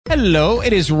Hello,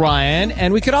 it is Ryan,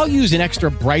 and we could all use an extra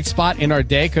bright spot in our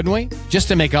day, couldn't we? Just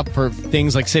to make up for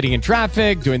things like sitting in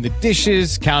traffic, doing the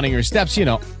dishes, counting your steps, you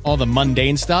know, all the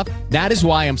mundane stuff. That is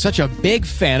why I'm such a big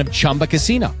fan of Chumba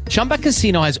Casino. Chumba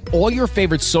Casino has all your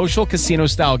favorite social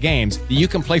casino-style games that you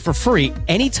can play for free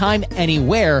anytime,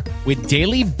 anywhere with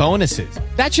daily bonuses.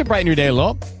 That should brighten your day a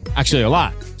little. Actually, a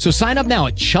lot. So sign up now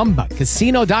at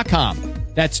ChumbaCasino.com.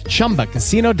 That's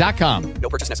ChumbaCasino.com. No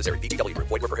purchase necessary. VGW Group.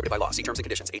 Void where prohibited by law. See terms and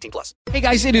conditions. 18+. Hey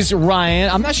guys, it is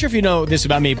Ryan. I'm not sure if you know this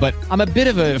about me, but I'm a bit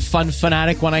of a fun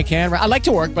fanatic when I can. I like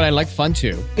to work, but I like fun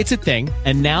too. It's a thing.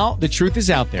 And now the truth is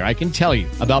out there. I can tell you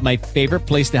about my favorite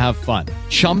place to have fun.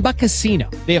 Chumba Casino.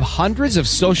 They have hundreds of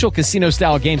social casino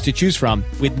style games to choose from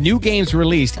with new games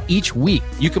released each week.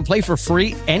 You can play for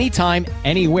free anytime,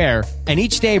 anywhere. And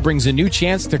each day brings a new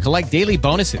chance to collect daily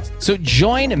bonuses. So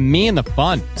join me in the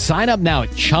fun. Sign up now at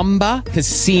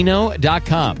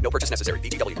ChumbaCasino.com. No purchase necessary.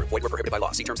 VGW Group. Void where prohibited by law.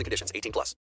 See terms and conditions.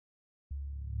 18+.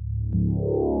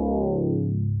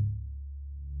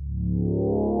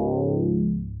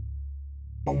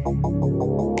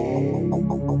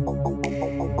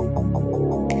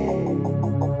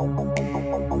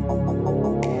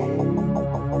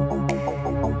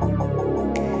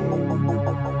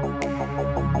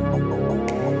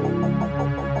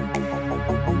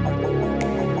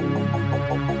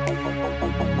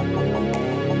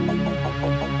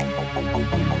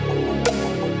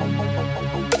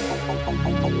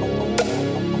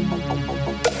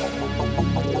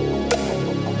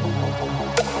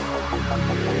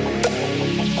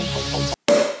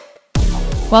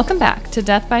 Welcome back to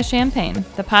Death by Champagne,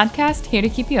 the podcast here to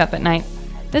keep you up at night.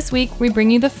 This week, we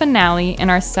bring you the finale in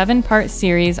our 7-part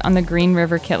series on the Green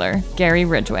River Killer, Gary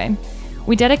Ridgway.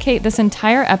 We dedicate this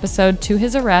entire episode to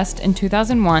his arrest in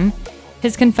 2001,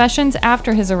 his confessions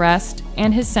after his arrest,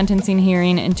 and his sentencing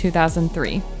hearing in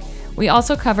 2003. We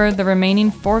also cover the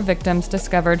remaining 4 victims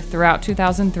discovered throughout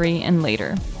 2003 and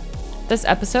later. This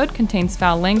episode contains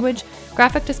foul language,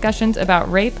 graphic discussions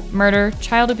about rape, murder,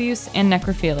 child abuse, and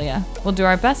necrophilia. We'll do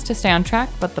our best to stay on track,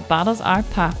 but the bottles are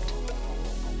popped.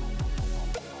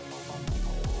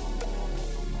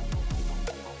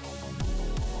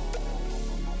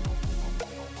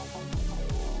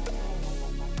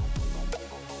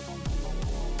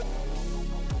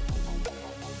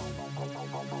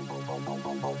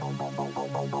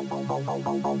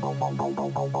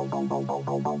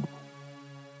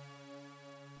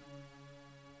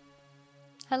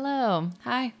 Hello.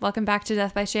 Hi, welcome back to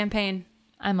Death by Champagne.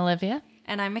 I'm Olivia.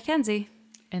 And I'm Mackenzie.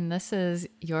 And this is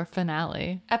your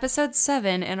finale. Episode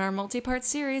 7 in our multi-part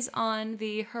series on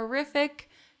the horrific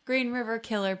Green River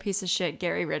Killer piece of shit,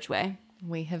 Gary Ridgway.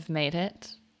 We have made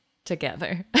it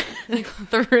together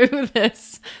through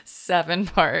this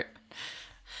 7-part.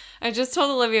 I just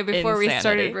told Olivia before insanity. We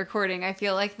started recording, I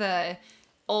feel like the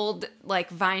old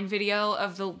Vine video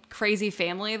of the crazy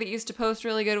family that used to post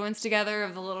really good ones together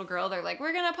of the little girl. They're like,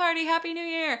 we're gonna party, Happy New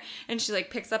Year, and she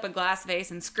picks up a glass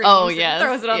vase and screams and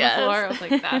throws it on the floor. I was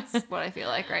like, that's what I feel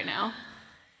like right now.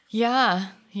 Yeah,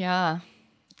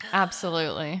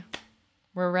 absolutely.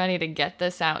 We're ready to get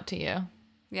this out to you.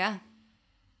 Yeah,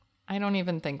 I don't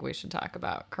even think we should talk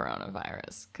about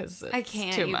coronavirus because it's I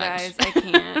can't, too you much. guys. I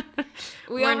can't.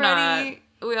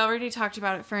 We already talked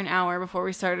about it for an hour before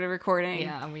we started recording.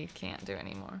 Yeah, we can't do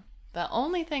anymore. The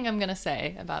only thing I'm going to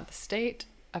say about the state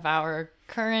of our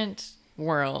current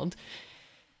world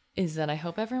is that I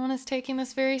hope everyone is taking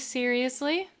this very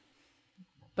seriously,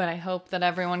 but I hope that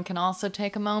everyone can also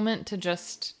take a moment to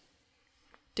just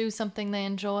do something they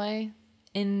enjoy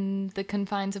in the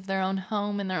confines of their own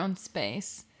home, in their own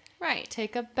space. Right.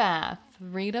 Take a bath,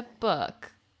 read a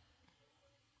book,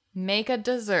 make a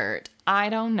dessert. I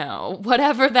don't know.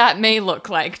 Whatever that may look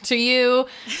like to you,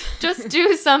 just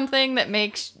do something that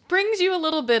brings you a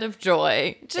little bit of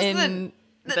joy. Just in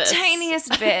the this.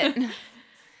 tiniest bit.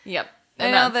 Yep.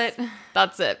 I know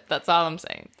That's it. That's all I'm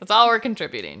saying. That's all we're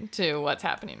contributing to what's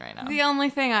happening right now. The only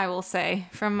thing I will say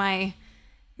from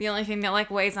the only thing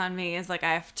that weighs on me is I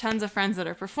have tons of friends that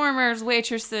are performers,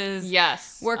 waitresses,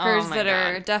 workers that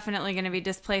are definitely going to be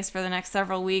displaced for the next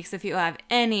several weeks. If you have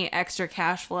any extra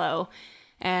cash flow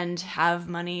and have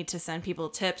money to send people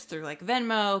tips through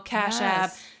Venmo, Cash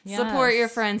App, support your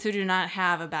friends who do not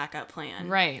have a backup plan.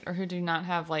 Right. Or who do not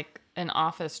have an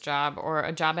office job or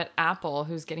a job at Apple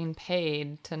who's getting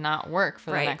paid to not work for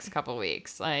the next couple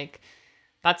weeks.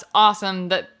 That's awesome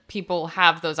that people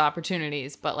have those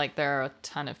opportunities, but there are a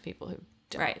ton of people who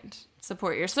don't. Right.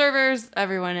 Support your servers,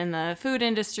 everyone in the food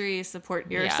industry,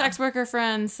 support your sex worker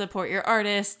friends, support your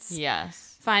artists. Yes.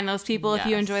 Find those people if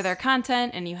you enjoy their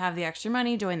content and you have the extra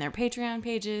money, join their Patreon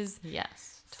pages.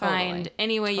 Yes. find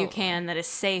any way you can that is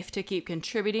safe to keep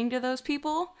contributing to those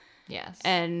people. Yes.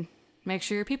 And make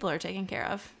sure your people are taken care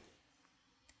of.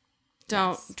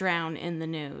 Don't drown in the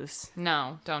news.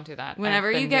 No, don't do that.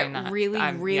 Whenever you get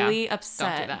really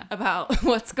upset about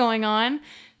what's going on,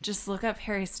 just look up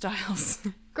Harry Styles.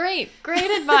 Great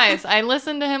advice. I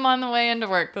listened to him on the way into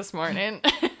work this morning.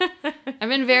 I've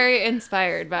been very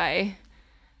inspired by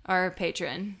our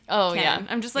patron. Oh, Ken. yeah.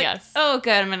 I'm just like, oh,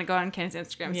 good. I'm going to go on Ken's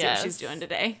Instagram and see what she's doing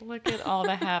today. Look at all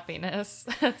the happiness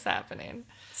that's happening.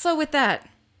 So with that,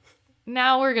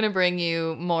 now we're going to bring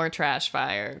you more trash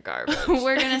fire garbage.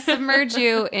 We're going to submerge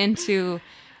you into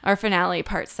our finale,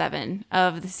 part 7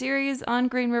 of the series on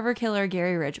Green River Killer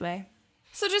Gary Ridgway.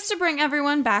 So just to bring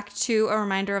everyone back to a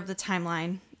reminder of the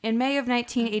timeline, in May of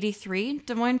 1983,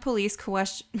 Des Moines police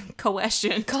questioned.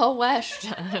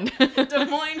 Des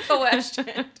Moines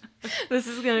questioned. This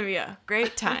is going to be a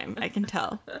great time, I can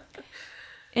tell.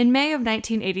 In May of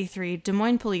 1983, Des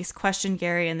Moines police questioned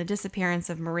Gary in the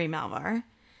disappearance of Marie Malvar.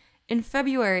 In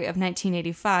February of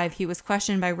 1985, he was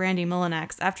questioned by Randy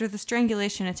Mullinex after the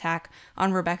strangulation attack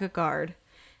on Rebecca Gard.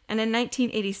 And in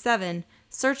 1987,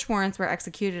 search warrants were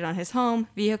executed on his home,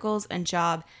 vehicles, and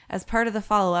job as part of the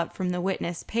follow-up from the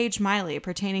witness Paige Miley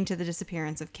pertaining to the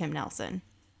disappearance of Kim Nelson.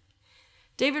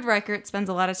 David Reichert spends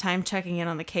a lot of time checking in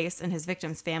on the case and his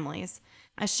victims' families.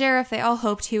 As sheriff, they all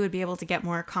hoped he would be able to get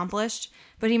more accomplished,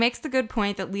 but he makes the good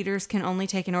point that leaders can only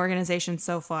take an organization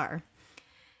so far.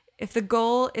 If the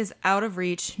goal is out of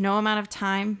reach, no amount of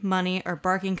time, money, or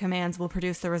barking commands will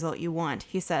produce the result you want,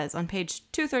 he says on page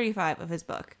 235 of his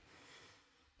book.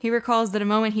 He recalls that a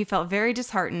moment he felt very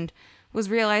disheartened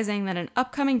was realizing that an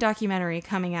upcoming documentary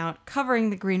coming out covering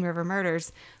the Green River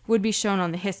murders would be shown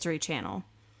on the History Channel.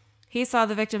 He saw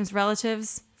the victims'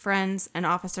 relatives, friends, and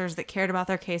officers that cared about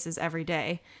their cases every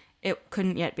day. It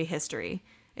couldn't yet be history.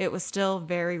 It was still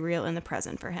very real in the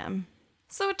present for him.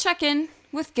 So check in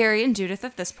with Gary and Judith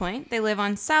at this point. They live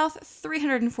on South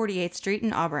 348th Street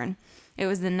in Auburn. It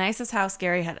was the nicest house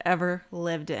Gary had ever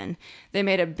lived in. They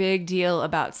made a big deal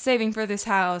about saving for this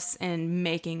house and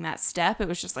making that step. It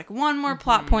was just like one more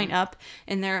plot point up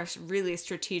in their really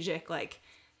strategic, like,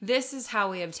 this is how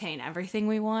we obtain everything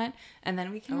we want, and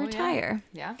then we can retire.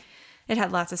 Yeah. It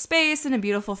had lots of space and a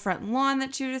beautiful front lawn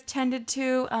that Judith tended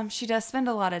to. She does spend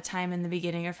a lot of time in the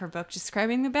beginning of her book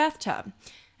describing the bathtub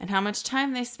and how much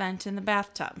time they spent in the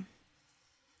bathtub.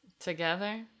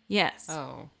 Together? Yes.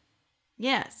 Oh.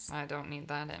 Yes. I don't need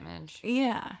that image.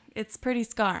 Yeah, it's pretty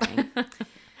scarring.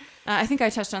 I think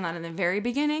I touched on that in the very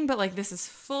beginning, but like this is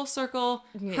full circle.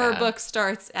 Yeah. Her book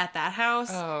starts at that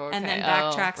house and then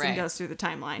backtracks and goes through the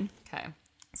timeline. Okay.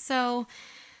 So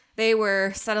they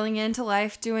were settling into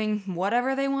life, doing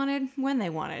whatever they wanted when they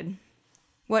wanted.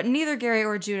 What neither Gary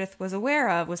or Judith was aware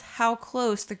of was how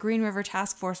close the Green River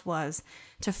Task Force was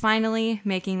to finally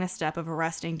making the step of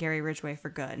arresting Gary Ridgway for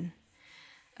good.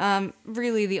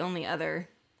 Really the only other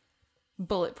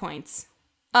bullet points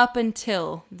up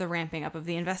until the ramping up of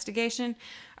the investigation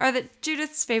are that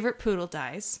Judith's favorite poodle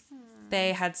dies.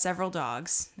 They had several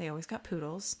dogs. They always got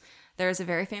poodles. There's a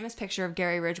very famous picture of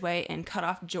Gary Ridgway in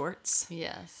cut-off jorts.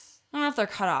 Yes. I don't know if they're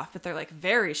cut off, but they're like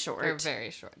very short. They're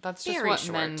very short. That's just what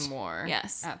men wore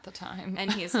at the time.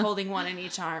 And he's holding one in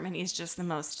each arm, and he's just the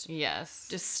most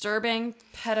disturbing,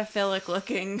 pedophilic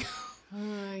looking.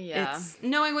 Yeah. It's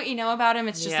knowing what you know about him,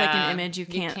 it's just like an image you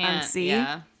can't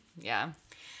unsee. Yeah.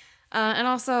 And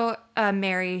also,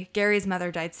 Mary, Gary's mother,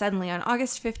 died suddenly on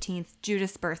August 15th,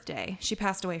 Judith's birthday. She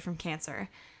passed away from cancer.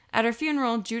 At her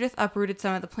funeral, Judith uprooted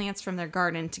some of the plants from their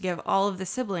garden to give all of the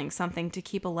siblings something to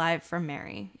keep alive from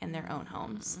Mary in their own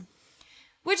homes.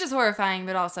 Which is horrifying,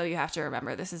 but also you have to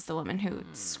remember this is the woman who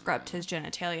scrubbed his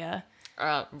genitalia.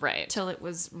 Right. Till it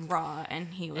was raw and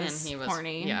he was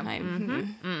horny. Yeah.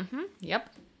 Yep.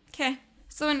 Okay.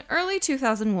 So in early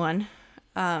 2001,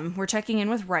 we're checking in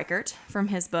with Reichert from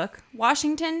his book.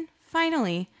 Washington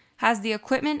finally has the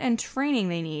equipment and training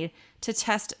they need to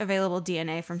test available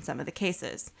DNA from some of the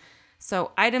cases.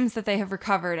 So items that they have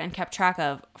recovered and kept track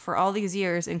of for all these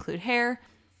years include hair,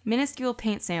 minuscule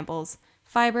paint samples,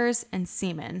 fibers, and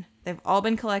semen. They've all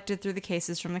been collected through the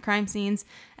cases from the crime scenes,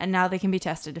 and now they can be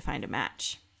tested to find a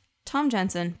match. Tom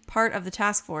Jensen, part of the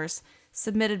task force,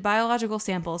 submitted biological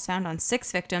samples found on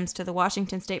 6 victims to the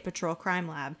Washington State Patrol Crime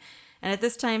Lab, and at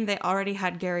this time they already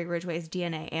had Gary Ridgway's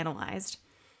DNA analyzed.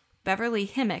 Beverly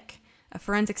Himmick, a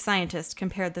forensic scientist,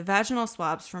 compared the vaginal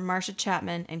swabs from Marcia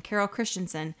Chapman and Carol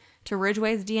Christensen to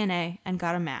Ridgway's DNA and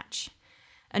got a match.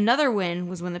 Another win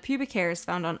was when the pubic hairs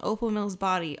found on Opal Mill's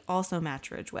body also matched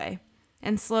Ridgway.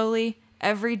 And slowly,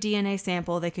 every DNA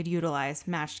sample they could utilize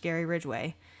matched Gary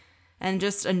Ridgway. And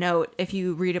just a note, if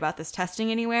you read about this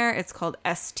testing anywhere, it's called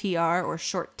STR, or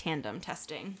short tandem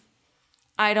testing.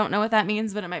 I don't know what that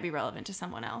means, but it might be relevant to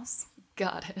someone else.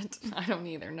 Got it. I don't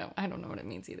either. No, I don't know what it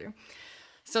means either.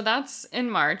 So that's in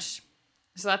March.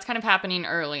 So that's kind of happening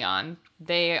early on.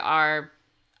 They are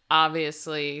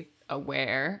obviously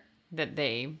aware that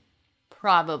they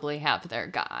probably have their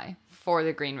guy for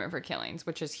the Green River killings,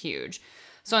 which is huge.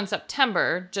 So in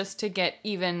September, just to get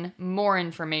even more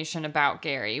information about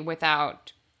Gary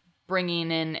without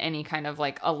bringing in any kind of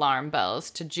like alarm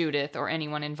bells to Judith or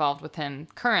anyone involved with him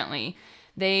currently,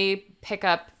 they pick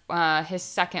up his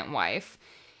second wife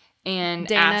and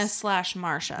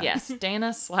Dana/Marsha. Yes,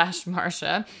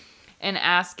 Dana/Marsha, and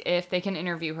ask if they can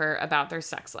interview her about their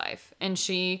sex life. And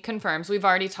she confirms. We've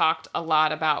already talked a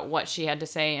lot about what she had to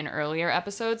say in earlier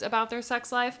episodes about their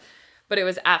sex life, but it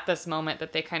was at this moment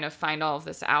that they kind of find all of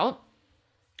this out.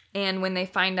 And when they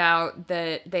find out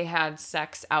that they had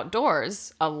sex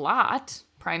outdoors a lot,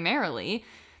 primarily,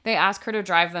 they ask her to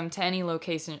drive them to any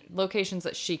locations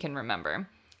that she can remember.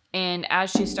 And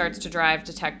as she starts to drive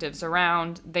detectives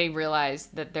around, they realize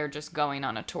that they're just going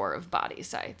on a tour of body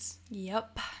sites.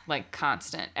 Yep. Like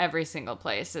constant. Every single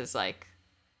place is like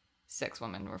 6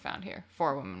 women were found here.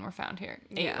 4 women were found here.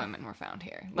 8 women were found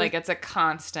here. Like it's a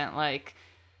constant like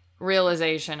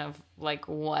realization of like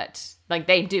what, like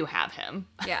they do have him.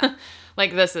 Yeah.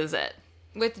 Like this is it.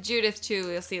 With Judith too,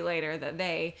 we'll see later that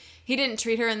he didn't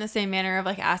treat her in the same manner of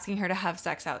like asking her to have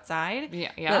sex outside.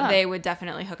 Yeah. But they would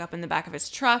definitely hook up in the back of his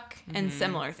truck and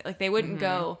similar. Like they wouldn't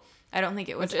go. I don't think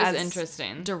it was as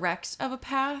interesting direct of a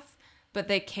path, but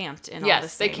they camped in all the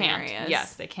same areas.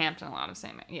 Yes, they camped in a lot of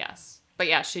same. Yes, but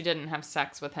yeah, she didn't have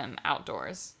sex with him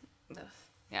outdoors. Ugh.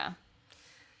 Yeah.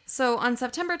 So on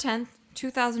September 10th,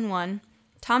 2001,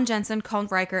 Tom Jensen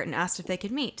called Reichert and asked if they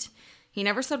could meet. He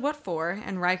never said what for,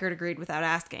 and Reichert agreed without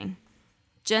asking.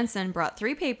 Jensen brought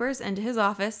 3 papers into his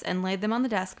office and laid them on the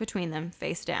desk between them,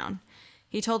 face down.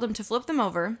 He told him to flip them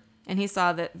over, and he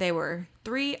saw that they were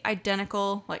 3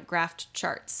 identical, like, graphed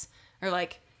charts, or,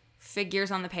 like,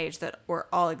 figures on the page that were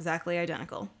all exactly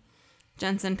identical.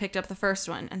 Jensen picked up the first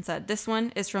one and said, "This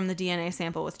one is from the DNA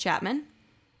sample with Chapman.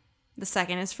 The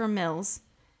second is from Mills."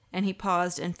 And he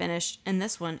paused and finished, "And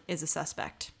this one is a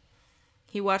suspect."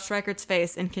 He watched Reichert's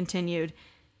face and continued,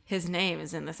 "His name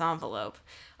is in this envelope."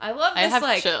 I love this. I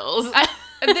have chills.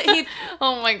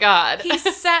 Oh my God. He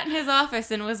sat in his office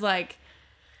and was like,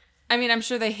 I mean, I'm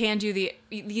sure they hand you the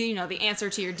answer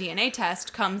to your DNA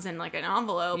test comes in like an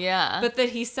envelope. Yeah. But that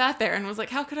he sat there and was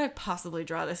like, how could I possibly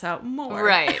draw this out more?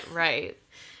 Right.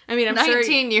 I mean, I'm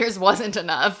 19 years wasn't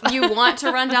enough. You want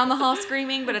to run down the hall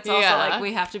screaming, but it's also like,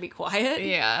 we have to be quiet.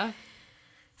 Yeah.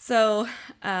 So,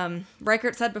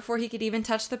 Reichert said before he could even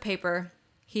touch the paper,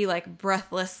 he like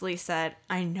breathlessly said,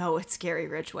 "I know it's Gary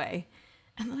Ridgway."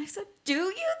 And then I said, "Do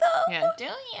you though?" Yeah, do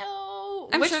you?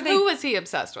 I'm sure who was he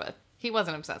obsessed with? He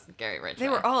wasn't obsessed with Gary Ridgway. They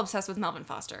were all obsessed with Melvin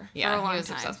Foster for a long time. He was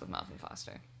obsessed with Melvin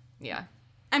Foster. Yeah.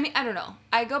 I mean, I don't know.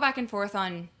 I go back and forth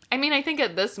on... I mean, I think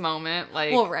at this moment,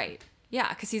 like... Well, right. Yeah,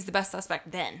 because he's the best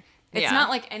suspect then. It's not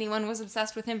like anyone was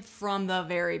obsessed with him from the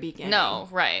very beginning. No,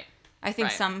 right. I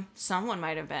think someone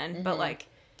might have been, but like,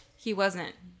 he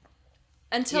wasn't...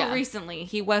 Until recently,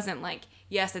 he wasn't like,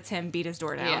 yes, it's him, beat his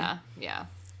door down. Yeah.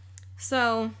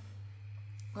 So,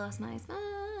 last night's night,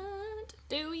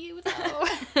 do you though?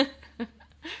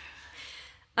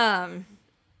 I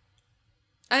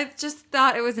just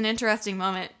thought it was an interesting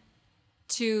moment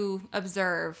to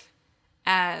observe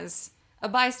as a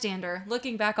bystander,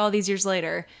 looking back all these years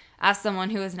later, as someone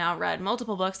who has now read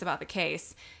multiple books about the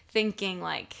case, thinking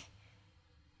like,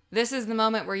 this is the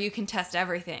moment where you can test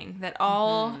everything. That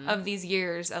all of these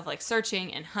years of like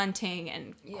searching and hunting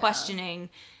and questioning,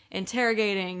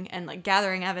 interrogating and like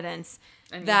gathering evidence,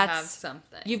 and you have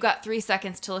something. You've got 3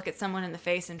 seconds to look at someone in the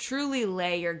face and truly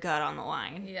lay your gut on the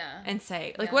line. Yeah. And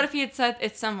say, like, what if he had said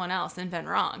it's someone else and been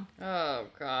wrong? Oh,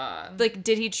 God. Like,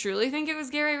 did he truly think it was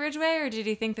Gary Ridgway, or did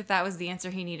he think that that was the answer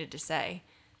he needed to say?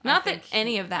 Not that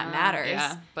any of that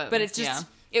matters. But it's just...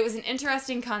 It was an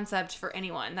interesting concept for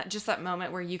anyone. That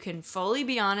moment where you can fully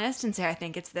be honest and say, I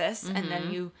think it's this, and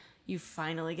then you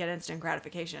finally get instant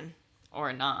gratification.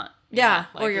 Or not. Yeah,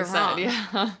 like or you're wrong.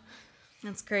 Yeah.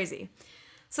 That's crazy.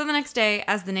 So the next day,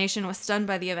 as the nation was stunned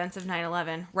by the events of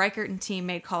 9/11, Reichert and team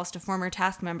made calls to former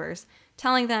task members,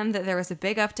 telling them that there was a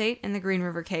big update in the Green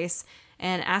River case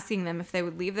and asking them if they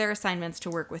would leave their assignments to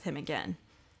work with him again.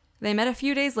 They met a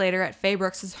few days later at Faye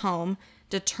Brooks' home,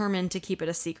 determined to keep it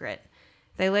a secret.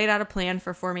 They laid out a plan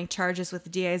for forming charges with the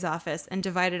DA's office and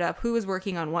divided up who was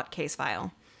working on what case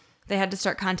file. They had to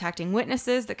start contacting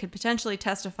witnesses that could potentially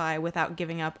testify without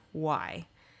giving up why.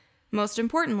 Most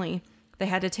importantly, They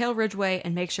had to tail Ridgway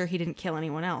and make sure he didn't kill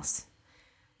anyone else.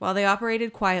 While they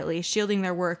operated quietly, shielding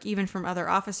their work even from other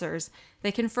officers,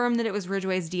 they confirmed that it was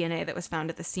Ridgway's DNA that was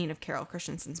found at the scene of Carol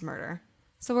Christensen's murder.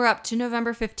 So we're up to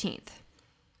November 15th.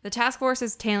 The task force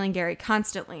is tailing Gary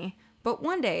constantly, but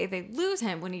one day they lose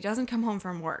him when he doesn't come home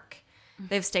from work.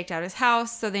 They've staked out his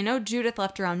house, so they know Judith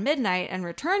left around midnight and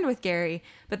returned with Gary,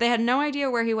 but they had no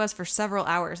idea where he was for several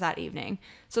hours that evening.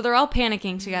 So they're all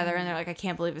panicking together, and they're like, I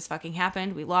can't believe this fucking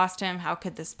happened. We lost him. How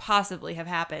could this possibly have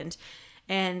happened?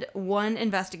 And one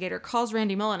investigator calls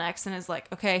Randy Mullinex and is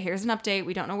like, okay, here's an update.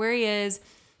 We don't know where he is,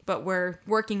 but we're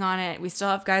working on it. We still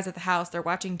have guys at the house. They're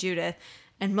watching Judith.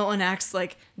 And Mullinex,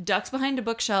 like, ducks behind a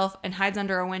bookshelf and hides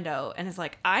under a window and is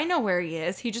like, I know where he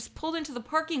is. He just pulled into the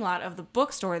parking lot of the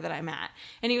bookstore that I'm at.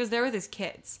 And he was there with his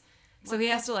kids. So he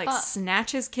has to, like,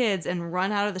 snatch his kids and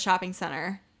run out of the shopping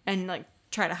center and, like,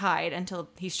 try to hide until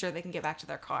he's sure they can get back to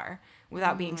their car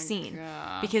without being seen.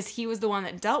 God. Because he was the one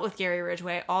that dealt with Gary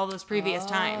Ridgway all those previous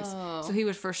times. So he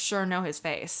would for sure know his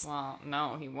face. Well,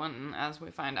 no, he wouldn't, as we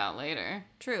find out later.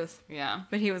 Truth. Yeah.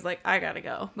 But he was like, I gotta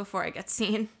go before I get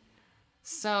seen.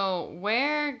 So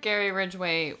where Gary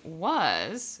Ridgway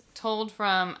was told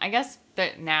from, I guess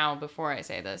that now, before I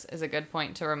say this, is a good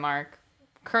point to remark.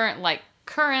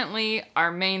 Currently,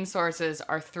 our main sources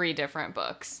are 3 different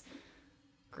books.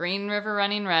 Green River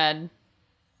Running Red,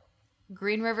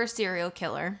 Green River Serial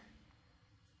Killer,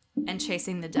 and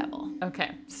Chasing the Devil. Okay,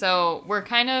 so we're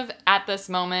kind of at this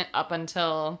moment up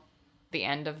until the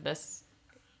end of this,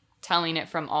 telling it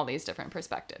from all these different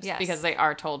perspectives. Yes. Because they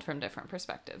are told from different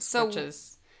perspectives, which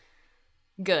is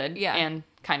good and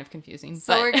kind of confusing.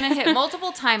 So we're going to hit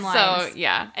multiple timelines. So,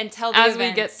 yeah. And tell the As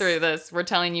events. we get through this, we're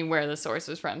telling you where the source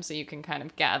was from so you can kind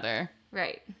of gather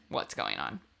what's going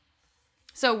on.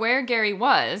 So where Gary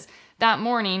was, that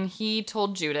morning, he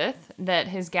told Judith that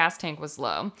his gas tank was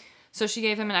low. So she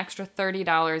gave him an extra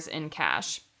 $30 in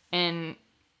cash. And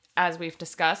as we've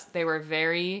discussed, they were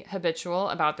very habitual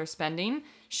about their spending.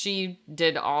 She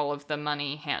did all of the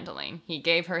money handling. He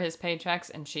gave her his paychecks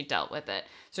and she dealt with it.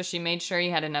 So she made sure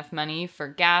he had enough money for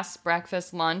gas,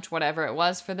 breakfast, lunch, whatever it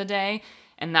was for the day.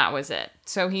 And that was it.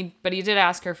 But he did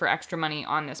ask her for extra money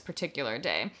on this particular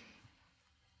day.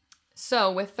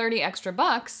 So with 30 extra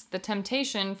bucks, the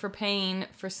temptation for paying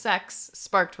for sex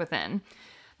sparked within.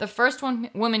 The first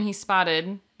woman he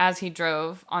spotted as he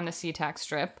drove on the SeaTac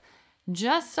Strip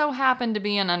just so happened to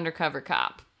be an undercover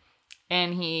cop.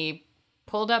 And he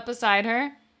pulled up beside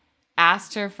her,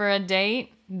 asked her for a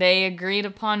date. They agreed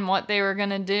upon what they were going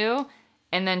to do.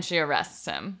 And then she arrests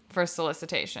him for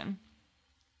solicitation.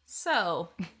 So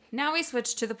now we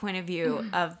switch to the point of view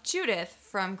of Judith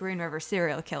from Green River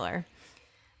Serial Killer.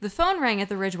 The phone rang at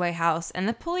the Ridgway house, and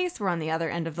the police were on the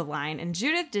other end of the line, and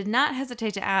Judith did not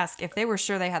hesitate to ask if they were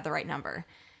sure they had the right number.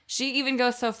 She even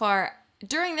goes so far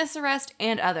during this arrest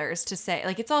and others to say,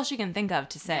 like, it's all she can think of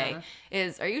to say,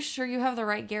 is, are you sure you have the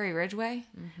right Gary Ridgway?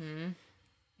 Mm-hmm.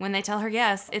 When they tell her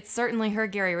yes, it's certainly her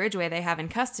Gary Ridgway they have in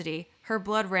custody, her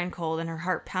blood ran cold and her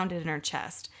heart pounded in her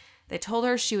chest. They told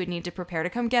her she would need to prepare to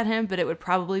come get him, but it would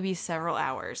probably be several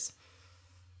hours.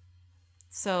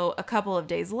 So a couple of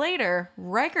days later,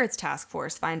 Reichert's task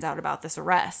force finds out about this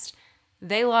arrest.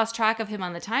 They lost track of him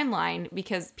on the timeline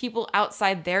because people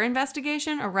outside their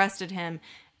investigation arrested him,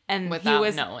 and he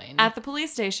was at the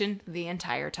police station the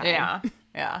entire time.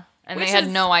 Yeah. And they had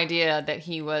no idea that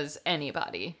he was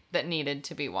anybody that needed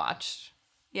to be watched.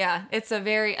 Yeah, it's a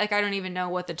very, like, I don't even know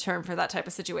what the term for that type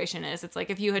of situation is. It's like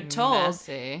if you had told,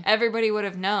 messy. Everybody would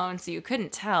have known, so you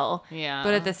couldn't tell. Yeah.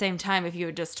 But at the same time, if you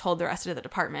had just told the rest of the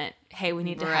department, hey, we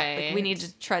need to we need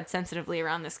to tread sensitively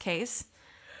around this case.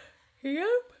 Yep.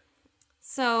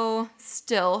 So,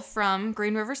 still from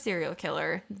Green River Serial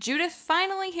Killer, Judith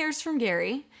finally hears from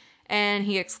Gary, and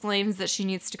he exclaims that she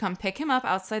needs to come pick him up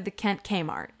outside the Kent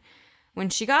Kmart. When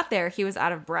she got there, he was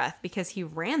out of breath because he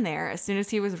ran there as soon as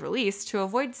he was released to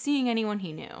avoid seeing anyone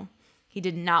he knew. He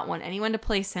did not want anyone to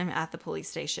place him at the police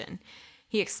station.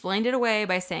 He explained it away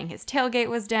by saying his tailgate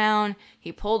was down.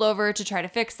 He pulled over to try to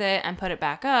fix it and put it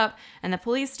back up, and the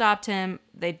police stopped him.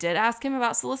 They did ask him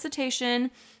about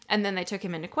solicitation, and then they took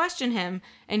him in to question him,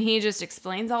 and he just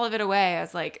explains all of it away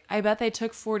as like, I bet they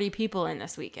took 40 people in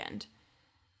this weekend.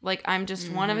 Like, I'm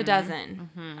just one of a dozen.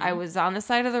 Mm-hmm. I was on the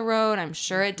side of the road. I'm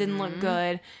sure it didn't look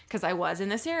good because I was in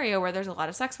this area where there's a lot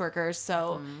of sex workers.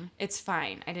 So it's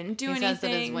fine. I didn't do anything. He says that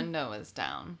his window was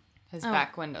down, his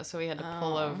back window. So he had to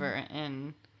pull over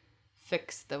and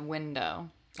fix the window.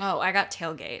 Oh, I got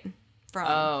tailgate from.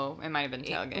 Oh, it might have been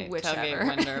tailgate. Whichever.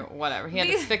 Tailgate window, whatever. He had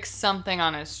to fix something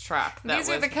on his truck that was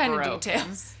broken. These are the kind of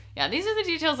details. Yeah, these are the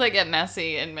details that get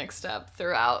messy and mixed up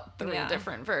throughout 3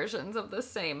 different versions of the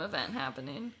same event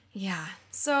happening. Yeah.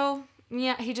 So,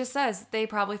 yeah, he just says, they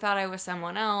probably thought I was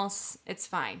someone else. It's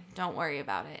fine. Don't worry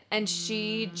about it. And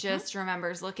she just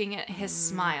remembers looking at his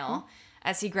smile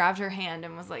as he grabbed her hand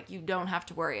and was like, you don't have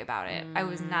to worry about it. I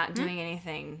was not doing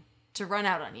anything to run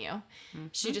out on you.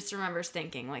 She just remembers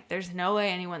thinking, like, there's no way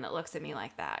anyone that looks at me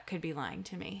like that could be lying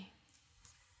to me.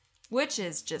 Which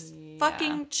is just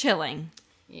fucking chilling.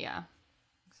 Yeah.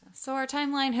 So our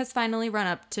timeline has finally run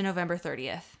up to November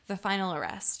 30th, the final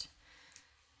arrest.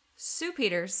 Sue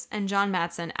Peters and John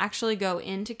Madsen actually go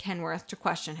into Kenworth to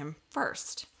question him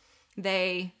first.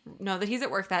 They know that he's at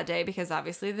work that day because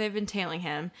obviously they've been tailing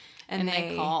him. And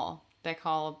they call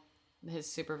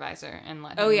his supervisor and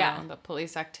let him know the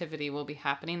police activity will be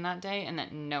happening that day and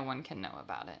that no one can know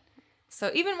about it.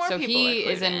 So even more people he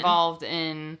is involved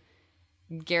in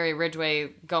Gary Ridgway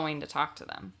going to talk to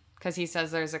them. Because he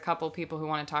says there's a couple people who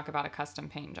want to talk about a custom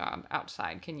paint job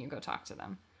outside. Can you go talk to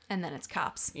them? And then it's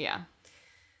cops. Yeah.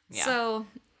 So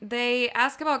they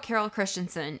ask about Carol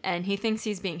Christensen, and he thinks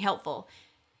he's being helpful.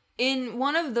 In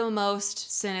one of the most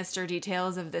sinister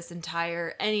details of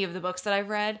any of the books that I've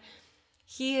read,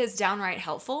 he is downright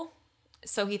helpful.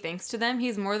 So he thinks to them.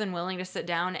 He's more than willing to sit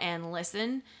down and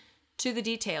listen to the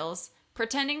details,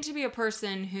 pretending to be a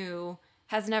person who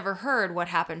has never heard what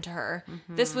happened to her.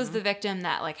 This was the victim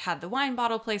that had the wine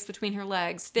bottle placed between her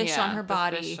legs, fish on her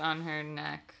body, fish on her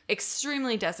neck.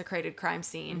 Extremely desecrated crime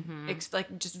scene.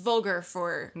 Just vulgar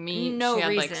for meat. No she had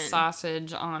reason.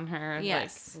 Sausage on her.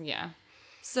 Yes.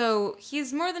 So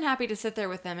he's more than happy to sit there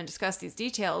with them and discuss these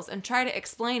details and try to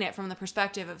explain it from the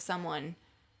perspective of someone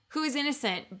who is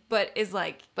innocent, but is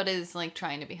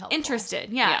trying to be helpful.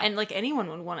 Interested. Yeah. And anyone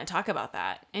would want to talk about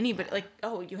that. Anybody,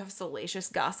 you have salacious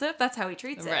gossip. That's how he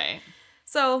treats it. Right.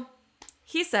 So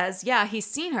he says, he's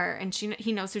seen her and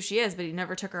he knows who she is, but he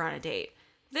never took her on a date.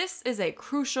 This is a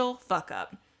crucial fuck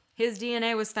up. His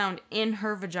DNA was found in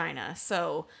her vagina.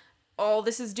 So all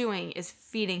this is doing is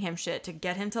feeding him shit to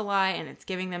get him to lie, and it's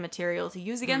giving them material to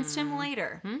use against him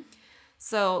later.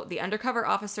 So the undercover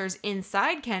officers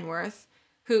inside Kenworth,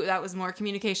 that was more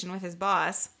communication with his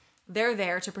boss, they're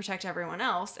there to protect everyone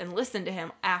else and listen to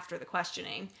him after the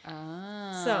questioning.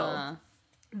 So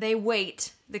they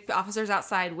wait. The officers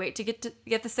outside wait to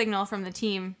get the signal from the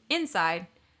team inside,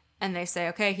 and they say,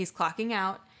 okay, he's clocking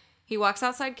out. He walks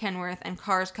outside Kenworth, and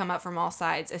cars come up from all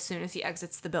sides as soon as he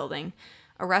exits the building.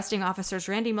 Arresting officers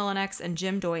Randy Mullinex and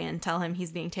Jim Doyen tell him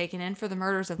he's being taken in for the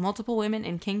murders of multiple women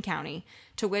in King County,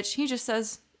 to which he just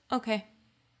says, okay.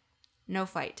 No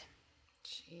fight.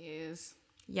 Jeez.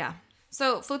 Yeah.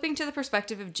 So, flipping to the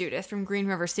perspective of Judith from Green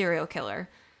River Serial Killer,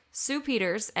 Sue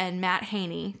Peters and Matt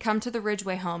Haney come to the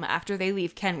Ridgway home after they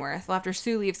leave Kenworth. Well, after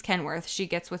Sue leaves Kenworth, she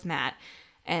gets with Matt,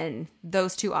 and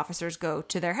those two officers go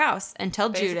to their house and tell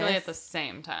Judith. Basically at the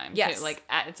same time. Yes. Too.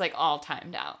 It's all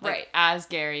timed out. Right. As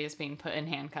Gary is being put in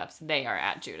handcuffs, they are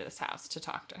at Judith's house to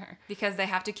talk to her. Because they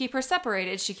have to keep her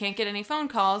separated. She can't get any phone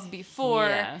calls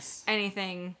before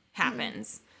anything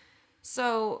happens.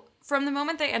 So from the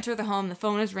moment they enter the home, the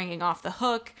phone is ringing off the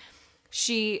hook.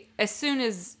 As soon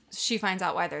as she finds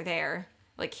out why they're there,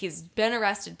 he's been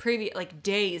arrested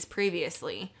days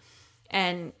previously,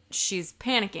 and she's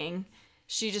panicking.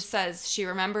 She just says she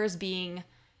remembers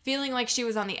feeling like she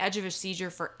was on the edge of a seizure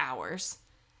for hours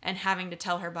and having to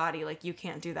tell her body, you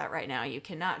can't do that right now. You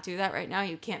cannot do that right now.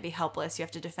 You can't be helpless. You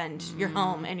have to defend your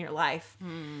home and your life.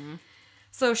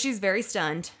 So she's very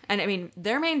stunned. And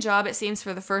their main job, it seems,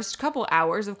 for the first couple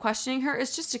hours of questioning her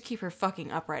is just to keep her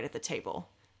fucking upright at the table.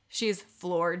 She's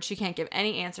floored. She can't give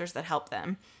any answers that help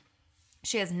them.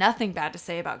 She has nothing bad to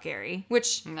say about Gary,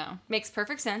 which makes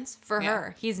perfect sense for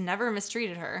her. He's never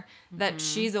mistreated her that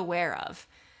she's aware of.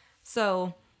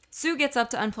 So Sue gets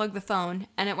up to unplug the phone,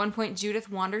 and at one point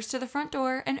Judith wanders to the front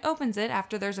door and opens it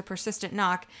after there's a persistent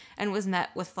knock and was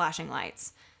met with flashing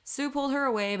lights. Sue pulled her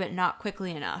away, but not quickly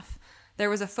enough. There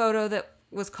was a photo that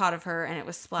was caught of her, and it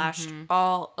was splashed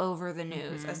all over the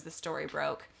news as the story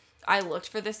broke. I looked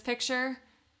for this picture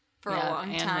for a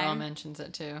long time. And Will mentions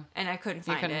it too. And I couldn't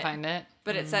find it. You couldn't find it?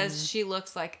 But it says she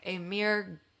looks like a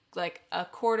mere, a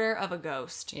quarter of a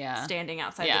ghost standing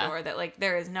outside the door. That,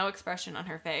 there is no expression on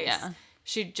her face. Yeah.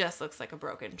 She just looks like a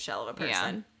broken shell of a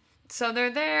person. Yeah. So they're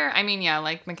there,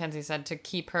 like Mackenzie said, to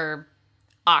keep her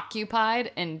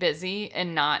occupied and busy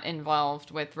and not involved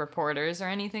with reporters or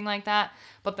anything like that.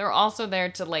 But they're also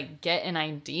there to, get an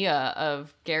idea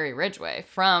of Gary Ridgway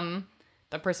from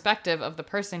the perspective of the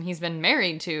person he's been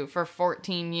married to for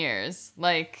 14 years.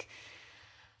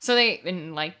 So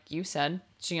and like you said,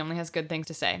 she only has good things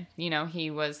to say. He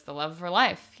was the love of her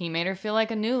life. He made her feel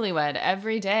like a newlywed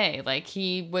every day.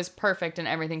 He was perfect in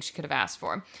everything she could have asked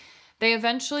for. They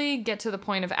eventually get to the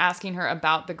point of asking her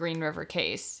about the Green River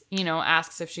case.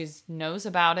 Asks if she knows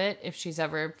about it, if she's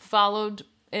ever followed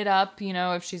it up,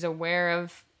 if she's aware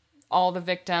of all the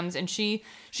victims. And she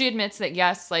admits that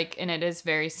yes, and it is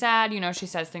very sad. She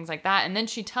says things like that. And then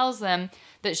she tells them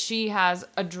that she has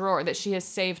a drawer, that she has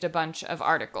saved a bunch of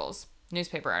articles,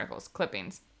 newspaper articles,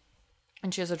 clippings.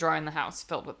 And she has a drawer in the house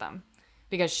filled with them.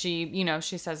 Because she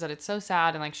says that it's so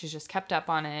sad and she's just kept up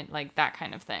on it, that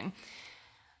kind of thing.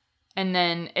 And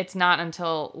then it's not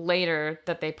until later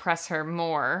that they press her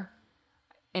more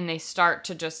and they start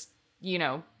to just,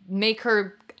 make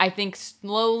her, I think,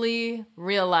 slowly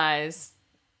realize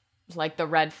the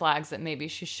red flags that maybe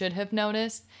she should have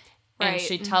noticed. Right. And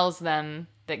she tells them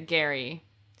that Gary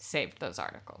saved those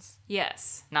articles.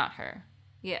 Yes. Not her.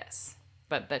 Yes.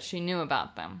 But that she knew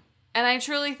about them. And I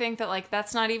truly think that,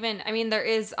 that's not even... I mean, there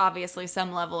is obviously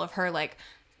some level of her,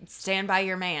 stand by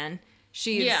your man.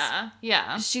 She's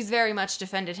very much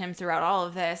defended him throughout all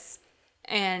of this.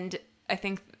 And I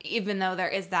think even though there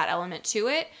is that element to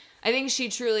it, I think she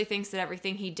truly thinks that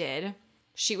everything he did,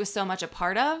 she was so much a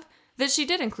part of, that she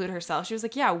did include herself. She was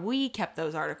like, yeah, we kept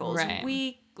those articles. Right.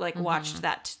 We... watched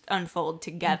that unfold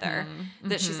together,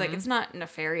 that she's like, it's not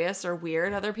nefarious or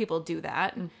weird. Other people do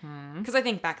that. Because I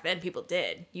think back then people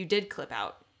did. You did clip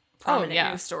out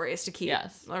prominent news stories to keep,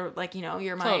 or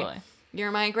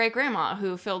you're my great grandma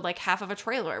who filled half of a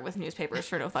trailer with newspapers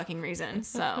for no fucking reason.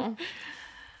 So,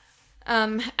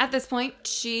 at this point,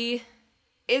 she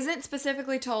isn't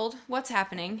specifically told what's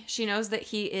happening. She knows that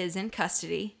he is in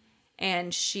custody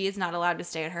and she is not allowed to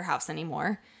stay at her house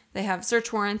anymore. They have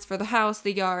search warrants for the house,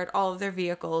 the yard, all of their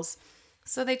vehicles.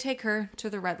 So they take her to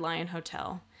the Red Lion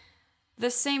Hotel. The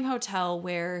same hotel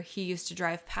where he used to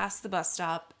drive past the bus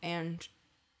stop and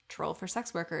troll for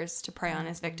sex workers to prey on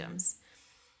his victims.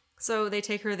 So they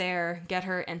take her there, get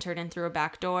her entered in through a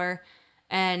back door,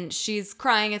 and she's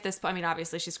crying at this point. I mean,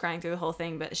 obviously she's crying through the whole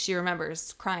thing, but she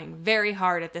remembers crying very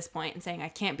hard at this point and saying, I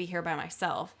can't be here by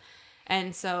myself.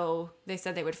 And so they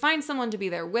said they would find someone to be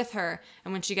there with her.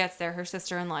 And when she gets there, her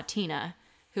sister-in-law, Tina,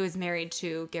 who is married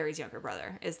to Gary's younger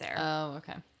brother, is there. Oh,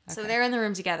 okay. So they're in the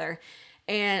room together.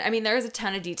 And, I mean, there is a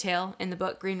ton of detail in the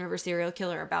book Green River Serial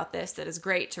Killer about this that is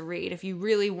great to read if you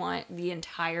really want the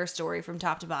entire story from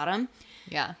top to bottom.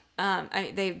 Yeah.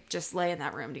 They just lay in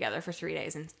that room together for 3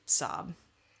 days and sob.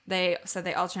 They said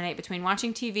they alternate between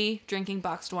watching TV, drinking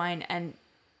boxed wine, and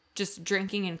just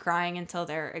drinking and crying until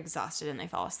they're exhausted and they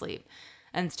fall asleep,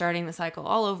 and starting the cycle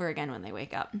all over again when they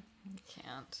wake up.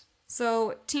 Can't.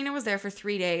 So Tina was there for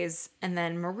 3 days, and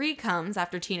then Marie comes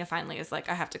after Tina finally is like,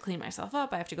 I have to clean myself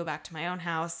up. I have to go back to my own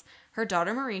house. Her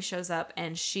daughter Marie shows up,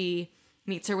 and she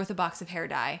meets her with a box of hair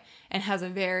dye and has a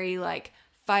very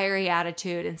fiery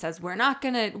attitude and says, we're not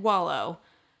going to wallow.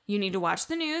 You need to watch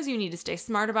the news. You need to stay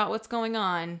smart about what's going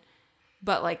on.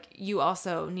 But, you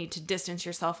also need to distance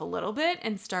yourself a little bit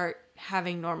and start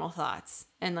having normal thoughts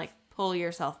and, pull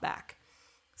yourself back.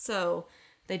 So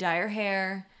they dye her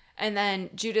hair. And then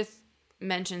Judith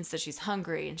mentions that she's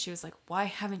hungry. And she was like, why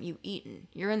haven't you eaten?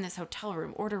 You're in this hotel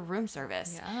room. Order room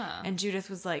service. Yeah. And Judith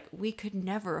was like, we could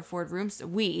never afford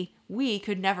we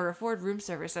could never afford room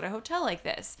service at a hotel like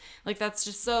this. That's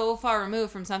just so far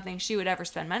removed from something she would ever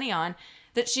spend money on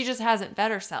that she just hasn't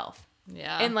fed herself.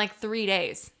 Yeah. In 3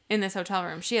 days. In this hotel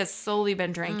room. She has solely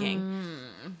been drinking.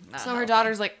 So her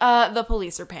daughter's like, the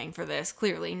police are paying for this.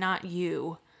 Clearly, not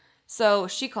you. So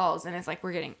she calls and it's like,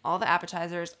 we're getting all the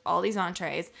appetizers, all these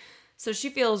entrees. So she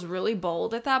feels really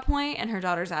bold at that point, and her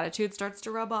daughter's attitude starts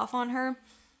to rub off on her.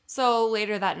 So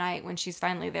later that night, when she's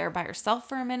finally there by herself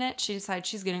for a minute, she decides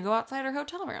she's going to go outside her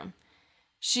hotel room.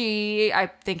 She, I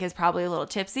think, is probably a little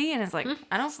tipsy and is like,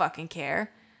 I don't fucking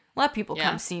care. Let people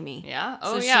come see me. Yeah.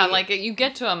 Oh, so yeah. You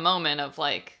get to a moment of,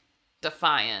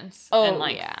 defiance. Oh,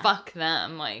 and fuck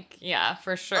them. Yeah,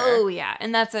 for sure. Oh, yeah.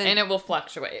 And and it will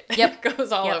fluctuate. Yep. It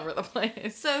goes all over the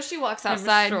place. So she walks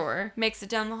outside, makes it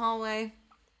down the hallway.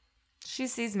 She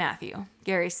sees Matthew,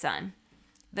 Gary's son.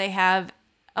 They have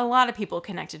a lot of people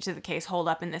connected to the case holed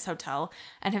up in this hotel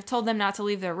and have told them not to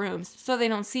leave their rooms so they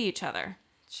don't see each other.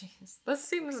 Jeez. This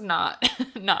seems not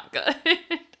good.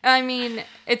 I mean,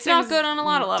 it's not good on a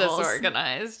lot of levels.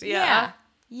 Disorganized. Yeah.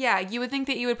 Yeah, you would think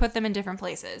that you would put them in different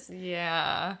places.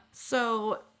 Yeah.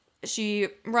 So she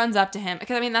runs up to him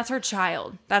because, I mean, that's her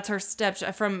child. That's her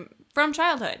from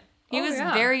childhood. He was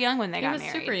very young when they got married. He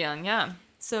was super young, yeah.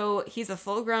 So he's a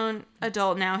full-grown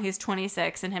adult now. He's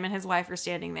 26, and him and his wife are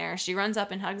standing there. She runs up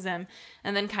and hugs him,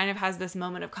 and then kind of has this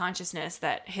moment of consciousness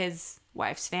that his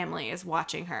wife's family is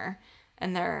watching her,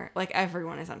 and they're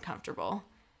everyone is uncomfortable.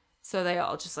 So they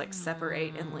all just,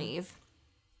 separate and leave.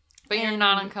 But you're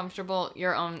not uncomfortable,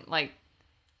 your own,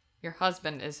 your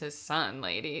husband is his son,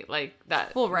 lady. Like,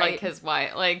 that, well, right. like, his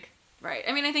wife, like... Right.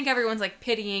 I mean, I think everyone's, like,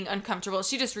 pitying, uncomfortable.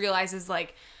 She just realizes,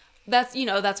 like, that's, you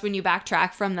know, that's when you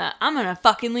backtrack from the, I'm gonna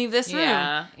fucking leave this room.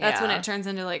 Yeah. That's when it turns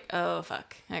into, like, oh,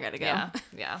 fuck, I gotta go.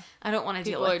 Yeah. I don't want to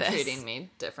deal with this. People are treating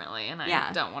me differently, and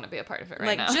I don't want to be a part of it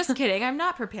right now. Like, just kidding. I'm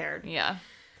not prepared. Yeah.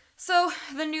 So,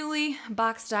 the newly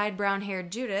box-dyed,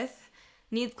 brown-haired Judith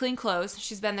needs clean clothes.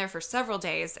 She's been there for several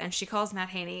days, and she calls Matt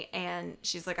Haney, and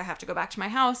she's like, I have to go back to my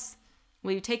house.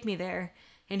 Will you take me there?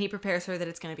 And he prepares her that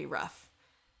it's going to be rough.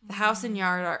 The house and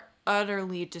yard are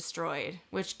utterly destroyed,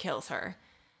 which kills her.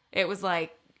 It was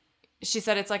like, she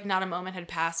said it's like not a moment had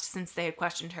passed since they had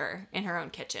questioned her in her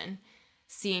own kitchen,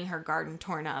 seeing her garden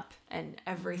torn up and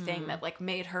everything that like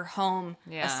made her home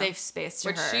a safe space to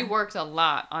her. Which she worked a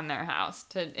lot on their house,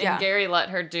 and Gary let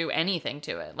her do anything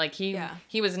to it. Like he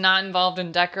was not involved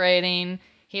in decorating.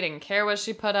 He didn't care what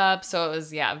she put up, so it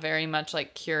was very much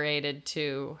like curated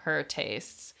to her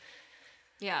tastes.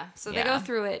 Yeah, so they go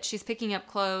through it. She's picking up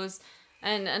clothes.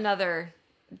 And another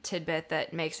tidbit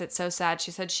that makes it so sad,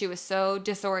 she said she was so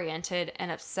disoriented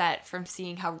and upset from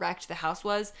seeing how wrecked the house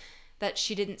was that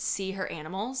she didn't see her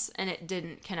animals, and it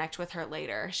didn't connect with her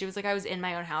later. She was like, I was in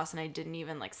my own house and I didn't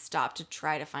even like stop to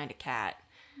try to find a cat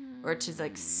or to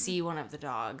like see one of the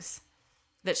dogs.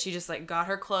 That she just like got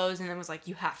her clothes and then was like,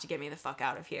 you have to get me the fuck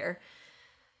out of here.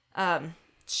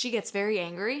 She gets very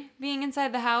angry being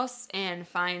inside the house and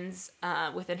finds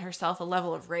within herself a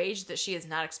level of rage that she has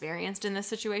not experienced in this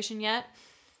situation yet.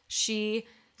 She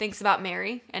thinks about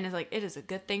Mary and is like, it is a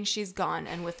good thing she's gone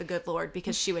and with the good Lord,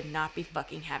 because she would not be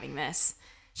fucking having this.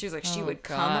 She was like, she would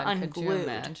come unglued. Could you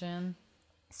imagine?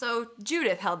 So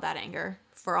Judith held that anger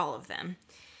for all of them.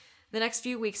 The next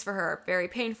few weeks for her are very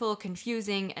painful,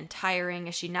 confusing, and tiring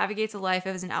as she navigates a life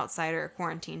as an outsider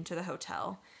quarantined to the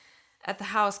hotel. At the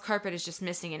house, carpet is just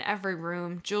missing in every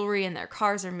room. Jewelry in their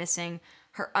cars are missing.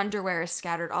 Her underwear is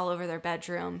scattered all over their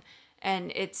bedroom.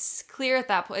 And it's clear at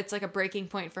that point, it's like a breaking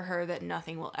point for her that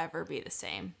nothing will ever be the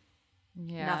same.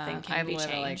 Yeah, nothing can be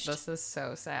changed. Like, this is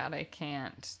so sad. I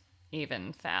can't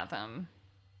even fathom.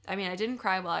 I mean, I didn't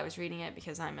cry while I was reading it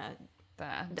because I'm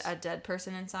a dead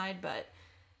person inside, but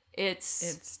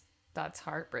that's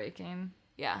heartbreaking.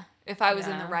 Yeah. If I was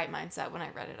in the right mindset when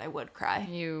I read it, I would cry.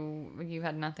 You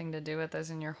had nothing to do with this,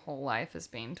 and your whole life is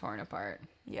being torn apart.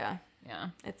 Yeah. Yeah.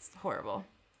 It's horrible.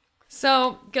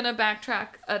 So, gonna backtrack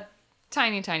a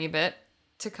tiny bit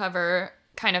to cover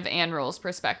kind of Ann Rule's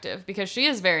perspective, because she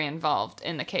is very involved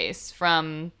in the case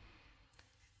from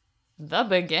the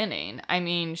beginning. I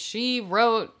mean, she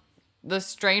wrote The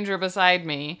Stranger Beside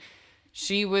Me.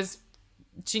 She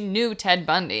knew Ted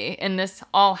Bundy, and this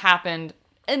all happened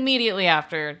immediately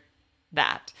after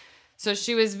that. So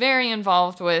she was very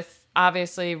involved with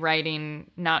obviously writing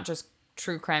not just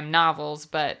true crime novels,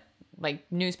 but like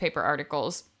newspaper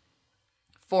articles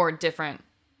for different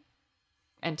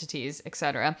entities,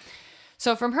 etc.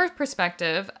 So from her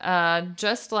perspective,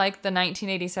 just like the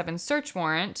 1987 search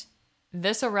warrant,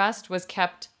 this arrest was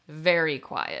kept very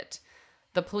quiet.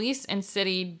 The police and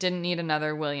city didn't need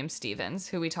another William Stevens,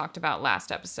 who we talked about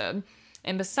last episode.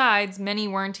 And besides, many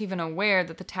weren't even aware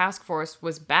that the task force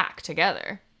was back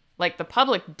together. Like, the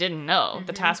public didn't know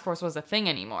the task force was a thing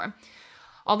anymore.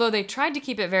 Although they tried to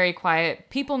keep it very quiet,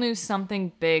 people knew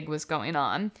something big was going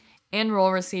on. Ann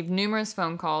Rule received numerous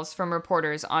phone calls from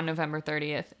reporters on November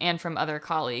 30th and from other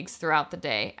colleagues throughout the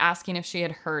day asking if she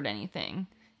had heard anything.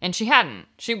 And she hadn't.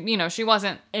 She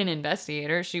wasn't an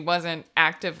investigator. She wasn't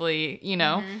actively,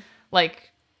 like...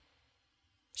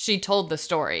 She told the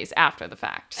stories after the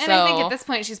fact. And I think at this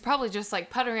point, she's probably just like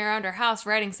puttering around her house,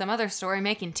 writing some other story,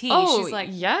 making tea. Oh, she's like,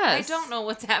 yes. I don't know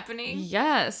what's happening.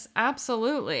 Yes,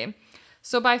 absolutely.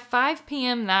 So by 5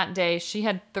 p.m. that day, she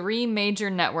had 3 major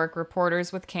network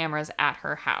reporters with cameras at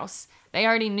her house. They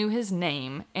already knew his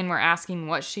name and were asking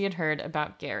what she had heard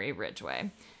about Gary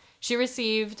Ridgway. She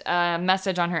received a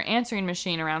message on her answering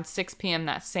machine around 6 p.m.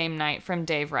 that same night from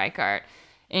Dave Reichart,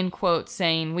 in quote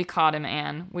saying, "We caught him,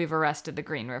 Ann. We've arrested the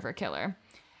Green River Killer."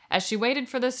 As she waited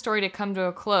for this story to come to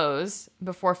a close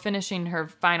before finishing her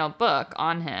final book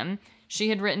on him, she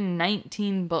had written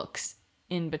 19 books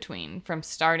in between, from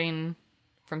starting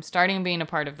being a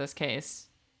part of this case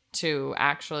to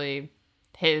actually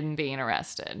him being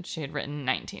arrested. She had written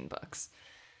 19 books.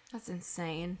 That's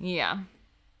insane. Yeah.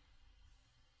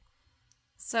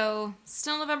 So,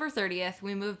 still November 30th,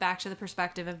 we move back to the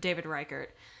perspective of David Reichart.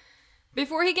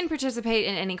 Before he can participate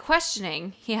in any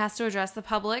questioning, he has to address the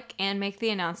public and make the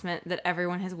announcement that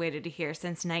everyone has waited to hear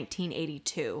since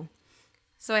 1982.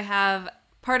 So I have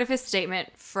part of his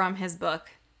statement from his book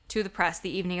to the press the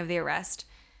evening of the arrest.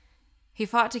 He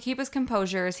fought to keep his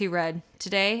composure as he read,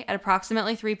 "Today, at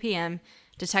approximately 3 p.m.,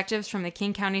 detectives from the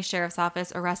King County Sheriff's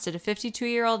Office arrested a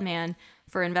 52-year-old man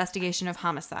for investigation of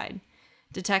homicide.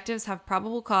 Detectives have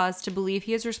probable cause to believe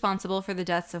he is responsible for the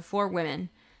deaths of 4 women.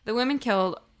 The women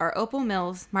killed are Opal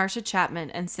Mills, Marcia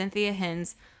Chapman, and Cynthia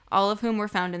Hins, all of whom were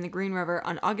found in the Green River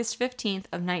on August 15th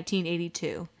of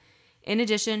 1982. In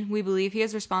addition, we believe he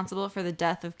is responsible for the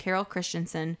death of Carol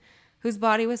Christensen, whose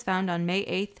body was found on May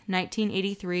 8th,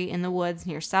 1983 in the woods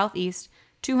near Southeast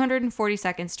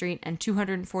 242nd Street and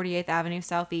 248th Avenue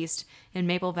Southeast in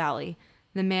Maple Valley.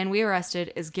 The man we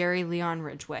arrested is Gary Leon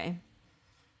Ridgway."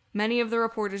 Many of the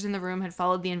reporters in the room had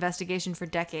followed the investigation for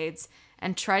decades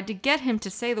and tried to get him to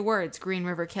say the words Green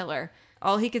River Killer.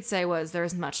 All he could say was there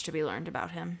is much to be learned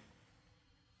about him.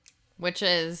 Which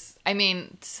is, I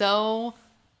mean, so...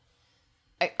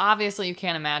 Obviously, you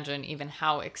can't imagine even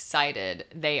how excited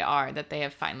they are that they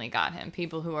have finally got him.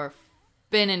 People who have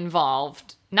been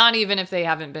involved, not even if they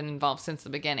haven't been involved since the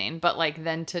beginning, but like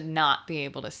then to not be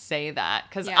able to say that.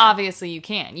 Because obviously you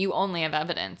can. You only have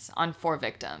evidence on 4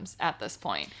 victims at this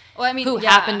point. Well, I mean, who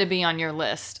happen to be on your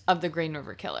list of the Green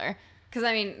River Killer. Because,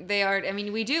 I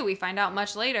mean, we find out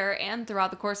much later, and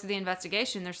throughout the course of the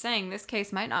investigation, they're saying this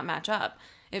case might not match up.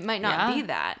 It might not be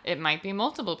that. It might be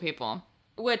multiple people.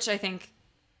 Which I think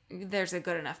there's a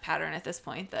good enough pattern at this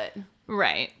point that...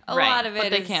 Right. A lot of it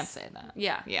but they can't say that.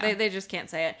 Yeah. They just can't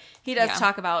say it. He does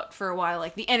talk about, for a while,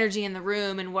 like, the energy in the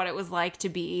room and what it was like to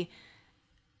be...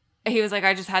 He was like,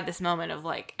 I just had this moment of,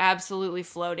 like, absolutely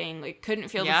floating. Like, couldn't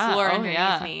feel the floor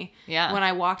underneath me. Yeah. When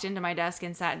I walked into my desk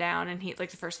and sat down, and he,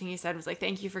 like, the first thing he said was, like,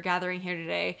 thank you for gathering here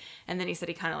today. And then he said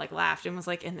he kind of, like, laughed and was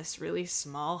like, in this really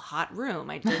small, hot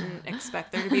room. I didn't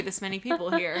expect there to be this many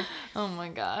people here. Oh, my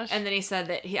gosh. And then he said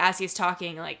that as he's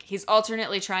talking, like, he's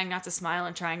alternately trying not to smile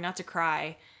and trying not to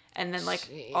cry. And then, like,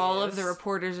 all of the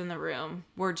reporters in the room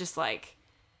were just, like...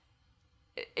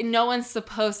 No one's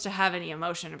supposed to have any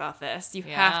emotion about this. You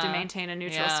have to maintain a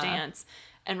neutral stance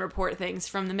and report things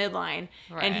from the midline.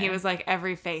 Right. And he was like,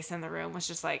 every face in the room was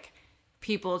just like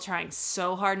people trying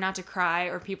so hard not to cry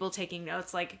or people taking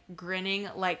notes, like grinning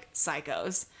like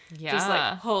psychos. Yeah. Just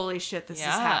like, holy shit, this is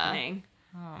happening.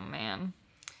 Oh, man.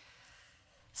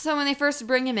 So when they first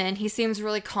bring him in, he seems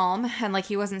really calm and like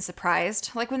he wasn't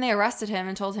surprised. Like when they arrested him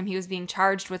and told him he was being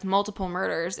charged with multiple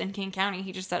murders in King County,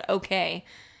 he just said, okay,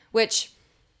 which...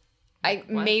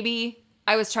 Maybe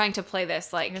I was trying to play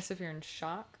this like... I guess if you're in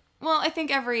shock. Well, I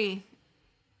think every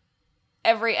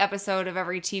episode of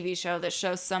every TV show that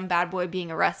shows some bad boy being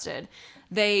arrested,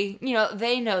 they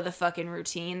know the fucking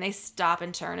routine. They stop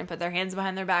and turn and put their hands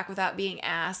behind their back without being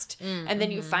asked. And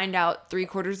then you find out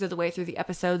 3/4 of the way through the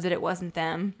episode that it wasn't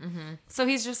them. Mm-hmm. So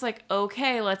he's just like,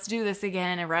 okay, let's do this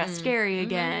again. Arrest Gary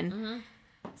again. Mm-hmm.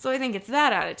 So I think it's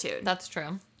that attitude. That's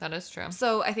true. That is true.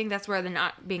 So I think that's where the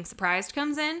not being surprised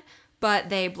comes in. But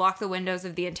they block the windows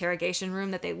of the interrogation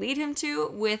room that they lead him to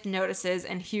with notices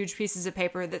and huge pieces of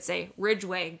paper that say,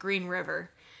 Ridgway, Green River.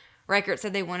 Reichert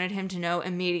said they wanted him to know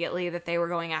immediately that they were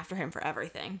going after him for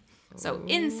everything. So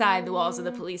inside the walls of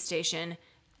the police station,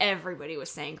 everybody was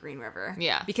saying Green River.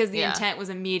 Yeah. Because the intent was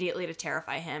immediately to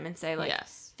terrify him and say, like,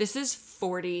 this is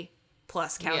 40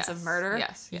 plus counts of murder.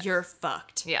 Yes. You're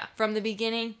fucked. Yeah. From the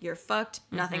beginning, you're fucked.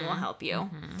 Nothing will help you.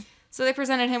 Mm-hmm. So they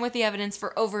presented him with the evidence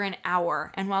for over an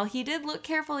hour, and while he did look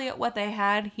carefully at what they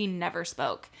had, he never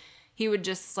spoke. He would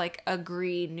just, like,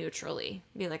 agree neutrally.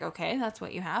 Be like, okay, that's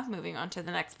what you have. Moving on to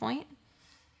the next point.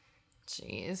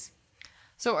 Jeez.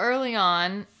 So early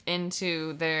on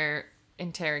into their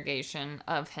interrogation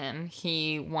of him,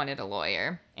 he wanted a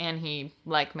lawyer, and he,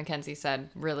 like Mackenzie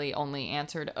said, really only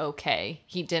answered okay.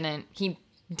 He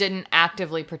didn't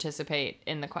actively participate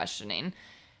in the questioning.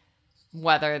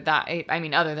 Other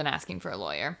than asking for a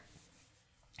lawyer.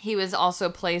 He was also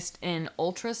placed in an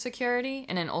ultra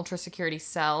security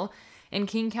cell in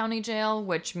King County Jail,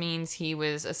 which means he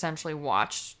was essentially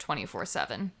watched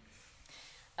 24/7.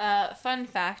 Fun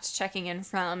fact, checking in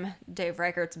from Dave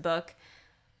Reichert's book,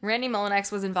 Randy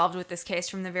Mullinex was involved with this case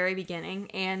from the very beginning,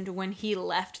 and when he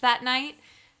left that night,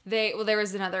 there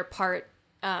was another part,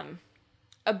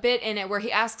 a bit in it where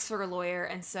he asks for a lawyer,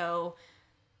 and so...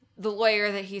 the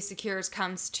lawyer that he secures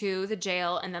comes to the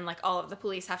jail, and then, like, all of the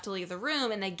police have to leave the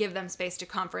room, and they give them space to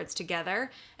conference together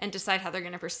and decide how they're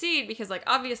going to proceed, because, like,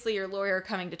 obviously your lawyer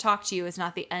coming to talk to you is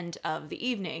not the end of the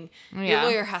evening. Yeah. Your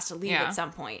lawyer has to leave at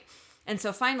some point. And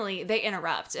so finally, they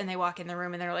interrupt, and they walk in the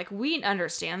room, and they're like, we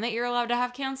understand that you're allowed to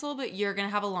have counsel, but you're going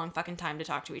to have a long fucking time to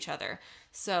talk to each other.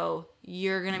 So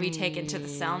you're going to be taken to the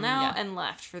cell now and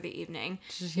left for the evening.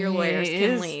 Jeez. Your lawyers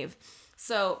can leave.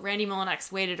 So Randy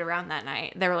Mullinex waited around that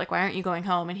night. They were like, why aren't you going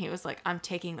home? And he was like, I'm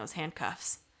taking those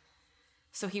handcuffs.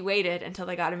 So he waited until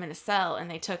they got him in a cell,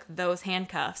 and they took those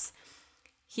handcuffs.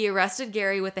 He arrested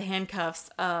Gary with the handcuffs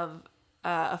of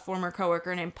a former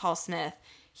coworker named Paul Smith.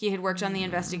 He had worked on the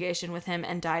investigation with him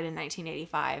and died in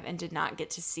 1985 and did not get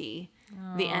to see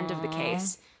the end of the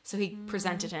case. So he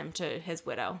presented him to his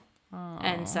widow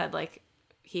and said, like,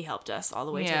 he helped us all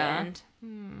the way to the end.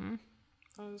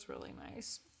 That was really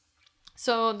nice.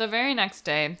 So the very next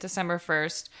day, December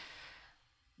 1st,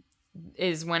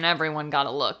 is when everyone got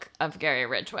a look of Gary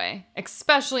Ridgway,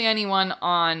 especially anyone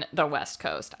on the West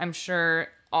Coast. I'm sure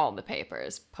all the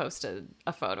papers posted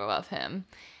a photo of him.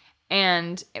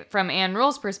 And from Ann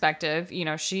Rule's perspective, you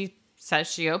know, she says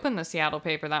she opened the Seattle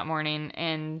paper that morning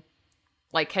and,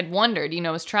 like, had wondered, you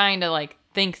know, was trying to, like,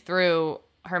 think through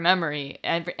her memory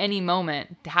at any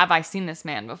moment. Have I seen this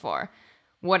man before?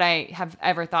 Would I have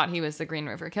ever thought he was the Green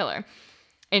River Killer?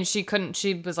 And she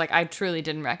was like, I truly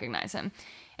didn't recognize him.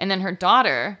 And then her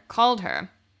daughter called her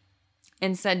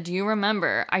and said, do you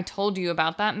remember I told you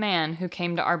about that man who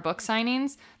came to our book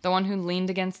signings? The one who leaned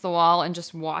against the wall and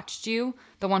just watched you?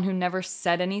 The one who never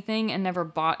said anything and never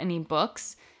bought any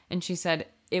books? And she said,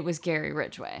 it was Gary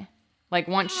Ridgway. Like,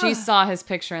 once she saw his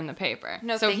picture in the paper.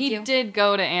 So he did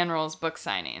go to Ann Rule's book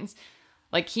signings.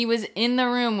 Like, he was in the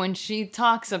room when she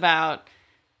talked about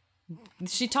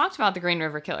the Green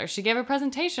River Killer. She gave a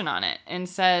presentation on it and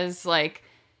says, like,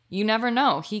 you never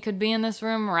know. He could be in this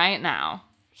room right now.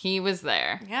 He was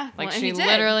there. Yeah. Like, she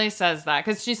literally says that.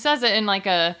 Because she says it in, like,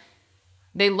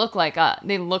 they look like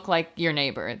your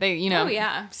neighbor. They, you know,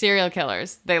 serial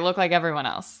killers. They look like everyone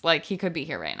else. Like, he could be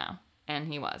here right now. And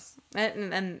he was.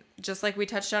 And just like we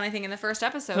touched on, I think, in the first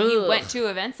episode, he went to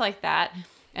events like that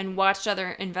and watched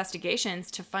other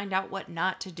investigations to find out what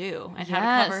not to do and how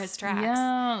to cover his tracks.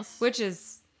 Yes. Which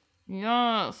is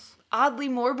oddly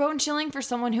more bone-chilling for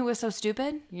someone who was so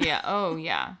stupid. Yeah. Oh,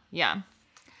 yeah. Yeah.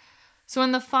 So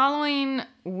in the following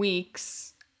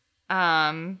weeks,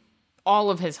 all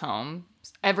of his homes,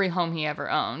 every home he ever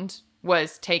owned,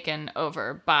 was taken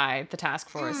over by the task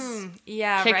force.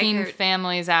 Kicking Reichert.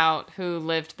 Families out who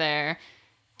lived there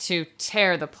to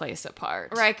tear the place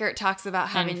apart. Reichert talks about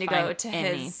having to go to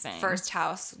his first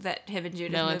house that him and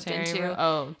Judith moved into.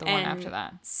 Oh, the one after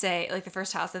that. Say, like, the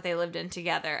first house that they lived in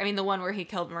together. I mean, the one where he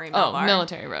killed Marie Melbar. Oh,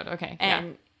 Military Road. Okay.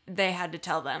 And they had to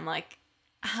tell them, like,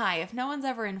 hi, if no one's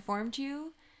ever informed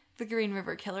you, the Green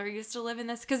River Killer used to live in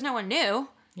this, because no one knew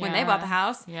when they bought the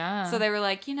house. Yeah. So they were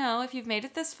like, you know, if you've made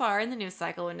it this far in the news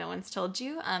cycle and no one's told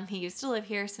you, he used to live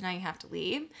here, so now you have to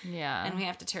leave. Yeah. And we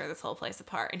have to tear this whole place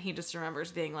apart. And he just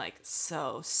remembers being, like,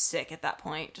 so sick at that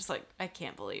point. Just like, I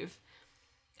can't believe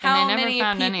how many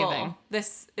people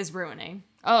this is ruining.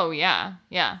 Oh, yeah.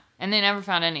 Yeah. And they never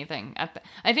found anything.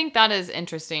 I think that is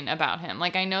interesting about him.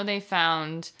 Like, I know they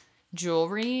found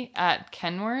jewelry at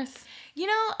Kenworth. You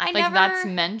know, that's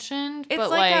mentioned, but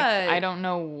like I don't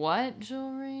know what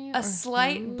jewelry. A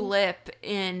slight blip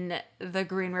in the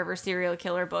Green River serial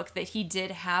killer book that he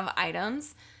did have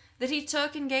items that he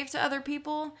took and gave to other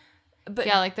people. But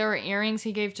yeah, like there were earrings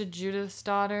he gave to Judith's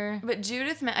daughter. But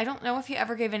Judith, I don't know if he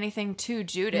ever gave anything to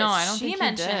Judith. No, I don't think he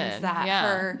did. She mentions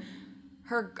that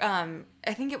her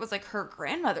I think it was like her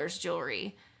grandmother's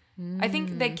jewelry. I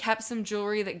think they kept some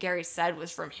jewelry that Gary said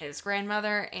was from his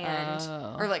grandmother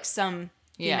or like some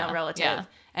female relative. Yeah.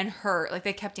 And her, like,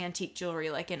 they kept antique jewelry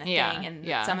like in a thing, and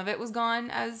some of it was gone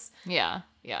as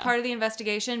part of the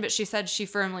investigation, but she said she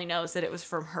firmly knows that it was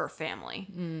from her family.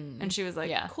 And she was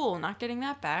like, cool, not getting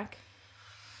that back.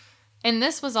 And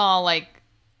this was all like,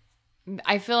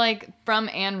 I feel like from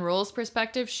Ann Rule's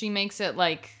perspective, she makes it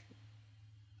like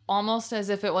almost as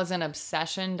if it was an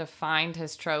obsession to find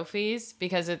his trophies,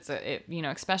 because you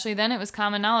know, especially then it was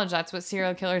common knowledge. That's what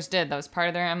serial killers did. That was part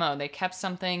of their MO. They kept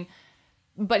something,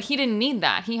 but he didn't need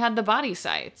that. He had the body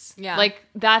sites. Yeah. Like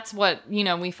that's what, you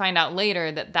know, we find out later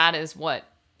that is what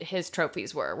his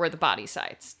trophies were the body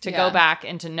sites to go back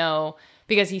and to know,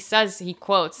 because he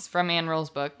quotes from Ann Rule's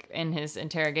book in his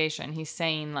interrogation. He's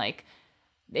saying like,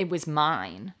 it was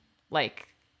mine. Like,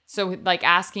 so like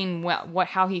asking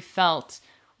how he felt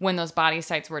when those body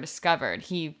sites were discovered,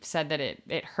 he said that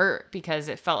it hurt because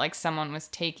it felt like someone was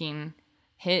taking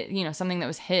something that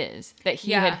was his, that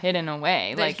he had hidden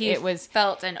away. That like it was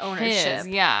felt an ownership. His,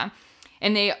 yeah.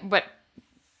 But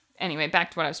anyway, back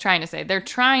to what I was trying to say. They're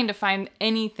trying to find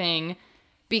anything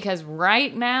because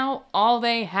right now all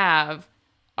they have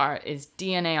is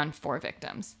DNA on 4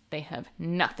 victims. They have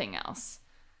nothing else.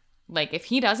 Like if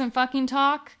he doesn't fucking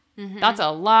talk, that's a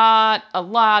lot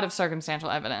of circumstantial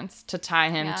evidence to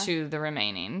tie him to the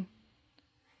remaining.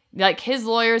 Like his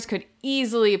lawyers could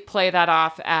easily play that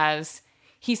off as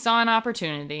he saw an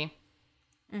opportunity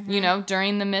You know,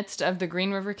 during the midst of the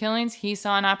Green River killings, he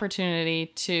saw an opportunity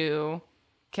to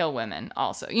kill women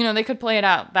also. You know, they could play it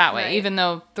out that way, even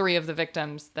though 3 of the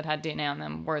victims that had DNA on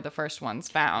them were the first ones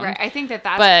found. Right. I think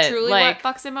that's truly what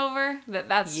fucks him over.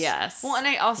 That's yes. Well, and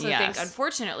I also think,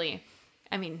 unfortunately,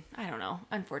 I mean, I don't know,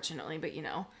 unfortunately, but you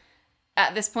know,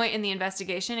 at this point in the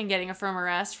investigation and getting a firm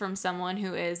arrest from someone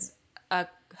who is a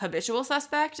habitual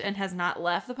suspect and has not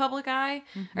left the public eye,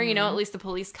 or, you know, at least the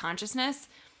police consciousness,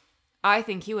 I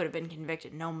think he would have been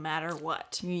convicted no matter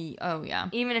what. Oh, yeah.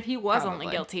 Even if he was only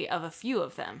guilty of a few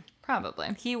of them.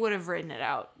 Probably. He would have ridden it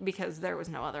out because there was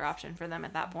no other option for them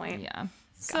at that point. Yeah.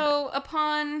 So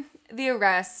upon the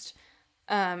arrest,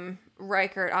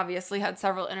 Reichert obviously had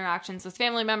several interactions with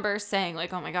family members saying,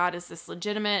 like, oh my God, is this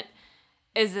legitimate?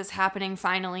 Is this happening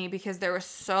finally? Because there was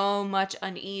so much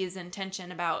unease and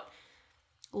tension about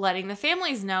letting the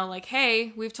families know, like,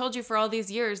 hey, we've told you for all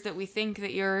these years that we think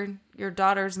that your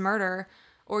daughter's murder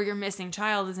or your missing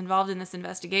child is involved in this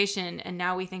investigation, and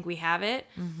now we think we have it.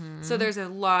 Mm-hmm. So there's a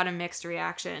lot of mixed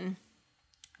reaction.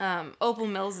 Opal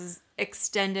Mills'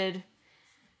 extended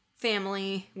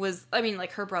family was, I mean,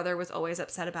 like, her brother was always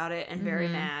upset about it and very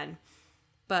mad.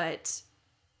 But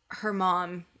her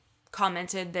mom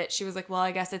commented that she was like, well,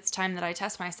 I guess it's time that I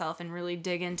test myself and really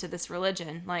dig into this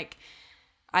religion. Like,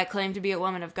 I claim to be a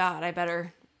woman of God. I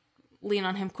better lean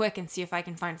on him quick and see if I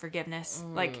can find forgiveness.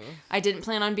 Like, I didn't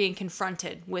plan on being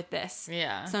confronted with this.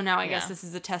 Yeah. So now I guess this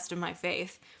is a test of my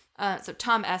faith. So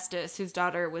Tom Estes, whose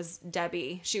daughter was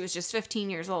Debbie, she was just 15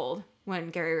 years old when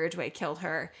Gary Ridgway killed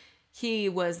her. He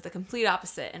was the complete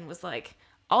opposite and was like,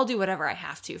 I'll do whatever I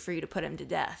have to for you to put him to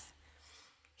death.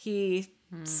 He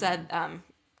said,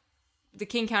 the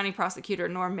King County prosecutor,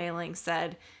 Norm Mailing,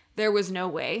 said there was no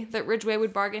way that Ridgway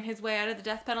would bargain his way out of the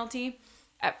death penalty.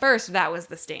 At first, that was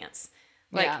the stance.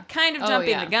 Like, kind of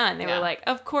jumping the gun. They were like,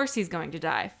 of course he's going to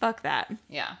die. Fuck that.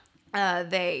 Yeah.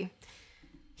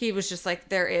 He was just like,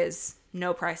 there is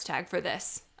no price tag for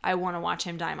this. I want to watch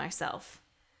him die myself.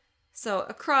 So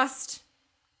across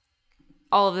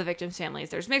all of the victims' families,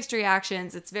 there's mixed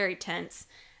reactions. It's very tense.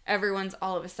 Everyone's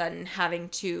all of a sudden having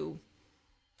to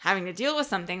deal with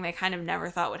something they kind of never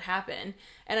thought would happen.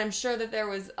 And I'm sure that there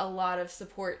was a lot of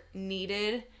support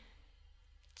needed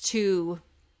to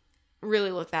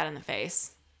really look that in the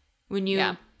face. When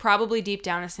you probably deep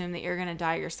down assume that you're going to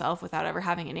die yourself without ever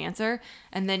having an answer,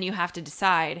 and then you have to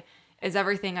decide, is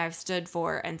everything I've stood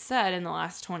for and said in the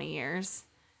last 20 years,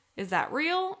 is that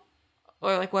real?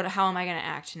 Or like, how am I going to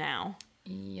act now?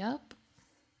 Yep.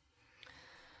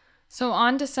 So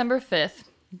on December 5th,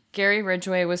 Gary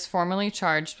Ridgway was formally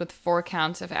charged with 4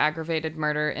 counts of aggravated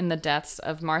murder in the deaths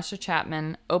of Marcia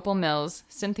Chapman, Opal Mills,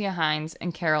 Cynthia Hines,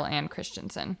 and Carol Ann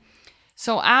Christensen.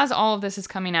 So as all of this is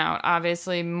coming out,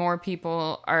 obviously more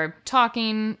people are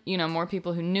talking, you know, more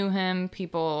people who knew him,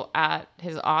 people at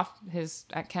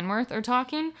at Kenworth are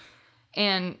talking,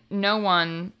 and no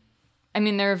one, I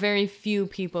mean, there are very few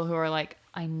people who are like,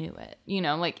 I knew it. You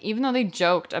know, like, even though they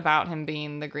joked about him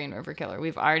being the Green River Killer,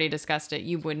 we've already discussed it,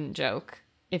 you wouldn't joke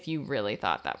if you really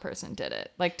thought that person did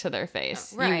it, like, to their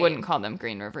face. Right. You wouldn't call them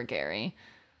Green River Gary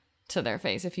to their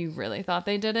face if you really thought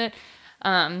they did it.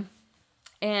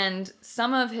 And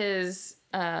some of his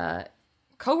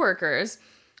coworkers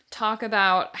talk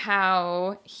about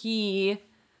how they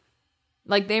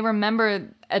remember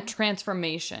a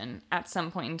transformation at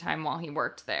some point in time while he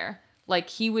worked there. Like,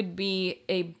 he would be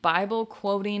a Bible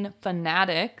quoting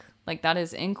fanatic, like, that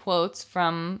is in quotes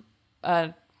from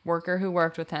a worker who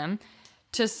worked with him,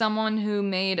 to someone who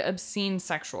made obscene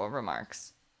sexual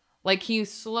remarks. Like, he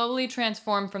slowly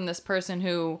transformed from this person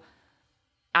who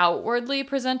outwardly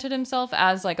presented himself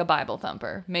as, like, a Bible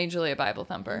thumper, majorly a Bible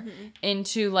thumper,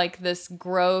 into, like, this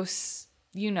gross,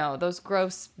 you know, those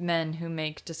gross men who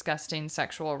make disgusting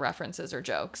sexual references or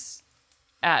jokes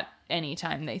at any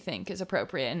time they think is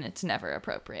appropriate, and it's never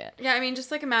appropriate. Yeah, I mean,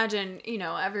 just, like, imagine, you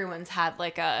know, everyone's had,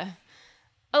 like, a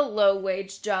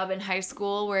low-wage job in high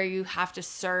school where you have to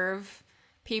serve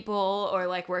people or,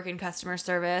 like, work in customer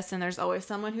service, and there's always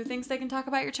someone who thinks they can talk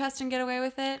about your chest and get away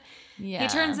with it. Yeah. He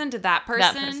turns into that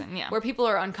person where people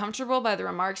are uncomfortable by the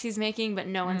remarks he's making, but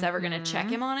no one's ever going to check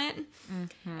him on it.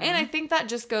 And I think that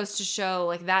just goes to show,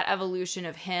 like, that evolution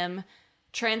of him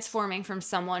transforming from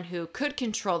someone who could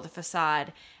control the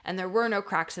facade and there were no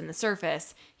cracks in the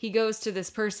surface. He goes to this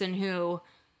person who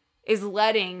is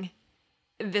letting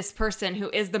this person who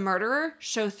is the murderer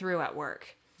show through at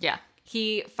work. Yeah.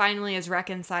 He finally is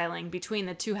reconciling between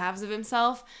the two halves of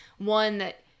himself. One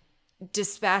that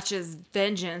dispatches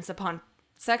vengeance upon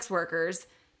sex workers,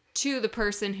 to the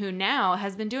person who now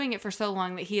has been doing it for so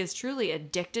long that he is truly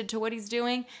addicted to what he's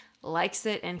doing, likes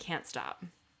it, and can't stop.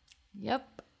 Yep.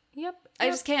 Yep. I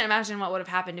just can't imagine what would have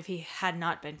happened if he had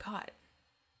not been caught.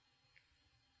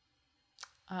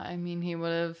 I mean, he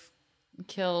would have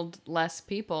killed less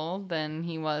people than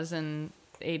he was in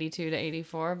 82 to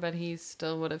 84, but he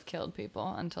still would have killed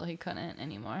people until he couldn't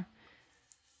anymore.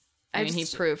 I mean, he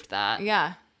proved that.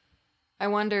 Yeah. I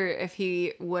wonder if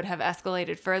he would have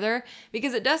escalated further,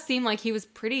 because it does seem like he was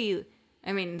pretty,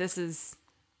 I mean, this is,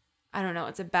 I don't know,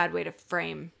 it's a bad way to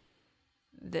frame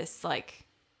this, like,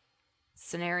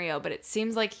 scenario, but it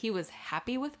seems like he was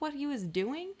happy with what he was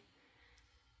doing.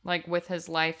 Like, with his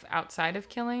life outside of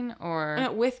killing, or?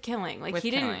 With killing. Like, he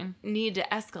didn't need to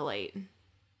escalate.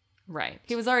 Right.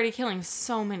 He was already killing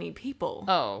so many people.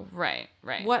 Oh, right.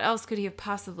 What else could he have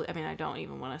possibly, I mean, I don't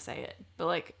even want to say it, but,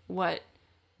 like, what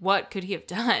could he have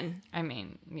done? I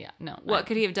mean, yeah, no. What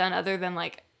could he have done other than,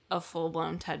 like, a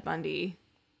full-blown Ted Bundy?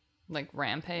 Like,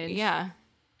 rampage? Yeah.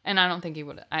 And I don't think he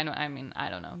would, I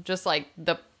don't know. Just, like,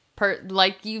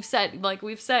 like you've said, like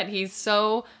we've said, he's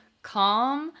so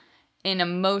calm and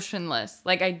emotionless.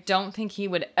 Like, I don't think he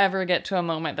would ever get to a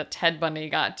moment that Ted Bundy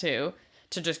got to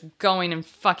just going and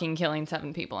fucking killing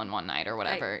 7 people in one night or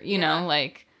whatever. You know,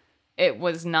 like, it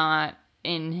was not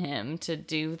in him to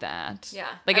do that. Yeah.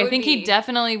 Like, I think he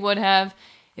definitely would have,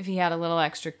 if he had a little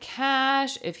extra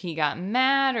cash, if he got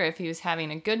mad, or if he was having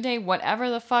a good day,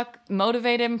 whatever the fuck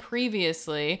motivated him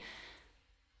previously,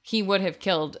 he would have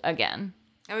killed again.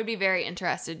 I would be very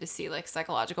interested to see, like,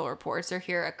 psychological reports or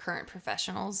hear a current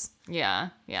professional's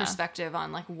perspective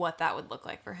on, like, what that would look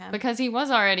like for him. Because he was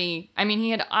already, I mean, he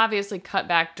had obviously cut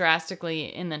back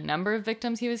drastically in the number of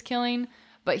victims he was killing,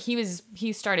 but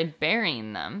he started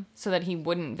burying them so that he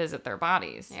wouldn't visit their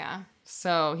bodies. Yeah.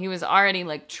 So he was already,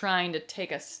 like, trying to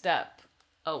take a step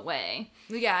away.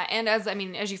 Yeah, and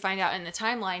as you find out in the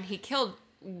timeline, he killed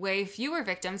way fewer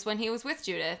victims when he was with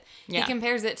Judith. Yeah. He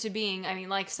compares it to being, I mean,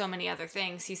 like so many other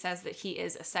things, he says that he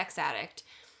is a sex addict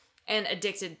and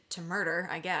addicted to murder,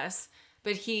 I guess.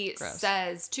 But he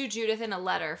says to Judith in a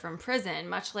letter from prison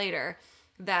much later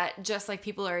that just like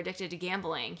people are addicted to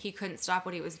gambling, he couldn't stop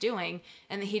what he was doing,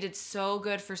 and that he did so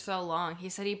good for so long. He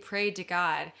said he prayed to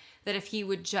God that if he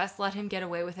would just let him get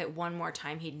away with it one more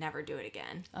time, he'd never do it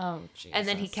again. Oh, Jesus. And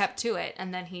then he kept to it,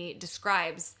 and then he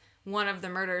describes one of the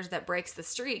murders that breaks the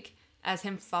streak as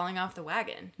him falling off the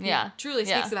wagon. He truly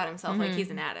speaks about himself like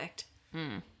he's an addict.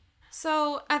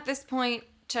 So at this point,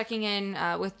 checking in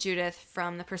with Judith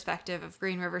from the perspective of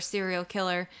Green River serial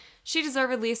killer, she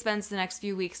deservedly spends the next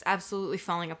few weeks absolutely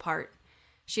falling apart.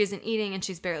 She isn't eating and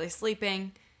she's barely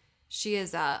sleeping. She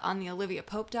is on the Olivia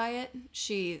Pope diet.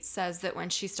 She says that when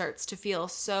she starts to feel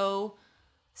so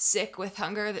sick with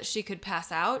hunger that she could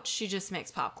pass out, she just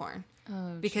makes popcorn.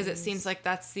 Oh, because it seems like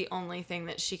that's the only thing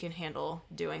that she can handle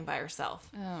doing by herself.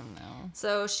 Oh, no.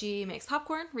 So she makes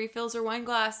popcorn, refills her wine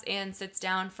glass, and sits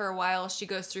down for a while. She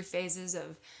goes through phases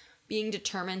of being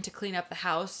determined to clean up the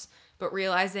house, but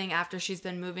realizing after she's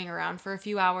been moving around for a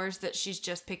few hours that she's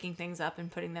just picking things up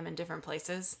and putting them in different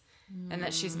places, and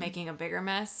that she's making a bigger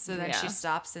mess. So then she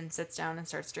stops and sits down and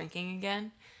starts drinking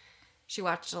again. She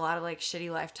watched a lot of, like,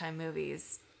 shitty Lifetime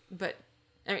movies, but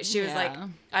I mean, she was like,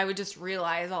 I would just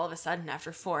realize all of a sudden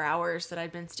after 4 hours that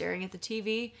I'd been staring at the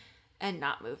TV and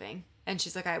not moving. And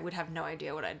she's like, I would have no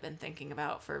idea what I'd been thinking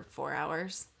about for 4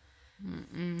 hours.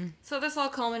 So this all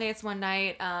culminates one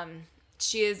night.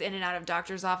 She is in and out of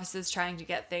doctor's offices trying to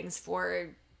get things for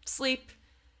sleep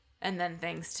and then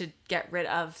things to get rid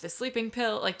of the sleeping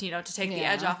pill, like, you know, to take the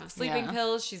edge off of sleeping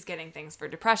pills. She's getting things for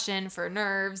depression, for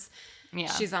nerves.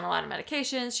 Yeah. She's on a lot of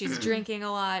medications. She's drinking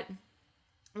a lot.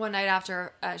 One night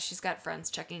after she's got friends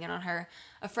checking in on her,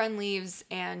 a friend leaves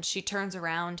and she turns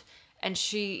around and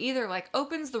she either like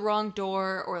opens the wrong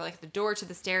door or like the door to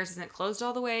the stairs isn't closed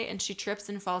all the way, and she trips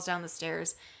and falls down the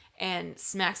stairs and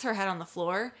smacks her head on the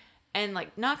floor and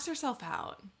like knocks herself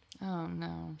out. Oh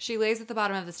no. She lays at the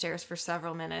bottom of the stairs for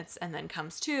several minutes and then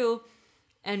comes to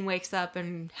and wakes up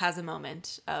and has a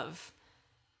moment of,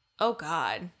 oh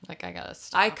God. Like, I gotta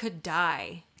stop. I could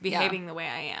die behaving the way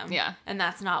I am. Yeah. And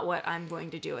that's not what I'm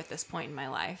going to do at this point in my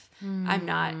life. I'm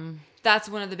not. That's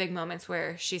one of the big moments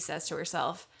where she says to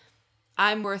herself,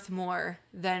 I'm worth more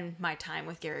than my time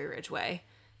with Gary Ridgway.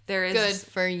 There is good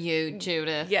for you,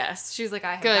 Judith. Yes. She's like,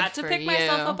 I have got to pick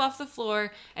myself up off the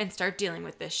floor and start dealing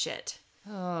with this shit.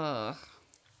 Ugh.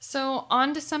 So,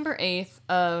 on December 8th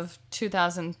of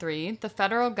 2003, the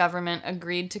federal government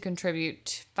agreed to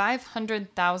contribute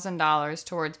 $500,000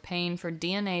 towards paying for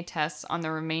DNA tests on the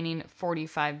remaining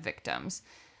 45 victims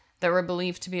that were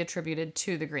believed to be attributed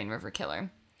to the Green River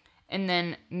Killer. And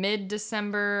then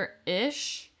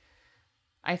mid-December-ish,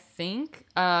 I think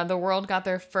the world got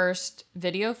their first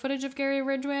video footage of Gary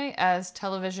Ridgway as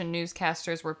television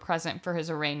newscasters were present for his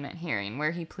arraignment hearing,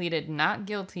 where he pleaded not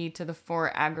guilty to the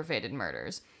 4 aggravated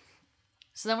murders.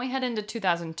 So then we head into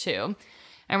 2002,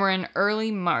 and we're in early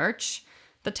March.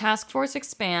 The task force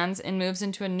expands and moves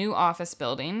into a new office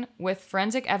building. With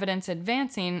forensic evidence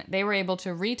advancing, they were able to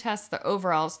retest the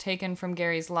overalls taken from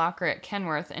Gary's locker at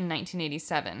Kenworth in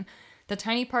 1987. The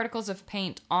tiny particles of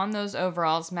paint on those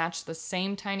overalls matched the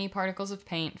same tiny particles of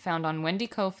paint found on Wendy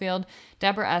Cofield,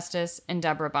 Deborah Estes, and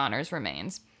Deborah Bonner's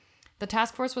remains. The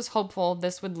task force was hopeful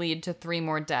this would lead to 3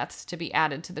 more deaths to be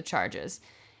added to the charges.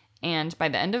 And by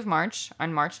the end of March,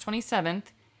 on March 27th,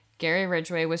 Gary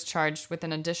Ridgway was charged with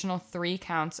an additional 3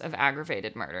 counts of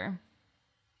aggravated murder.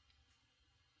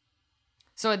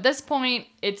 So at this point,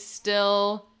 it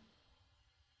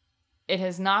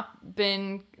has not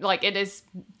been, like,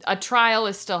 a trial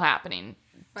is still happening.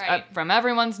 Right. From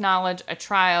everyone's knowledge, a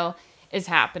trial is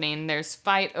happening. There's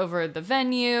fight over the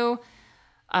venue.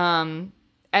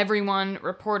 Everyone,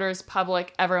 reporters,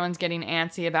 public, everyone's getting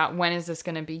antsy about when is this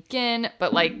going to begin.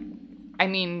 But, like, I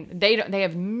mean, they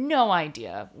have no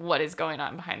idea what is going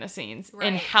on behind the scenes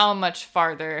and how much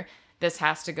farther this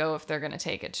has to go if they're going to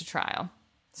take it to trial.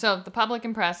 So the public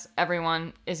and press,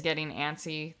 everyone is getting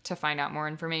antsy to find out more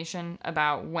information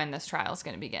about when this trial is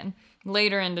going to begin.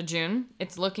 Later into June,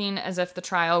 it's looking as if the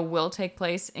trial will take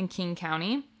place in King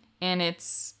County, and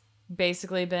it's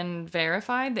basically been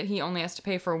verified that he only has to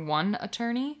pay for 1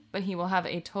 attorney, but he will have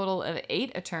a total of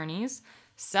 8 attorneys,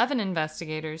 7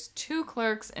 investigators, 2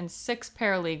 clerks, and 6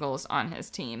 paralegals on his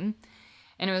team.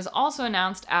 And it was also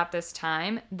announced at this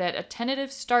time that a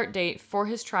tentative start date for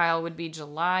his trial would be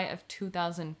July of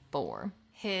 2004.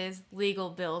 His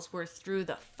legal bills were through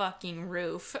the fucking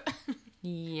roof.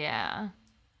 Yeah.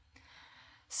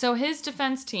 So his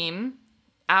defense team,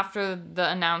 after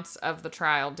the announce of the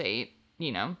trial date,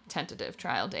 tentative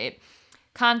trial date,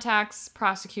 contacts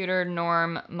prosecutor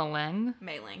Norm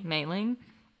Mayling,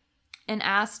 and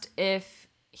asked if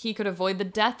he could avoid the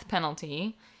death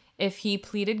penalty if he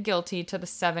pleaded guilty to the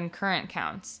 7 current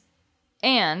counts,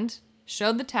 and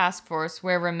showed the task force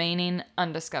where remaining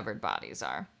undiscovered bodies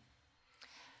are.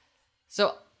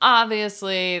 So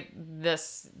obviously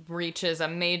this reaches a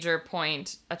major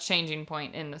point, a changing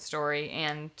point in the story,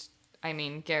 and I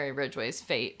mean Gary Ridgway's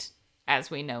fate as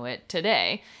we know it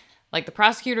today. Like, the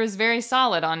prosecutor is very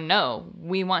solid on, no,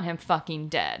 we want him fucking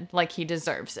dead. Like, he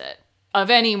deserves it.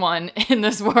 Of anyone in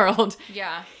this world,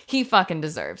 yeah, he fucking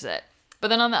deserves it. But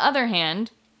then on the other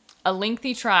hand, a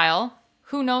lengthy trial,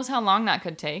 who knows how long that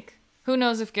could take? Who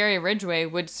knows if Gary Ridgway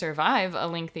would survive a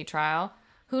lengthy trial?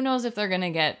 Who knows if they're going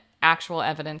to get actual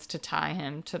evidence to tie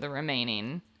him to the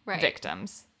remaining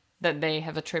victims that they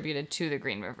have attributed to the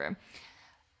Green River?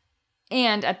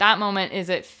 And at that moment, is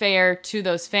it fair to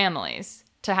those families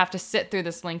to have to sit through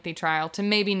this lengthy trial, to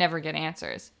maybe never get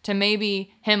answers, to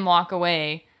maybe him walk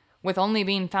away with only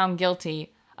being found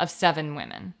guilty of 7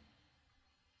 women?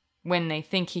 When they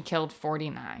think he killed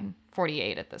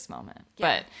 48 at this moment.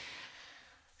 Yeah. But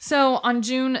so on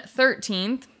June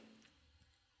 13th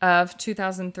of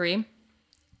 2003,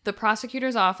 the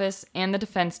prosecutor's office and the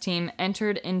defense team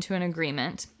entered into an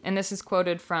agreement, and this is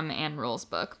quoted from Ann Rule's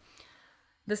book.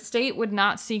 The state would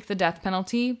not seek the death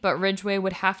penalty, but Ridgway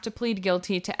would have to plead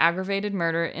guilty to aggravated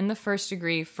murder in the first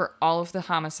degree for all of the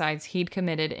homicides he'd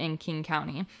committed in King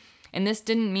County. And this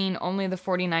didn't mean only the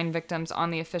 49 victims on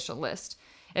the official list.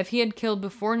 If he had killed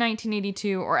before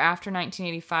 1982 or after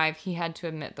 1985, he had to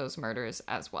admit those murders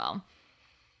as well.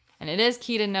 And it is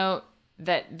key to note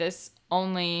that this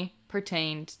only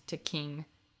pertained to King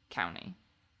County,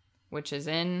 which is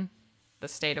in the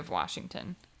state of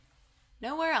Washington.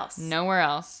 Nowhere else. Nowhere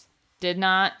else. Did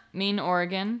not mean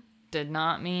Oregon. Did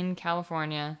not mean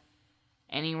California.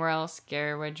 Anywhere else,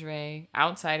 Gary Ridgway,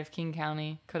 outside of King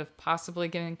County, could have possibly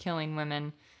been killing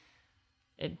women.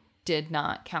 It did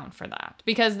not count for that.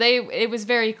 Because it was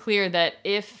very clear that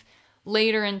if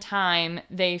later in time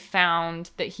they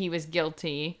found that he was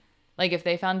guilty, like if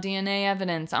they found DNA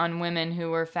evidence on women who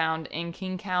were found in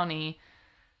King County,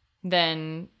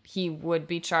 then he would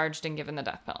be charged and given the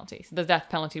death penalty. The death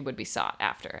penalty would be sought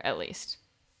after, at least.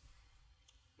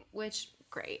 Which,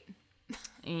 great.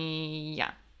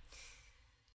 Yeah.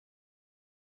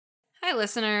 Hi,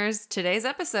 listeners. Today's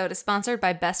episode is sponsored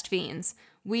by Best Fiends.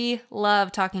 We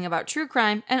love talking about true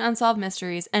crime and unsolved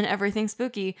mysteries and everything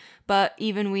spooky, but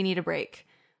even we need a break.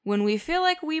 When we feel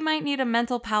like we might need a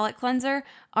mental palate cleanser,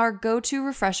 our go-to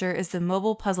refresher is the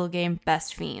mobile puzzle game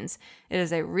Best Fiends. It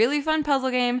is a really fun puzzle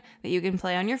game that you can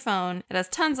play on your phone. It has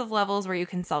tons of levels where you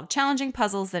can solve challenging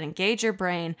puzzles that engage your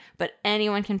brain, but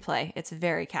anyone can play. It's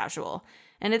very casual.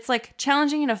 And it's like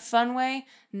challenging in a fun way,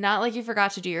 not like you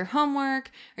forgot to do your homework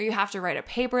or you have to write a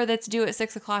paper that's due at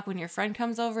 6 o'clock when your friend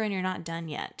comes over and you're not done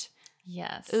yet.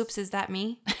 Yes. Oops, is that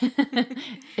me?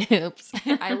 Oops.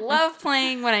 I love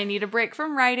playing when I need a break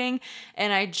from writing,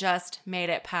 and I just made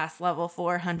it past level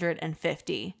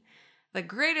 450. The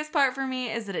greatest part for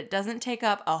me is that it doesn't take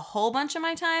up a whole bunch of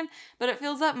my time, but it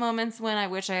fills up moments when I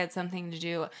wish I had something to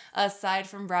do aside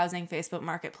from browsing Facebook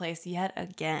Marketplace yet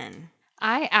again.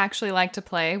 I actually like to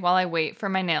play while I wait for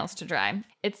my nails to dry.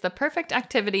 It's the perfect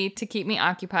activity to keep me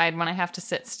occupied when I have to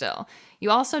sit still. You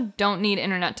also don't need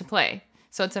internet to play.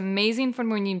 So it's amazing for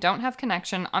when you don't have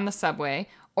connection on the subway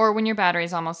or when your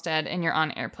battery's almost dead and you're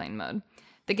on airplane mode.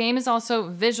 The game is also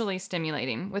visually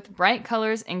stimulating with bright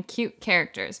colors and cute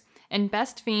characters. And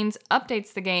Best Fiends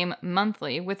updates the game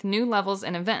monthly with new levels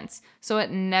and events, so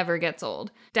it never gets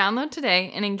old. Download today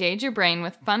and engage your brain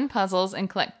with fun puzzles and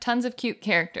collect tons of cute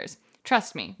characters.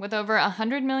 Trust me, with over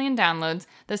 100 million downloads,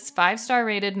 this 5-star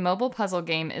rated mobile puzzle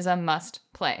game is a must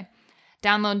play.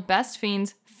 Download Best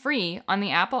Fiends free on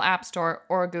the Apple App Store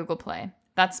or Google Play.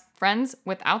 That's friends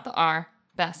without the R,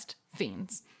 Best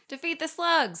Fiends. Defeat the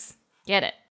slugs! Get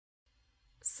it.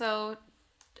 So,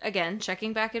 again,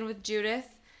 checking back in with Judith.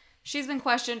 She's been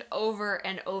questioned over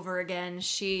and over again.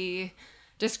 She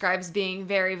describes being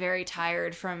very, very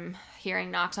tired from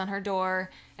hearing knocks on her door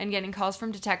and getting calls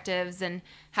from detectives and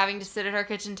having to sit at her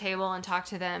kitchen table and talk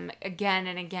to them again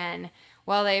and again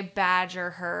while they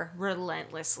badger her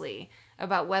relentlessly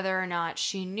about whether or not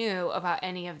she knew about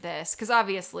any of this. Because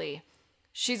obviously,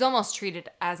 she's almost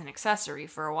treated as an accessory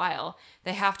for a while.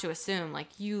 They have to assume,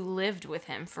 like, you lived with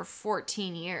him for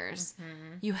 14 years.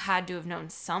 Mm-hmm. You had to have known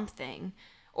something.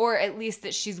 Or at least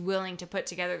that she's willing to put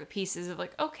together the pieces of,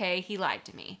 like, okay, he lied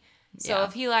to me. So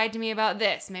if he lied to me about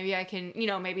this, maybe I can,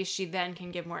 maybe she then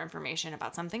can give more information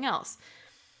about something else.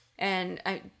 And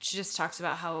she just talks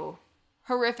about how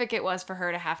horrific it was for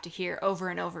her to have to hear over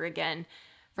and over again,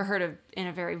 for her to, in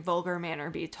a very vulgar manner,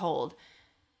 be told,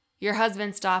 your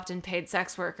husband stopped and paid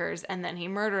sex workers and then he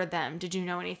murdered them. Did you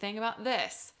know anything about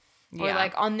this? Yeah. Or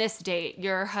like, on this date,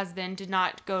 your husband did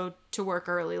not go to work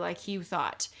early like you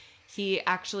thought. He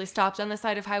actually stopped on the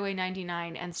side of Highway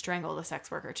 99 and strangled a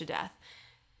sex worker to death.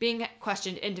 Being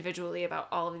questioned individually about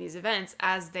all of these events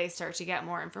as they start to get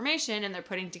more information and they're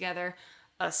putting together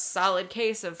a solid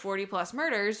case of 40 plus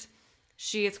murders,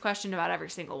 she gets questioned about every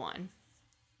single one.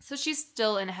 So she's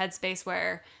still in a headspace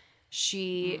where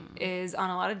she is on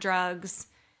a lot of drugs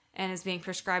and is being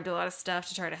prescribed a lot of stuff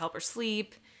to try to help her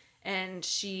sleep. And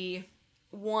she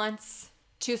wants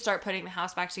to start putting the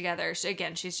house back together.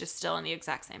 She's just still in the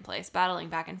exact same place, battling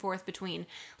back and forth between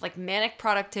like manic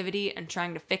productivity and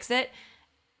trying to fix it,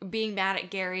 being mad at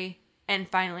Gary, and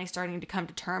finally starting to come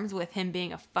to terms with him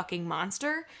being a fucking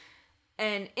monster.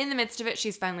 And in the midst of it,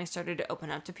 she's finally started to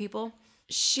open up to people.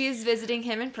 She's visiting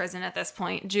him in prison at this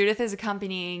point. Judith is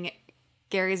accompanying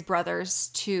Gary's brothers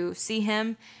to see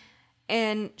him.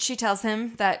 And she tells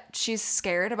him that she's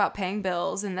scared about paying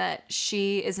bills and that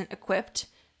she isn't equipped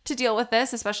to deal with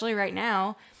this, especially right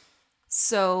now.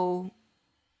 So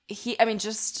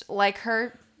just like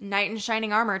her knight in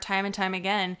shining armor time and time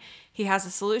again, he has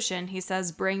a solution. He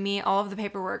says, bring me all of the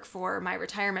paperwork for my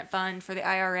retirement fund, for the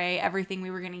IRA, everything we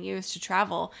were going to use to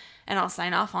travel, and I'll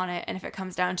sign off on it. And if it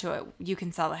comes down to it, you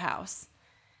can sell the house.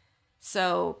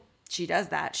 So she does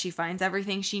that. She finds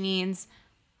everything she needs,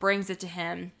 brings it to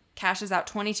him, cashes out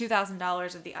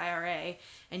 $22,000 of the IRA,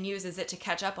 and uses it to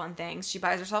catch up on things. She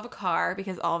buys herself a car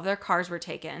because all of their cars were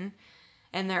taken,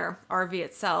 and their RV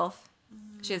itself,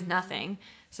 she has nothing.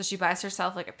 So she buys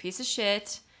herself like a piece of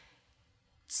shit,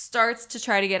 starts to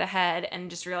try to get ahead, and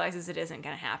just realizes it isn't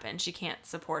going to happen. She can't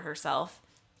support herself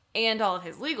and all of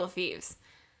his legal fees.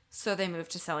 So they move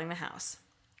to selling the house,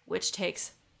 which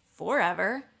takes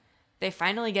forever. They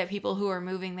finally get people who are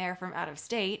moving there from out of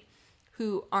state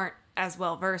who aren't as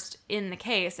well versed in the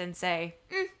case and say,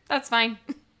 that's fine.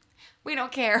 We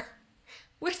don't care.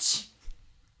 Which,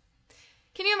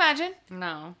 can you imagine?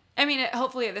 No. I mean,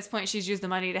 hopefully at this point she's used the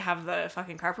money to have the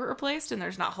fucking carpet replaced and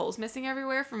there's not holes missing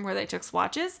everywhere from where they took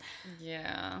swatches.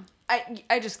 Yeah.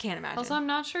 I just can't imagine. Also, I'm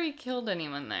not sure he killed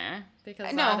anyone there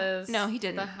because no, he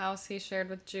didn't. The house he shared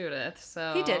with Judith.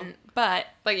 So he didn't. But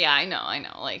yeah, I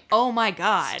know. Like, oh my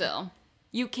God. Still,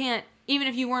 you can't. Even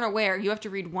if you weren't aware, you have to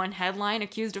read one headline,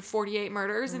 accused of 48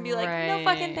 murders, and be like, no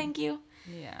fucking thank you.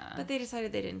 Yeah. But they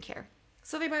decided they didn't care.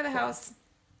 So they buy the house.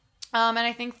 And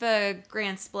I think the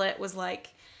grand split was like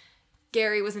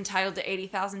Gary was entitled to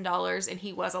 $80,000 and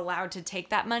he was allowed to take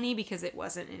that money because it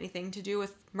wasn't anything to do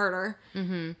with murder.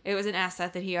 Mm-hmm. It was an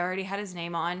asset that he already had his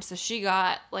name on. So she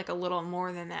got like a little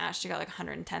more than that. She got like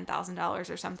 $110,000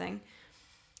 or something.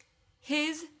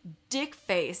 His dick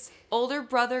face older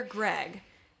brother Greg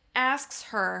asks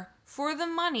her for the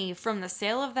money from the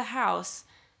sale of the house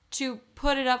to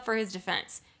put it up for his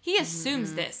defense. He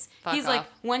assumes this. He's like,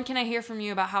 when can I hear from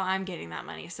you about how I'm getting that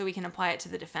money so we can apply it to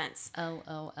the defense?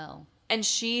 LOL. And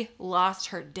she lost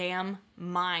her damn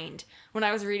mind. When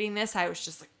I was reading this, I was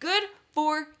just like, good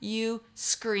for you,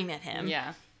 scream at him.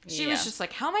 Yeah. She was just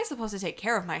like, how am I supposed to take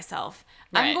care of myself?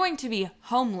 Right. I'm going to be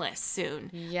homeless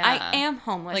soon. Yeah. I am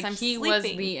homeless. Like, I'm he sleeping. was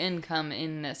the income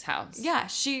in this house. Yeah,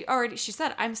 she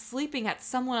said, I'm sleeping at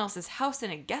someone else's house in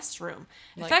a guest room.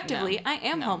 Like, effectively, no, I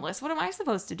am homeless. What am I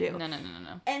supposed to do? No.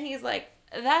 And he's like,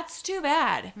 that's too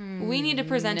bad. We need to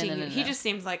present to you. He just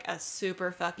seems like a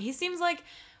super he seems like,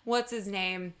 what's his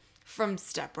name from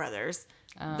Step Brothers?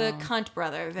 The cunt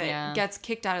brother that gets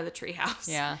kicked out of the treehouse.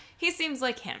 Yeah. He seems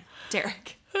like him,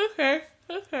 Derek. Okay.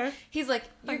 He's like,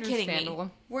 you're kidding me.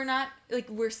 We're not, like,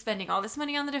 we're spending all this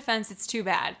money on the defense. It's too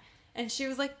bad. And she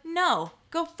was like, no,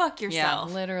 go fuck yourself.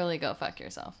 Yeah, literally go fuck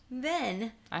yourself.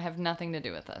 Then. I have nothing to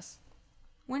do with this.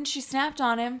 When she snapped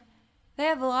on him, they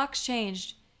had the locks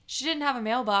changed. She didn't have a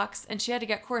mailbox, and she had to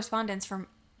get correspondence from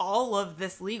all of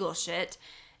this legal shit.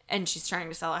 And she's trying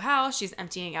to sell a house. She's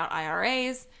emptying out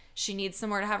IRAs. She needs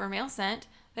somewhere to have her mail sent.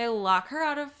 They lock her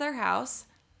out of their house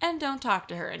and don't talk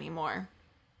to her anymore.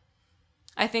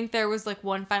 I think there was like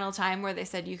one final time where they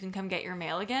said, you can come get your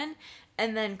mail again.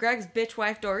 And then Greg's bitch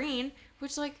wife, Doreen,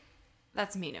 which like,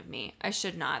 that's mean of me. I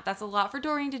should not. That's a lot for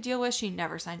Doreen to deal with. She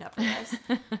never signed up for this.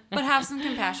 But have some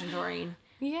compassion, Doreen.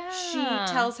 Yeah.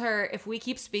 She tells her, if we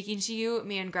keep speaking to you,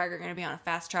 me and Greg are going to be on a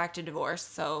fast track to divorce.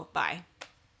 So bye.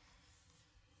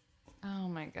 Oh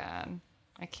my God.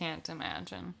 I can't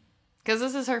imagine. Because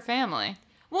this is her family.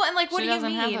 Well, and like, what do you mean? She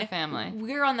doesn't have a family.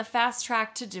 We're on the fast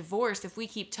track to divorce if we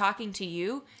keep talking to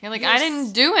you. You're like, I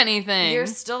didn't do anything. You're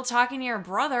still talking to your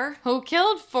brother. Who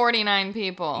killed 49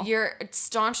 people. You're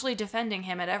staunchly defending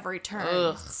him at every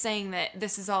turn, saying that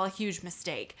this is all a huge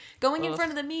mistake. Going in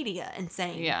front of the media and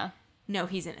saying, no,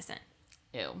 he's innocent.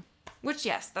 Ew. Which,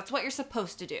 yes, that's what you're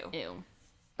supposed to do. Ew.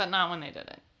 But not when they did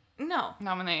it. No.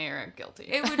 Not when they are guilty.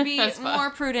 It would be more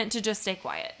prudent to just stay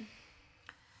quiet.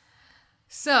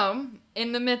 So,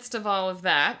 in the midst of all of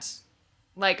that,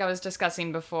 like I was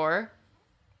discussing before,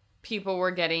 people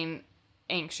were getting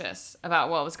anxious about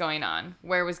what was going on.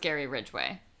 Where was Gary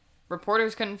Ridgway?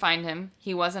 Reporters couldn't find him.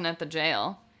 He wasn't at the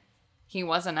jail. He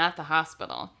wasn't at the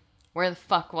hospital. Where the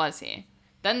fuck was he?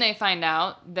 Then they find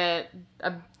out that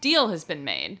a deal has been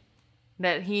made,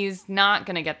 that he's not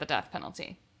going to get the death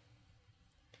penalty.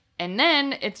 And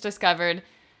then it's discovered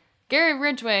Gary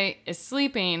Ridgway is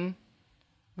sleeping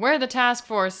where the task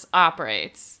force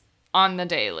operates on the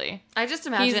daily. I just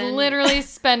imagine he's literally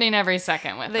spending every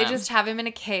second with them. They just have him in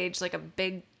a cage, like a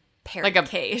big parrot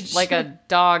cage. Like a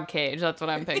dog cage. That's what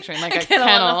I'm picturing. Like a kennel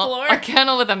on the floor. A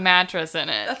kennel with a mattress in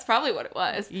it. That's probably what it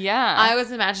was. Yeah. I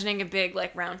was imagining a big,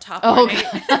 like, round top ornate,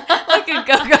 like a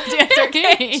go-go dancer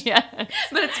cage. Yes.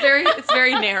 But it's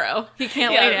very narrow. He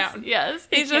can't lay down. Yes.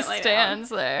 He just stands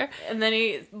there. And then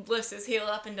he lifts his heel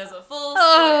up and does a full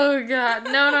split. God.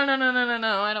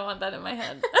 No. I don't want that in my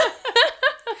head.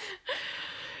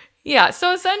 Yeah.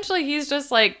 So essentially he's just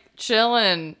like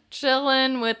chilling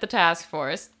with the task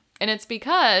force. And it's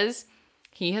because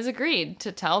he has agreed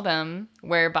to tell them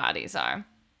where bodies are.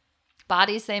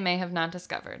 Bodies they may have not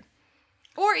discovered.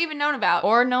 Or even known about.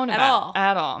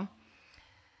 At all.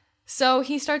 So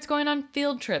he starts going on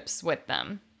field trips with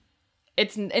them.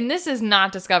 And this is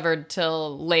not discovered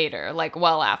till later, like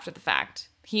well after the fact.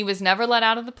 He was never let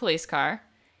out of the police car.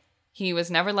 He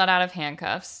was never let out of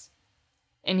handcuffs.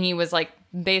 And he was like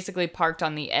basically parked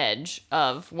on the edge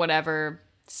of whatever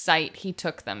site he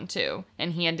took them to,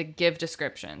 and he had to give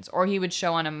descriptions, or he would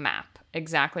show on a map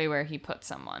exactly where he put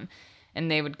someone,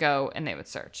 and they would go and they would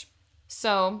search.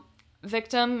 So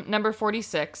victim number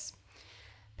 46,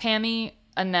 Pammy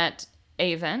Annette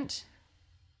Avent,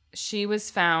 she was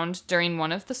found during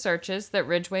one of the searches that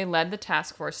Ridgway led the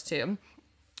task force to.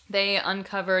 They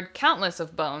uncovered countless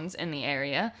of bones in the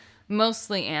area,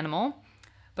 mostly animal.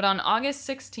 But on August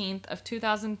 16th of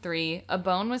 2003, a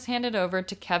bone was handed over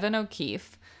to Kevin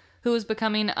O'Keefe, who was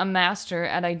becoming a master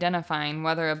at identifying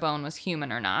whether a bone was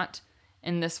human or not.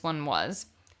 And this one was.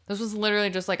 This was literally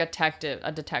just like a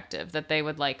detective that they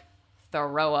would like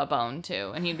throw a bone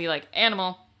to. And he'd be like,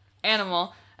 animal.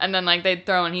 And then like they'd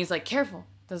throw and he's like, careful,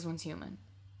 this one's human.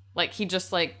 Like, he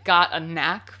just, like, got a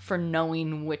knack for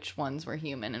knowing which ones were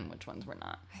human and which ones were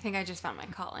not. I think I just found my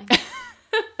calling.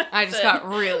 I just got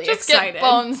really excited. Get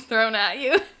bones thrown at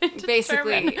you.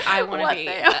 Basically, I want to be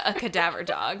a cadaver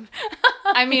dog.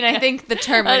 I mean, I think the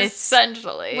term when it's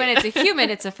a human,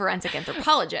 it's a forensic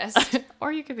anthropologist.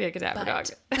 Or you could be a cadaver dog.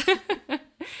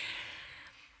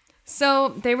 So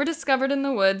they were discovered in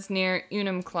the woods near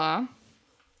Enumclaw,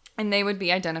 and they would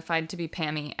be identified to be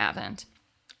Pammy Avent.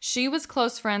 She was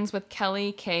close friends with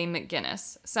Kelly Kay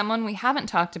McGinnis, someone we haven't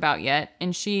talked about yet,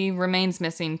 and she remains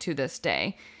missing to this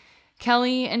day.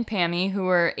 Kelly and Pammy, who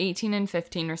were 18 and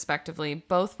 15 respectively,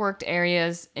 both worked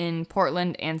areas in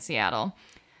Portland and Seattle.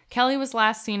 Kelly was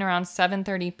last seen around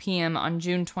 7:30 p.m. on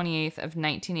June 28th of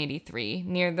 1983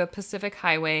 near the Pacific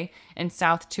Highway and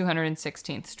South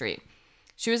 216th Street.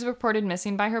 She was reported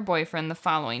missing by her boyfriend the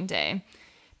following day.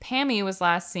 Pammy was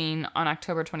last seen on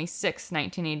October 26,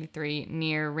 1983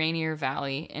 near Rainier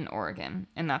Valley in Oregon,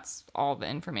 and that's all the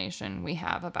information we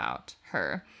have about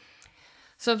her.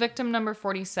 So victim number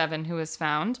 47 who was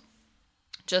found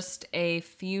just a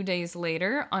few days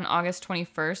later on August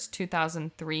 21st,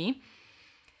 2003.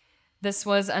 This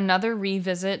was another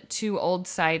revisit to old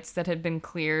sites that had been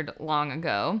cleared long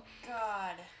ago.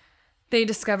 God. They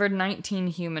discovered 19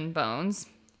 human bones.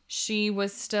 She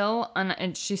still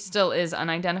is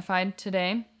unidentified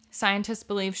today. Scientists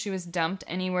believe she was dumped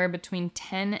anywhere between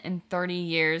 10 and 30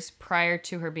 years prior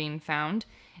to her being found.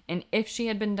 And if she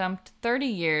had been dumped 30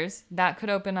 years, that could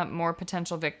open up more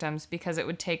potential victims because it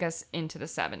would take us into the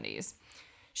 70s.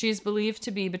 She is believed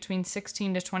to be between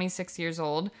 16 to 26 years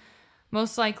old,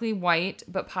 most likely white,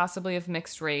 but possibly of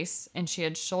mixed race, and she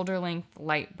had shoulder-length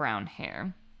light brown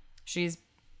hair. She's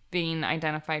being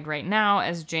identified right now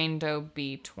as Jane Doe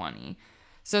B20.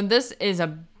 So this is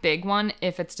a big one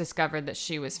if it's discovered that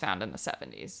she was found in the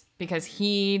 70s, because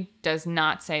he does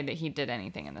not say that he did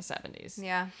anything in the 70s.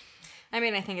 Yeah. I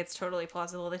mean, I think it's totally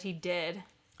plausible that he did.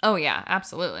 Oh, yeah,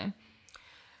 absolutely.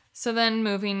 So then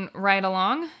moving right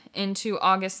along into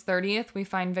August 30th, we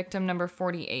find victim number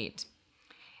 48,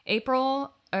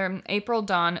 April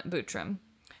Dawn Boutram.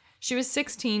 She was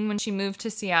 16 when she moved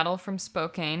to Seattle from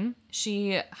Spokane.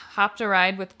 She hopped a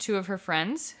ride with two of her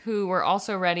friends who were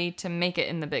also ready to make it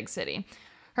in the big city.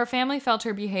 Her family felt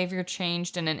her behavior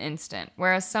changed in an instant,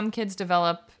 whereas some kids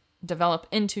develop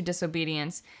into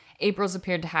disobedience. April's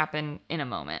appeared to happen in a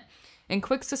moment. In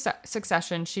quick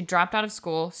succession, she dropped out of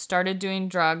school, started doing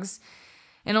drugs,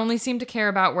 and only seemed to care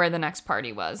about where the next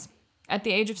party was. At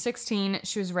the age of 16,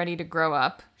 she was ready to grow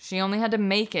up. She only had to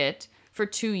make it for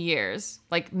 2 years,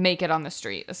 like make it on the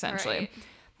street, essentially. Right.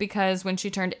 Because when she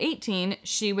turned 18,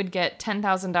 she would get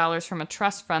 $10,000 from a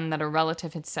trust fund that a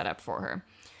relative had set up for her.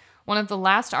 One of the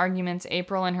last arguments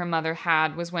April and her mother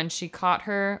had was when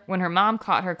her mom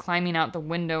caught her climbing out the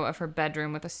window of her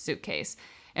bedroom with a suitcase,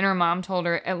 and her mom told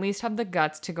her at least have the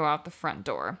guts to go out the front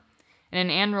door. And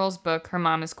in Ann Rule's book, her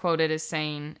mom is quoted as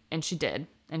saying, and she did,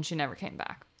 and she never came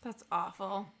back. That's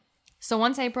awful. So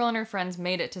once April and her friends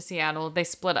made it to Seattle, they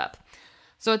split up.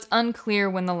 So it's unclear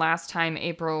when the last time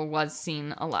April was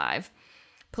seen alive.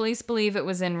 Police believe it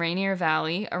was in Rainier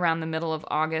Valley around the middle of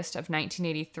August of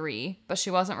 1983, but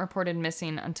she wasn't reported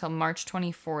missing until March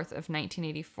 24th of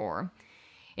 1984.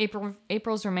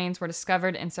 April's remains were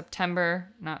discovered in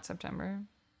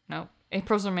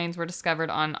April's remains were discovered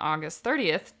on August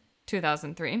 30th,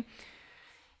 2003,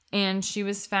 and she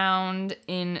was found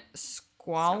in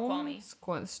Snoqualmie,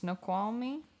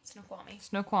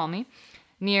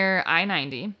 near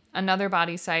I-90, another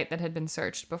body site that had been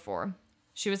searched before.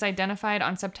 She was identified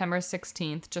on September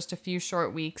 16th, just a few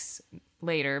short weeks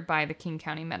later, by the King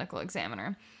County Medical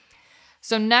Examiner.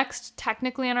 So next,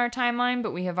 technically on our timeline,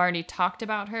 but we have already talked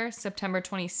about her, September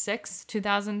 26,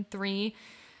 2003,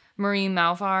 Marie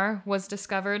Malvar was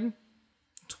discovered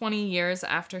 20 years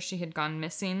after she had gone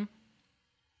missing.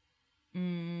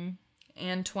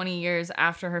 And 20 years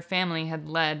after her family had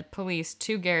led police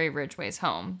to Gary Ridgway's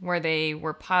home, where they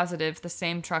were positive the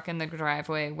same truck in the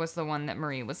driveway was the one that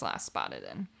Marie was last spotted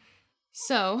in.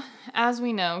 So, as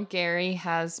we know, Gary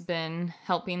has been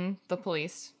helping the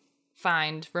police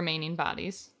find remaining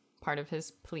bodies, part of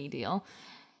his plea deal.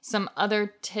 Some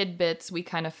other tidbits we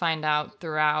kind of find out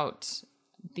throughout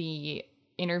the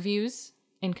interviews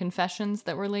and confessions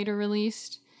that were later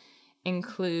released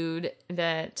include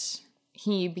that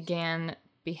he began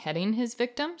beheading his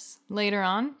victims later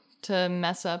on to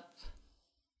mess up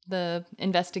the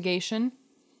investigation,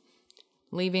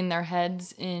 leaving their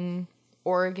heads in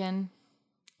Oregon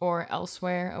or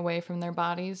elsewhere away from their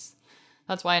bodies.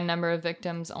 That's why a number of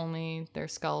victims, only their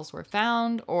skulls were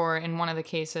found, or in one of the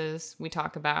cases we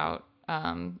talk about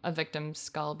a victim's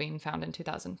skull being found in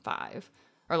 2005,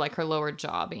 or like her lower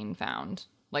jaw being found.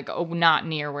 Like, not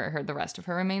near where the rest of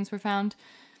her remains were found.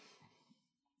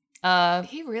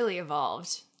 He really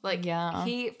evolved. Like,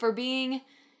 for being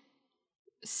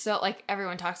so, like,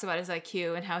 everyone talks about his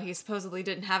IQ and how he supposedly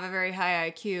didn't have a very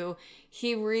high IQ.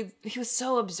 He was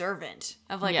so observant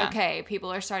of, like, okay,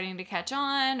 people are starting to catch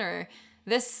on, or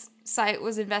this site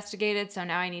was investigated, so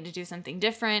now I need to do something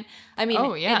different. I mean,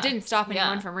 it didn't stop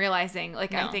anyone from realizing,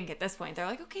 like, I think at this point, they're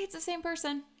like, okay, it's the same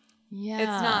person. Yeah. It's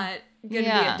not going to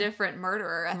be a different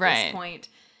murderer at this point.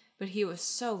 But he was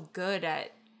so good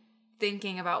at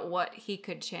thinking about what he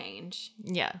could change.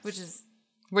 Yes.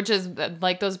 Which is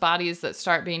like those bodies that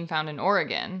start being found in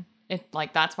Oregon.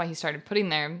 Like, that's why he started putting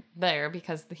there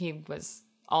because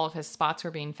all of his spots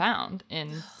were being found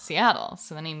in Seattle.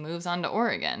 So then he moves on to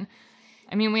Oregon.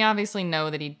 I mean, we obviously know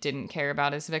that he didn't care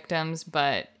about his victims,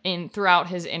 but throughout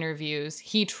his interviews,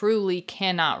 he truly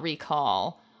cannot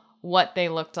recall what they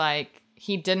looked like.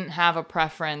 He didn't have a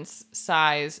preference.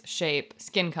 Size, shape,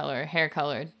 skin color, hair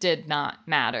color did not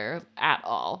matter at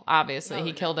all. Obviously,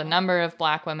 he killed a number of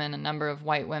black women, a number of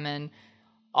white women,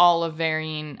 all of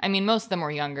varying. I mean, most of them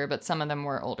were younger, but some of them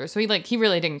were older. So he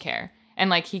really didn't care. And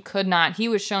like, he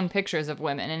was shown pictures of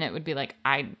women and it would be like,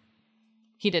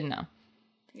 he didn't know.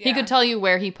 Yeah. He could tell you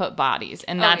where he put bodies,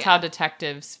 and that's how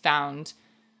detectives found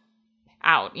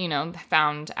out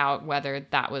whether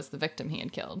that was the victim he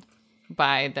had killed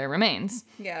by their remains.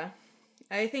 Yeah.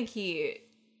 I think he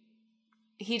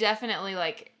definitely,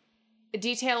 like, a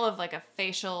detail of, like, a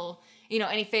facial,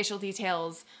 any facial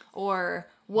details or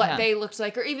what they looked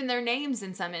like, or even their names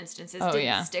in some instances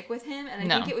didn't stick with him.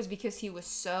 And I think it was because he was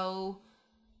so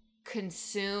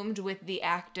consumed with the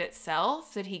act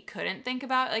itself that he couldn't think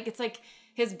about, like, it's like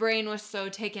his brain was so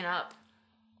taken up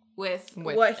with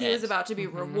what he was about to be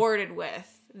rewarded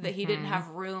with that he didn't have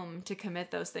room to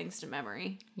commit those things to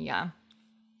memory. Yeah.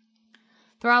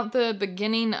 Throughout the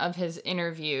beginning of his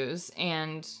interviews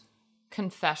and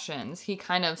confessions, he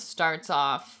kind of starts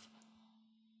off,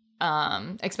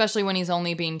 especially when he's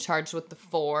only being charged with the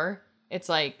 4, it's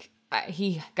like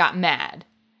he got mad.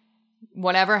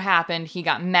 Whatever happened, he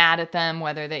got mad at them,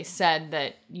 whether they said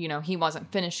that, he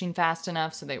wasn't finishing fast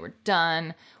enough, so they were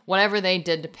done. Whatever they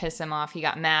did to piss him off, he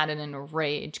got mad and in a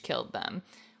rage killed them.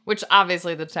 Which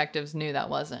obviously the detectives knew that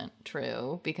wasn't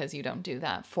true, because you don't do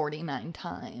that 49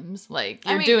 times. Like,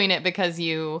 you're doing it because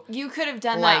you could have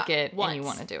done like that it once. And you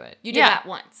want to do it. You did that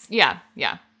once. Yeah.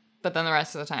 But then the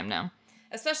rest of the time, no.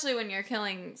 Especially when you're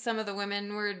killing, some of the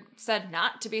women were said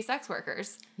not to be sex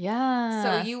workers. Yeah.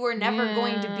 So you were never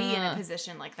going to be in a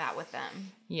position like that with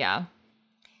them. Yeah.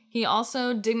 He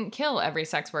also didn't kill every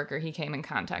sex worker he came in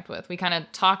contact with. We kind of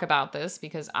talk about this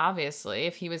because obviously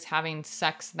if he was having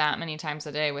sex that many times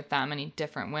a day with that many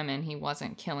different women, he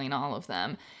wasn't killing all of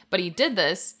them. But he did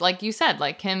this, like you said,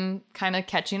 like him kind of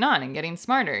catching on and getting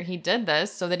smarter. He did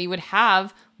this so that he would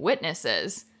have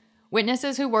witnesses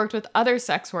who worked with other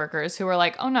sex workers who were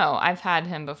like, oh no, I've had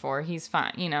him before. He's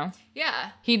fine, Yeah.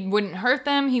 He wouldn't hurt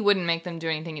them. He wouldn't make them do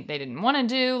anything they didn't want to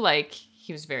do. Like,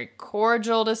 he was very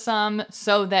cordial to some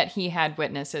so that he had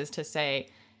witnesses to say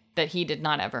that he did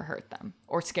not ever hurt them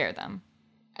or scare them.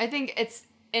 I think it's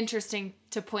interesting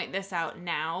to point this out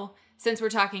now, since we're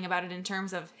talking about it in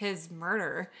terms of his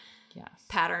murder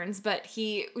patterns, but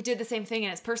he did the same thing in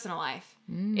his personal life.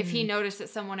 If he noticed that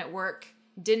someone at work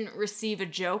didn't receive a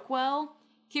joke well,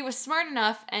 he was smart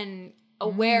enough and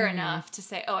aware enough to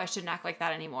say, oh, I shouldn't act like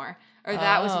that anymore. Or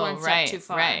that was one step too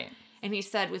far. Right. And he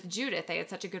said with Judith, they had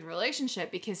such a good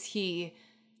relationship because he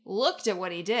looked at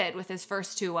what he did with his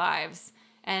first 2 wives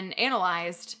and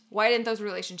analyzed, why didn't those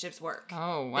relationships work?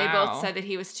 Oh, wow. They both said that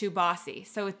he was too bossy.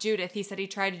 So with Judith, he said he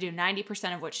tried to do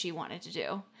 90% of what she wanted to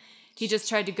do. He just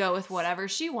tried to go with whatever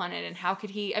she wanted. And how could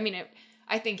he,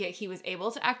 I think he was able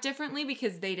to act differently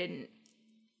because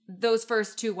those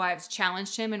first 2 wives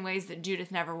challenged him in ways that Judith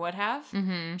never would have.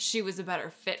 Mm-hmm. She was a better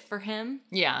fit for him.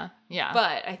 Yeah.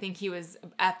 But I think he was,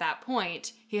 at that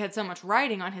point, he had so much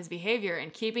riding on his behavior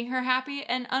and keeping her happy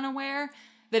and unaware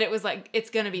that it was like, it's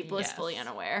going to be blissfully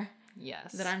unaware.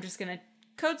 Yes. That I'm just going to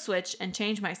code switch and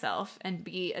change myself and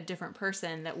be a different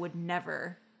person that would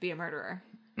never be a murderer.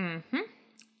 Mm-hmm.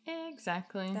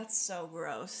 Exactly. That's so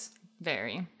gross.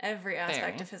 Very. Every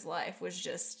aspect of his life was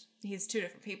just, he's 2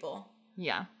 different people.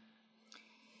 Yeah.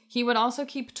 He would also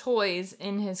keep toys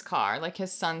in his car, like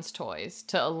his son's toys,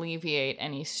 to alleviate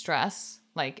any stress.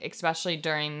 Like, especially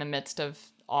during the midst of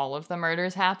all of the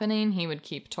murders happening, he would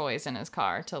keep toys in his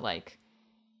car to, like,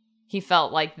 he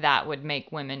felt like that would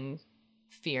make women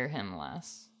fear him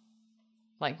less.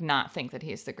 Like, not think that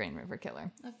he's the Green River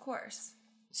Killer. Of course.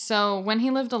 So when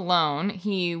he lived alone,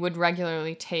 he would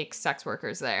regularly take sex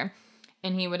workers there.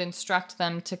 and he would instruct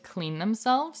them to clean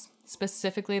themselves,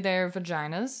 specifically their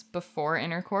vaginas, before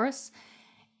intercourse,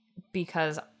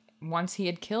 because once he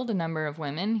had killed a number of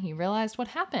women, he realized what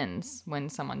happens when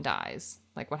someone dies,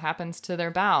 like what happens to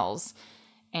their bowels,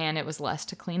 and it was less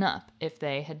to clean up if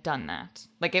they had done that.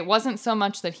 Like, it wasn't so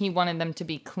much that he wanted them to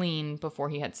be clean before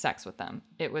he had sex with them.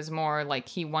 It was more like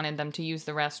he wanted them to use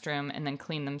the restroom and then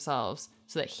clean themselves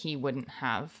so that he wouldn't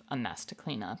have a mess to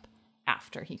clean up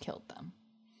after he killed them.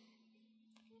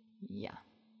 Yeah.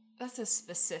 That's a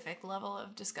specific level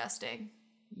of disgusting.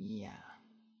 Yeah.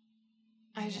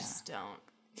 I just don't.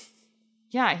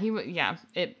 Yeah,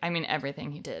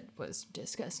 everything he did was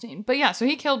disgusting. But yeah, so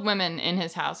he killed women in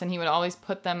his house, and he would always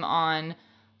put them on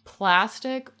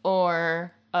plastic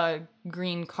or a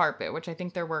green carpet, which I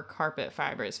think there were carpet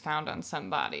fibers found on some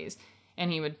bodies.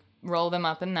 And he would roll them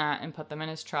up in that and put them in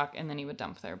his truck, and then he would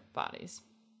dump their bodies.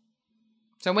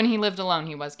 So when he lived alone,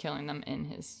 he was killing them in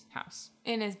his house.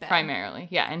 In his bed. Primarily.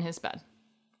 Yeah, in his bed.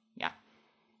 Yeah.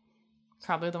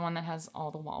 Probably the one that has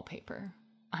all the wallpaper.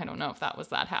 I don't know if that was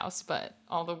that house, but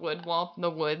all the woods.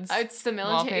 It's the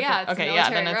military. Wallpaper. Yeah, it's okay, the yeah,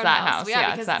 military then it's that house. Yeah, Yeah,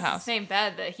 because it's that it's house. the same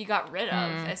bed that he got rid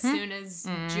of as soon as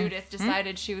Judith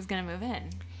decided she was going to move in.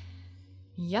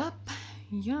 Yup.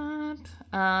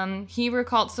 He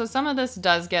recalled. So some of this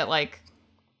does get like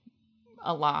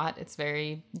a lot. It's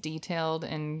very detailed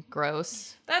and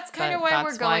gross. That's kind of why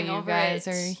we're going over it. That's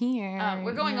why you guys are here.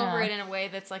 We're going over it in a way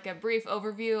that's like a brief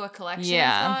overview, a collection of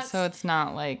thoughts. So it's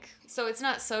not like... So it's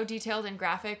not so detailed and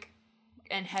graphic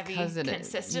and heavy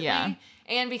consistently. Yeah.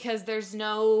 And because there's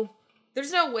no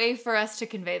way for us to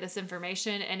convey this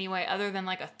information anyway other than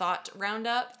like a thought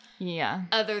roundup. Yeah.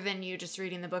 Other than you just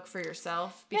reading the book for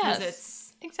yourself. Because it's...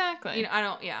 Exactly. You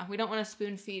know, we don't want to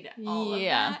spoon feed all of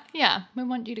that. Yeah. We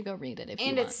want you to go read it if you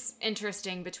want. And it's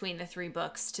interesting between the 3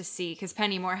 books to see, because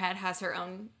Penny Moorhead has her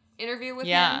own interview with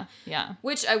him. Yeah.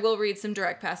 Which I will read some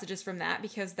direct passages from that,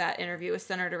 because that interview is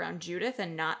centered around Judith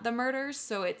and not the murders.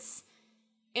 So it's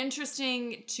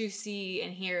interesting to see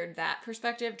and hear that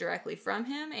perspective directly from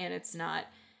him. And it's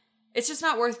just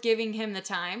not worth giving him the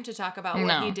time to talk about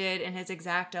what he did in his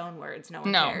exact own words. No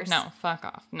one cares. No, fuck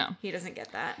off. No. He doesn't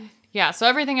get that. Yeah, so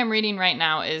everything I'm reading right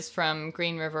now is from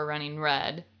Green River Running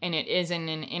Red, and it is in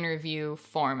an interview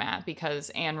format because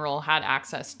Ann Rule had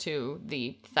access to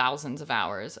the thousands of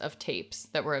hours of tapes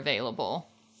that were available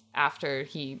after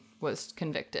he was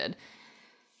convicted.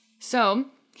 So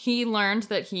he learned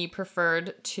that he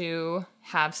preferred to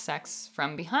have sex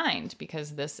from behind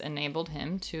because this enabled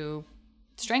him to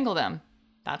strangle them.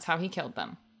 That's how he killed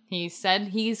them. He said,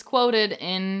 he's quoted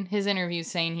in his interview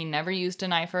saying he never used a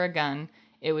knife or a gun.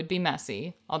 It would be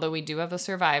messy. Although we do have a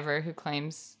survivor who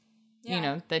claims,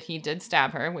 that he did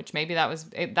stab her, which maybe that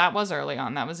was early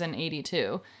on. That was in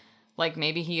 1982. Like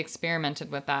maybe he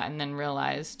experimented with that and then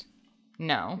realized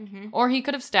no. Mm-hmm. Or he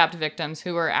could have stabbed victims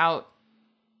who were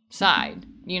outside,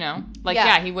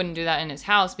 Like, he wouldn't do that in his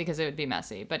house because it would be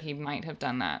messy, but he might have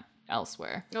done that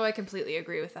elsewhere. Oh, I completely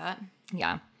agree with that.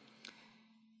 Yeah.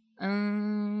 I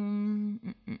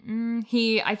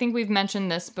think we've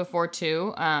mentioned this before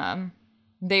too.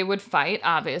 They would fight,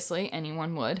 obviously,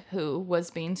 anyone would who was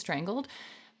being strangled,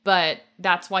 but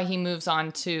that's why he moves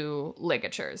on to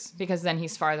ligatures, because then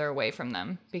he's farther away from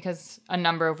them, because a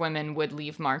number of women would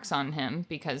leave marks on him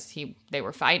because they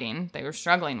were fighting, they were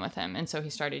struggling with him, and so he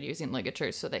started using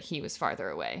ligatures so that he was farther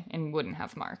away and wouldn't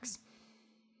have marks.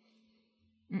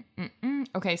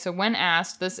 Okay, so when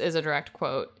asked, this is a direct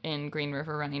quote in Green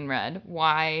River Running Red,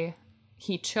 why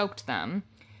he choked them,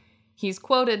 he's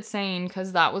quoted saying,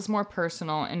 "'Cause that was more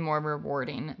personal and more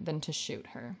rewarding than to shoot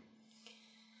her."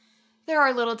 There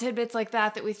are little tidbits like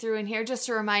that we threw in here just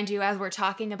to remind you as we're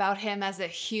talking about him as a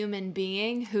human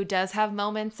being who does have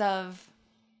moments of,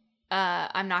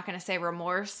 I'm not going to say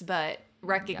remorse, but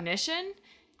recognition.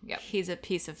 Yep. He's a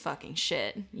piece of fucking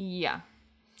shit. Yeah.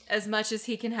 As much as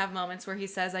he can have moments where he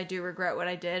says, I do regret what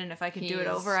I did, and if I could do it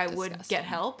over, I would get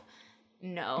help.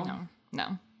 No.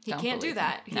 He can't do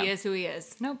that. No. He is who he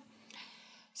is. Nope.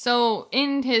 So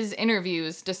in his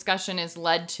interviews, discussion is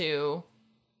led to,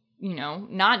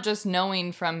 not just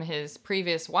knowing from his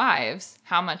previous wives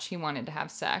how much he wanted to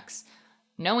have sex,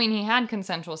 knowing he had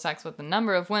consensual sex with a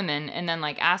number of women, and then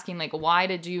asking why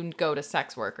did you go to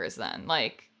sex workers then?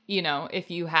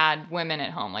 If you had women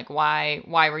at home, why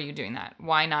were you doing that?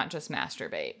 Why not just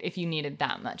masturbate if you needed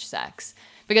that much sex?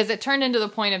 Because it turned into the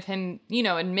point of him,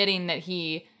 admitting that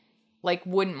he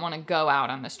wouldn't want to go out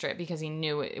on the strip because he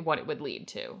knew what it would lead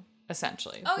to,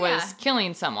 essentially, was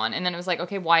killing someone. And then it was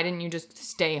okay, why didn't you just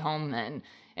stay home then?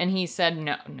 And he said,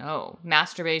 no,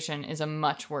 masturbation is a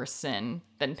much worse sin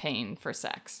than paying for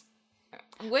sex.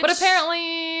 But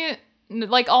apparently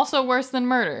like, also worse than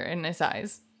murder in his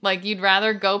eyes. Like, you'd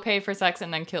rather go pay for sex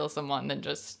and then kill someone than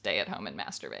just stay at home and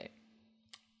masturbate.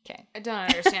 Okay. I don't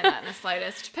understand that in the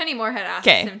slightest. Penny Moorhead asks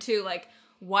him, too, like,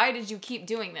 why did you keep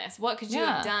doing this? What could you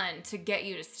have done to get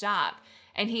you to stop?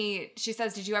 And she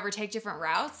says, did you ever take different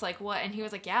routes? Like, what? And he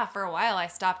was like, yeah, for a while I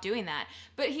stopped doing that.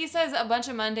 But he says a bunch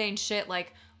of mundane shit,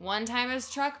 like, one time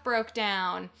his truck broke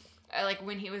down, like,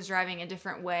 when he was driving a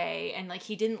different way, and, like,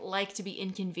 he didn't like to be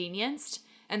inconvenienced.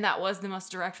 And that was the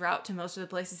most direct route to most of the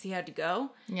places he had to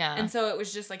go. Yeah. And so it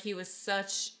was just like he was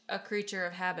such a creature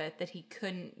of habit that he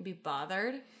couldn't be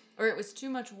bothered. Or it was too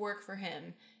much work for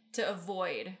him to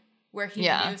avoid where he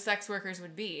knew sex workers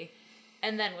would be.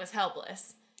 And then was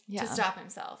helpless to stop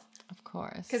himself. Of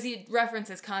course. Because he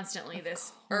references constantly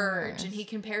this urge. And he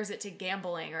compares it to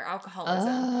gambling or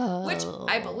alcoholism. Which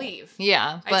I believe.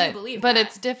 Yeah. I do believe But that.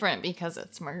 it's different because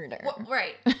it's murder. Well,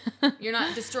 right. You're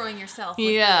not destroying yourself with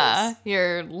booze. booze.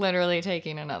 You're literally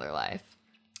taking another life.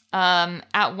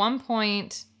 At one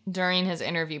point during his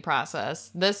interview process,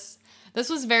 this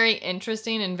was very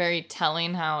interesting and very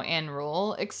telling how Ann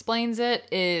Rule explains it,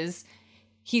 is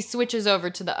he switches over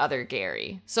to the other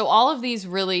Gary. So all of these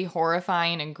really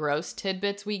horrifying and gross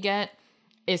tidbits we get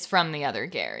is from the other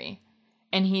Gary.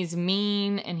 And he's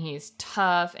mean and he's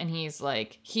tough and he's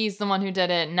like, he's the one who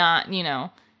did it, not, you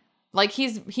know, like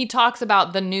he talks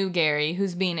about the new Gary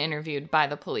who's being interviewed by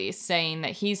the police, saying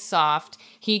that he's soft,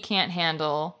 he can't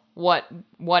handle what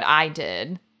I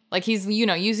did. Like, he's, you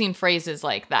know, using phrases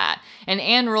like that. And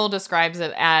Ann Rule describes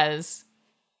it as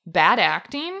bad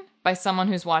acting by someone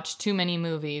who's watched too many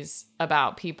movies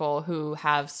about people who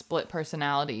have split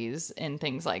personalities and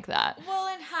things like that. Well,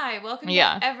 and welcome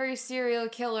to every serial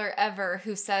killer ever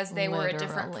who says they were a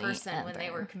different person when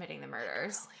they were committing the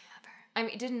murders. I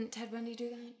mean, didn't Ted Bundy do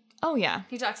that? Oh, yeah.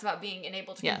 He talks about being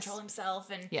unable to control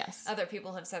himself, and other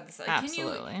people have said this. Like,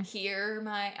 absolutely. Can you hear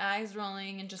my eyes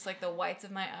rolling and just, like, the whites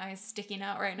of my eyes sticking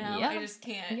out right now? Yep. I just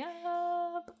can't.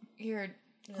 Yep. You're...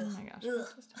 Oh, my gosh.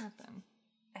 What just happened?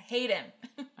 I hate him.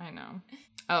 I know.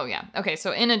 Oh, yeah. Okay,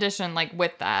 so in addition, like,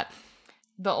 with that,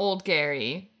 the old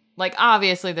Gary, like,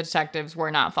 obviously the detectives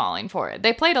were not falling for it.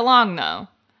 They played along, though,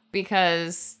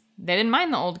 because... they didn't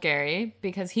mind the old Gary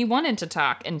because he wanted to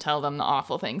talk and tell them the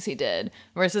awful things he did,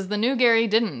 versus the new Gary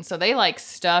didn't. So they, like,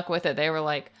 stuck with it. They were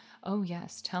like, oh,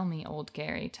 yes, tell me, old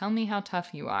Gary. Tell me how tough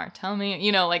you are. Tell me,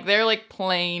 you know, like, they're, like,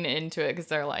 playing into it because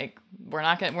they're like, we're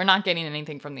not getting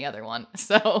anything from the other one.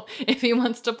 So if he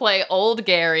wants to play old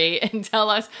Gary and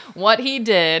tell us what he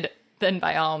did, then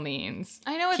by all means,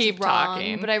 I know it's keep wrong,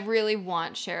 talking. But I really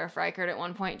want Sheriff Reichert at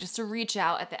one point just to reach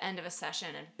out at the end of a session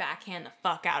and backhand the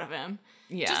fuck out of him.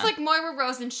 Yeah. Just like Moira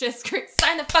Rosenschitz,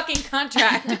 sign the fucking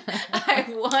contract. I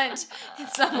want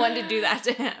someone to do that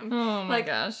to him. Oh my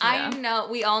gosh. Yeah. I know,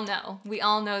 we all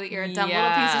know that you're a dumb little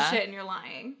piece of shit and you're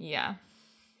lying. Yeah.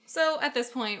 So at this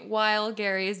point, while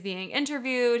Gary is being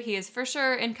interviewed, he is for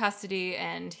sure in custody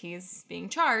and he's being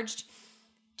charged.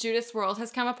 Judith's world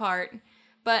has come apart.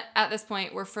 But at this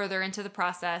point, we're further into the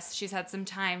process. She's had some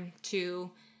time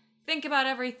to think about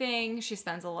everything. She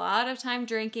spends a lot of time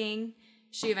drinking.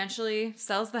 She eventually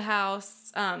sells the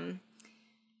house.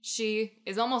 She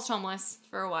is almost homeless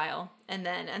for a while and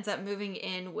then ends up moving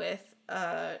in with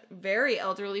a very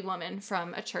elderly woman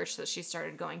from a church that she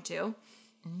started going to.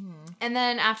 And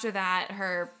then after that,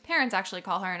 her parents actually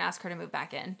call her and ask her to move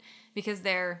back in because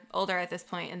they're older at this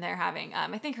point and they're having,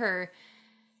 I think her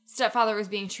stepfather was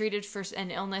being treated for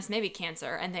an illness, maybe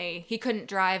cancer, and he couldn't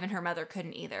drive and her mother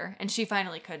couldn't either. And she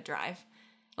finally could drive.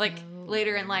 Like,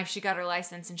 later in life, she got her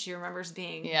license and she remembers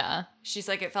being... yeah. She's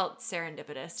like, it felt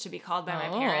serendipitous to be called by my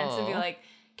parents and be like,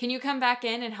 can you come back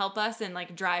in and help us and,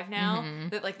 like, drive now? Mm-hmm.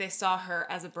 That, like, they saw her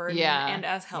as a burden and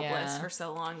as helpless for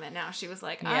so long that now she was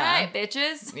like, all right,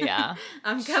 bitches. Yeah.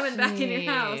 I'm coming back in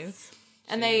your house.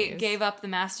 And they gave up the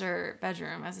master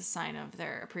bedroom as a sign of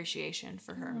their appreciation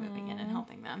for her moving in and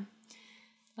helping them.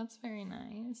 That's very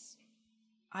nice.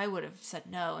 I would have said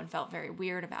no and felt very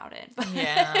weird about it. But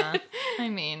yeah, I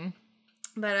mean.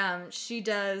 But she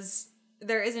does,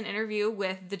 there is an interview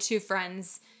with the two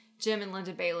friends, Jim and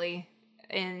Linda Bailey,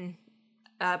 in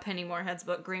Penny Moorhead's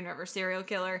book, Green River Serial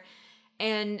Killer.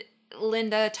 And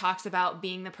Linda talks about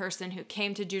being the person who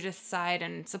came to Judith's side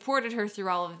and supported her through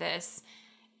all of this.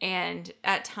 And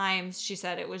at times, she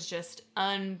said it was just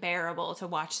unbearable to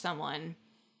watch someone,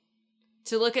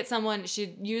 to look at someone,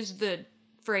 she used the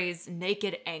phrase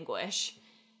naked anguish.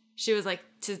 She was like,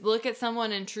 to look at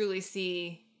someone and truly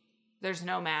see there's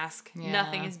no mask. Yeah.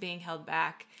 Nothing is being held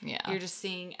back. Yeah. You're just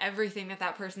seeing everything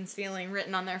that person's feeling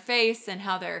written on their face and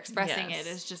how they're expressing it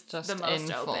is just the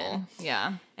most open.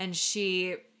 Yeah. And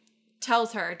she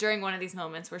tells her during one of these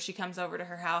moments where she comes over to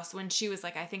her house when she was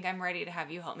like, I think I'm ready to have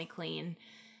you help me clean.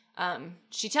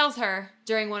 She tells her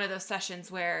during one of those sessions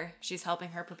where she's helping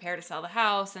her prepare to sell the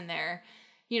house and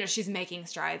she's making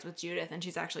strides with Judith and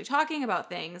she's actually talking about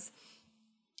things.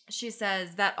 She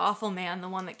says, that awful man, the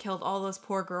one that killed all those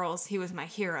poor girls, he was my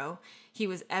hero. He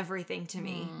was everything to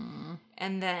me.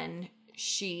 And then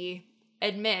she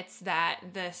admits that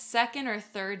the second or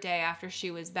third day after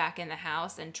she was back in the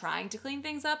house and trying to clean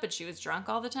things up and she was drunk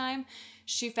all the time,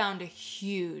 she found a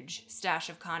huge stash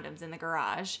of condoms in the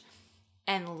garage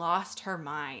and lost her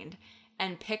mind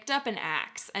and picked up an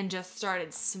axe and just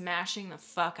started smashing the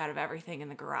fuck out of everything in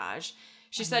the garage.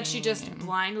 She said she just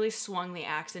blindly swung the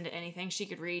axe into anything she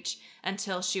could reach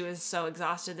until she was so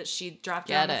exhausted that she dropped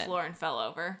down on the floor and fell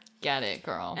over. Get it,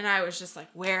 girl. And I was just like,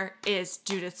 where is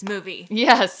Judith's movie?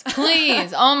 Yes,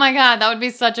 please. Oh my God, that would be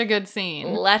such a good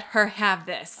scene. Let her have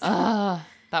this.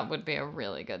 That would be a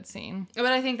really good scene. But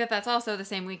I think that that's also the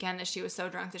same weekend that she was so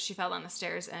drunk that she fell down the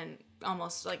stairs and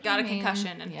almost got a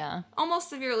concussion and almost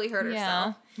severely hurt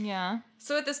herself. Yeah.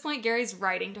 So at this point, Gary's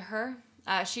writing to her.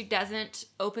 She doesn't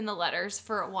open the letters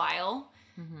for a while,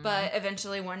 but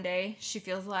eventually one day she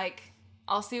feels like,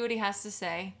 I'll see what he has to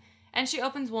say. And she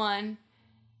opens one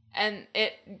and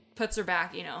it puts her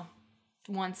back,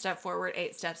 1 step forward,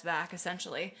 8 steps back,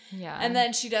 essentially. Yeah. And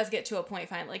then she does get to a point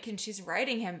finally, and she's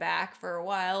writing him back for a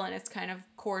while, and it's kind of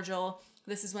cordial.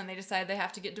 This is when they decide they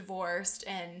have to get divorced,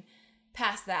 and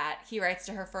past that, he writes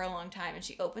to her for a long time, and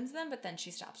she opens them, but then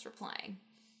she stops replying.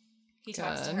 He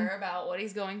talks to her about what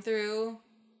he's going through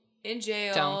in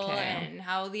jail and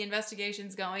how the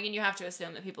investigation's going, and you have to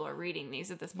assume that people are reading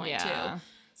these at this point, too.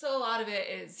 So a lot of it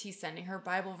is he's sending her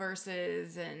Bible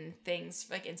verses and things,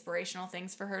 like inspirational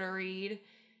things for her to read.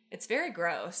 It's very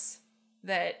gross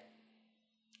that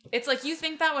it's like, you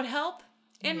think that would help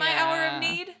in my hour of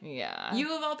need? Yeah.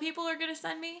 You of all people are going to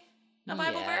send me a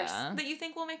Bible verse that you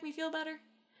think will make me feel better?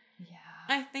 Yeah.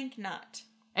 I think not.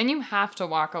 And you have to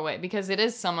walk away because it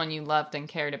is someone you loved and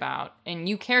cared about. And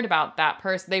you cared about that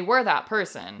person. They were that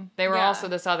person. They were also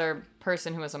this other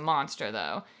person who was a monster,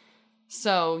 though.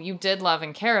 So you did love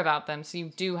and care about them. So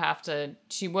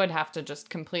she would have to just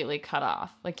completely cut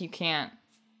off. Like, you can't.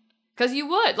 Because you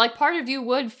would. Like, part of you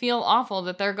would feel awful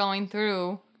that they're going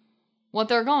through what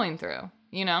they're going through,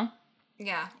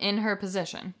 Yeah. In her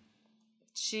position.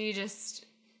 She just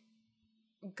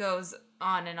goes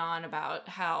on and on about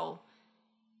how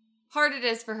hard it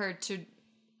is for her to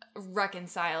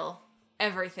reconcile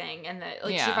everything, and that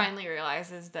she finally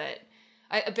realizes that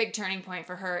a big turning point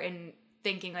for her in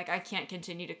thinking I can't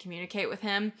continue to communicate with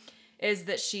him is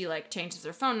that she changes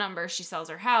her phone number, she sells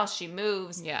her house, she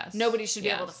moves. Yes. Nobody should be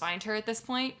able to find her at this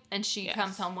point, and she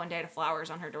comes home one day to flowers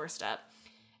on her doorstep.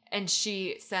 And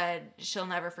she said she'll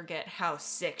never forget how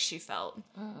sick she felt.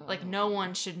 Oh. No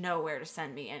one should know where to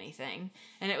send me anything.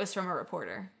 And it was from a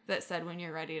reporter that said, when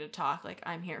you're ready to talk,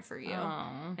 I'm here for you.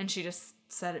 Oh. And she just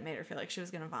said it made her feel like she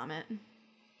was going to vomit.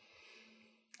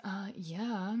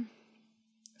 Yeah.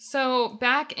 So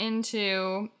back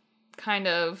into kind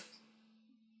of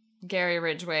Gary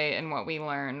Ridgway and what we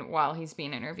learn while he's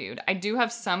being interviewed. I do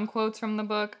have some quotes from the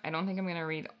book. I don't think I'm going to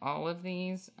read all of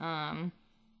these.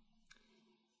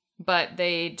 But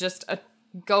they just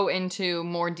go into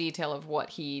more detail of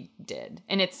what he did.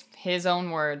 And it's his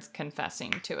own words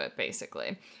confessing to it,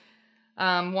 basically.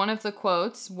 One of the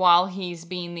quotes, while he's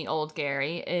being the old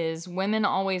Gary, is, "Women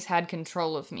always had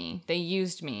control of me. They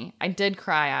used me. I did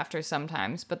cry after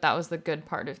sometimes, but that was the good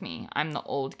part of me. I'm the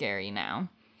old Gary now."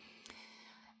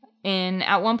 And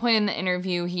at one point in the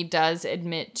interview, he does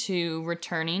admit to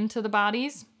returning to the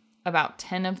bodies. About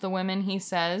 10 of the women, he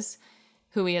says,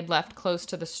 who he had left close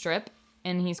to the strip.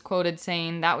 And he's quoted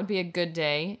saying, "That would be a good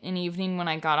day, an evening when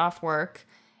I got off work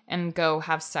and go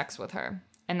have sex with her.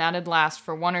 And that'd last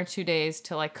for 1 or 2 days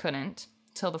till I couldn't,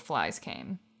 till the flies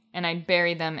came. And I'd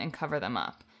bury them and cover them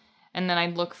up. And then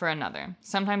I'd look for another.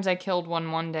 Sometimes I killed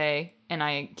one day and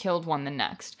I killed one the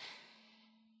next.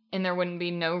 And there wouldn't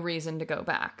be no reason to go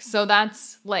back." So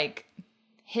that's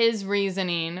his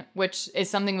reasoning, which is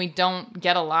something we don't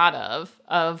get a lot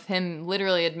of him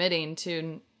literally admitting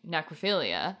to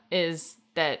necrophilia, is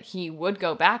that he would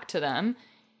go back to them.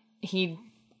 He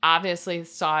obviously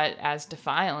saw it as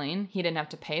defiling. He didn't have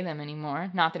to pay them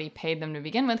anymore. Not that he paid them to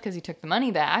begin with, because he took the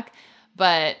money back,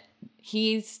 but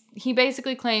he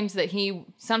basically claims that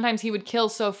sometimes he would kill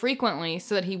so frequently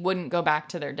so that he wouldn't go back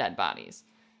to their dead bodies.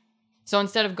 So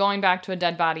instead of going back to a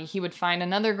dead body, he would find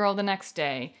another girl the next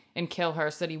day and kill her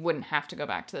so that he wouldn't have to go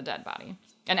back to the dead body.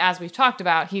 And as we've talked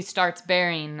about, he starts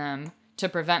burying them to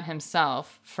prevent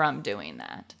himself from doing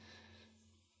that.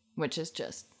 Which is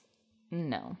just,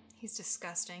 no. He's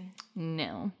disgusting.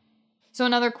 No. So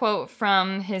another quote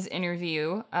from his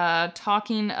interview,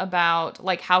 talking about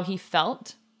like how he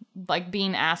felt, like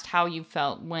being asked how you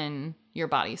felt when your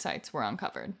body sites were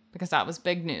uncovered, because that was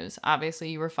big news. Obviously,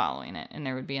 you were following it, and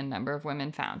there would be a number of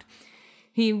women found.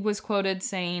 He was quoted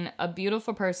saying, "A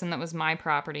beautiful person that was my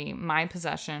property, my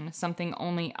possession, something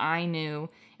only I knew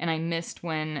and I missed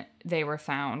when they were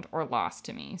found or lost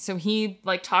to me." So he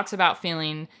like talks about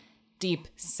feeling deep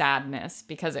sadness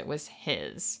because it was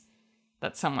his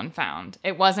that someone found.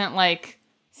 It wasn't like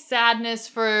sadness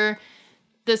for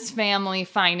this family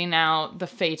finding out the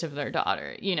fate of their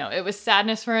daughter. You know, it was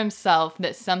sadness for himself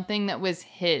that something that was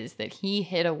his, that he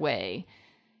hid away,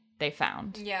 they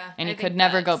found. Yeah. And he could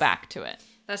never go back to it.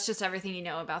 That's just everything you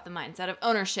know about the mindset of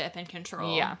ownership and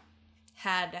control. Yeah.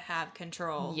 Had to have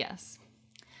control. Yes.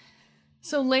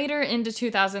 So later into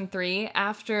 2003,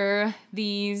 after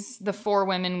the 4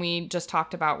 women we just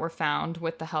talked about were found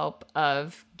with the help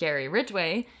of Gary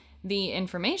Ridgway, the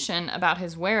information about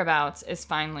his whereabouts is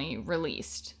finally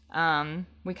released. We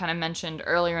kind of mentioned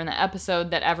earlier in the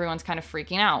episode that everyone's kind of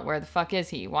freaking out. Where the fuck is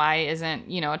he? Why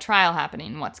isn't, a trial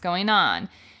happening? What's going on?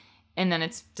 And then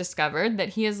it's discovered that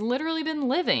he has literally been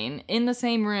living in the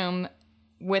same room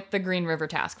with the Green River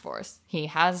Task Force. He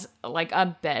has like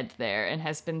a bed there and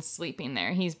has been sleeping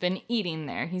there. He's been eating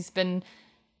there. He's been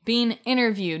being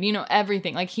interviewed,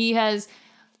 everything. Like he has...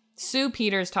 Sue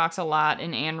Peters talks a lot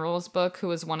in Ann Rule's book, who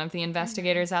was one of the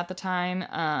investigators at the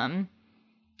time.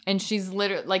 And she's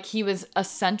literally, like, he was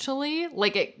essentially,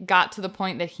 like, it got to the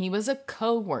point that he was a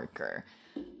co-worker.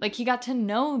 Like, he got to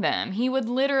know them. He would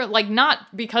literally, like,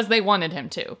 not because they wanted him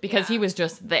to, because he was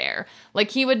just there.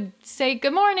 Like, he would say,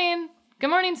 good morning,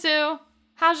 Sue.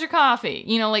 How's your coffee?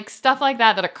 Like, stuff like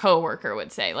that a co-worker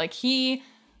would say. Like, he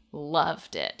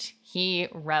loved it. He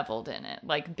reveled in it,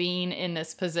 like being in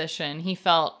this position. He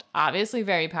felt obviously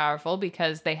very powerful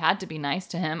because they had to be nice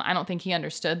to him. I don't think he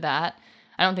understood that.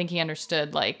 I don't think he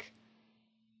understood like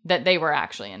that they were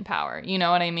actually in power. You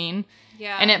know what I mean?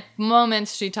 Yeah. And at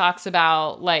moments she talks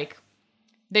about like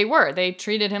they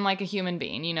treated him like a human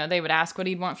being. They would ask what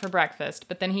he'd want for breakfast,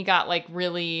 but then he got like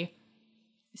really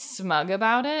smug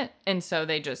about it. And so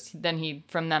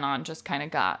from then on just kind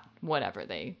of got whatever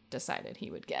they decided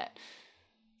he would get.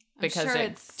 Because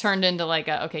it's turned into like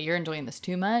okay, you're enjoying this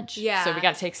too much. Yeah. So we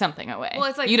got to take something away. Well,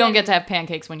 it's like you don't get to have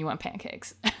pancakes when you want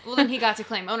pancakes. Well, then he got to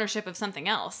claim ownership of something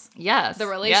else. Yes. The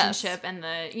relationship and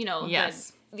the,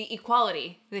 yes. the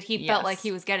equality that he felt like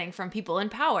he was getting from people in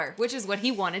power, which is what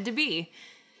he wanted to be.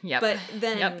 Yep. But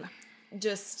then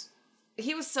just,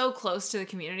 he was so close to the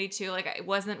community too. Like it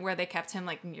wasn't where they kept him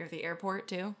like near the airport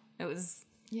too. It was...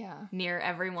 near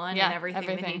everyone and everything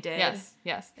that he did.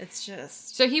 Yes. It's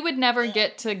just... So he would never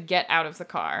get out of the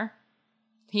car.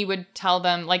 He would tell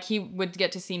them, like, he would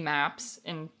get to see maps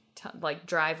and,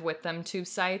 drive with them to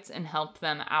sites and help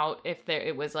them out if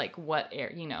it was, like,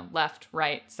 left,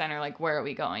 right, center, like, where are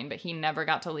we going? But he never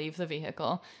got to leave the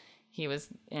vehicle. He was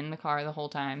in the car the whole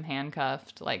time,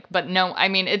 handcuffed. But no, I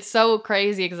mean, it's so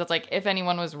crazy because it's like, if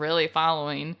anyone was really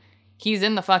following, he's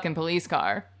in the fucking police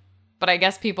car. But I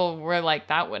guess people were like,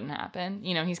 that wouldn't happen.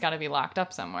 He's got to be locked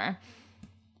up somewhere.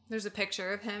 There's a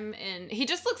picture of him he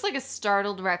just looks like a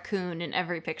startled raccoon in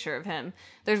every picture of him.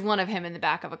 There's one of him in the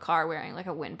back of a car wearing like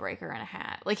a windbreaker and a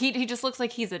hat. Like he just looks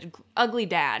like he's an ugly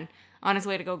dad on his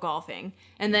way to go golfing.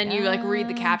 And then you like read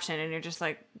the caption and you're just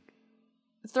like,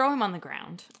 throw him on the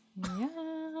ground.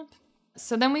 Yep.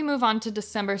 So then we move on to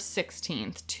December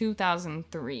 16th,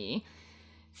 2003.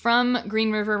 From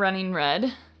Green River Running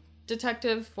Red...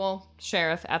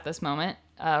 sheriff at this moment,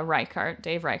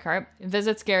 Dave Reichart,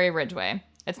 visits Gary Ridgway.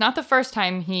 It's not the first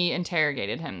time he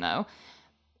interrogated him, though.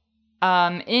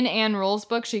 In Ann Rule's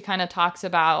book, she kind of talks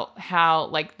about how,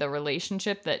 like, the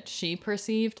relationship that she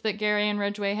perceived that Gary and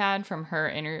Ridgway had from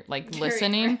her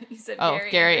listening.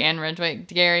 Gary and Ridgway.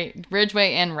 Gary,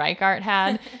 Ridgway and Reichart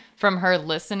had from her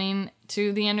listening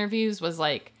to the interviews was,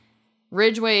 like,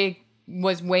 Ridgway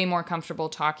was way more comfortable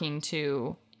talking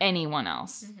to anyone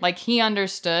else. Mm-hmm. Like, he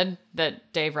understood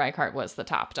that Dave Reichart was the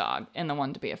top dog and the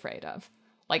one to be afraid of.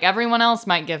 Like, everyone else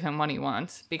might give him what he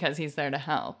wants because he's there to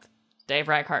help. Dave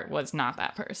Reichart was not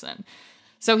that person.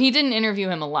 So he didn't interview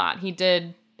him a lot. He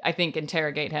did, I think,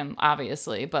 interrogate him,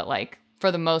 obviously, but, like,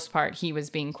 for the most part, he was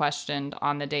being questioned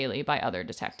on the daily by other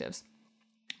detectives.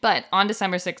 But on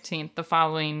December 16th, the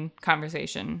following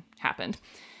conversation happened.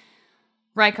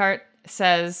 Reichart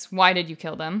says, "Why did you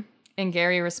kill them?" And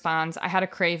Gary responds, "I had a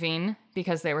craving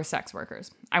because they were sex workers.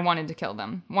 I wanted to kill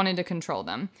them, wanted to control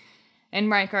them." And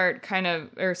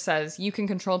Reichart says, "You can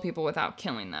control people without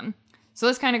killing them." So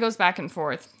this kind of goes back and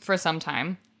forth for some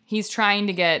time. He's trying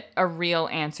to get a real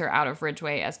answer out of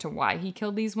Ridgway as to why he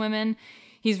killed these women.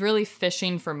 He's really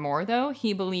fishing for more, though.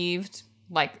 He believed,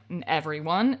 like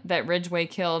everyone, that Ridgway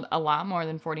killed a lot more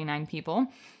than 49 people.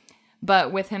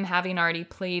 But with him having already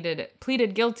pleaded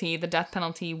guilty, the death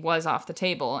penalty was off the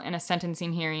table. In a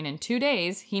sentencing hearing in 2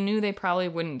 days, he knew they probably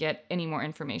wouldn't get any more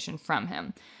information from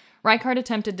him. Reichardt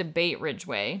attempted to bait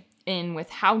Ridgway in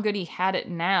with how good he had it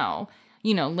now,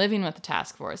 you know, living with the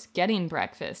task force, getting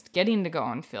breakfast, getting to go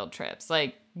on field trips,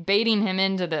 like baiting him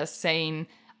into this, saying,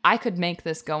 I could make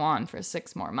this go on for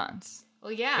 6 more months.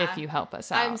 Well, yeah. If you help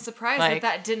us out. I'm surprised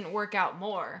that didn't work out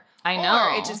more. I know.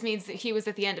 Or it just means that he was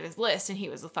at the end of his list and he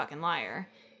was a fucking liar.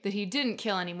 That he didn't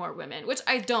kill any more women, which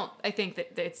I think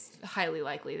that it's highly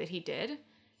likely that he did.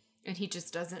 And he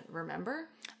just doesn't remember.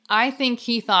 I think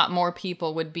he thought more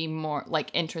people would be more, like,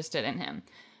 interested in him.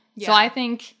 Yeah. So I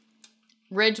think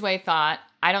Ridgway thought,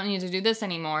 I don't need to do this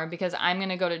anymore because I'm going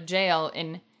to go to jail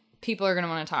and people are going to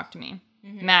want to talk to me.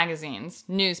 Mm-hmm. Magazines,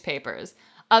 newspapers,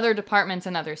 other departments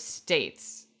in other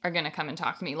states are going to come and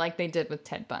talk to me like they did with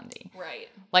Ted Bundy. Right.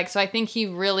 Like, so I think he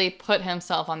really put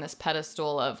himself on this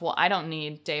pedestal of, well, I don't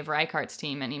need Dave Reichardt's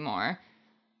team anymore.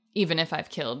 Even if I've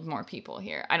killed more people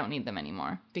here, I don't need them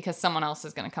anymore because someone else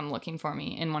is going to come looking for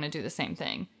me and want to do the same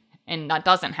thing. And that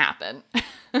doesn't happen.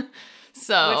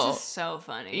 So, which is so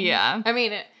funny. Yeah. I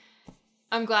mean,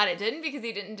 I'm glad it didn't because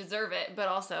he didn't deserve it. But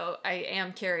also, I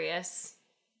am curious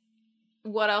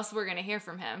what else we're going to hear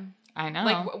from him. I know.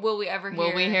 Like, will we ever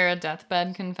hear a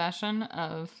deathbed confession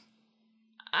of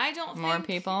I don't more think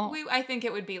people? I think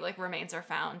it would be like remains are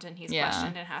found and he's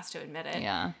questioned and has to admit it.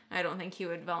 Yeah. I don't think he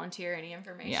would volunteer any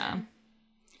information. Yeah.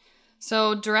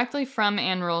 So directly from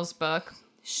Ann Rule's book,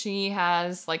 she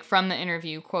has, like, from the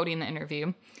interview, quoting the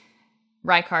interview,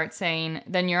 Reichardt saying,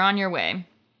 "Then you're on your way,"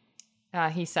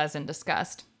 he says in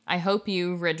disgust. "I hope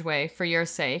you, Ridgway, for your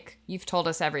sake, you've told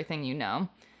us everything you know.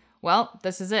 Well,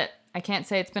 this is it. I can't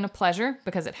say it's been a pleasure,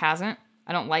 because it hasn't.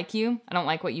 I don't like you. I don't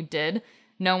like what you did.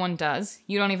 No one does.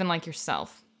 You don't even like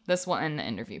yourself. This will end the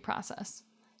interview process."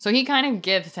 So he kind of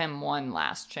gives him one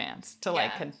last chance to,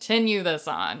 like, continue this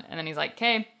on. And then he's like,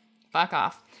 okay, fuck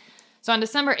off. So on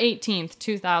December 18th,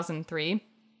 2003,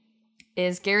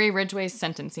 is Gary Ridgway's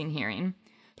sentencing hearing.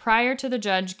 Prior to the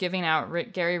judge giving out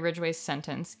Gary Ridgway's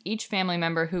sentence, each family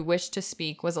member who wished to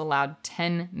speak was allowed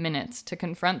 10 minutes to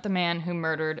confront the man who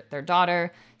murdered their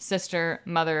daughter, sister,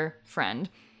 mother, friend.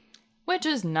 Which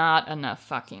is not enough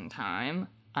fucking time.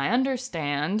 I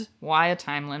understand why a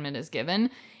time limit is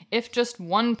given. If just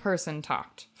one person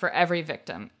talked for every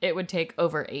victim, it would take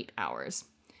over 8 hours.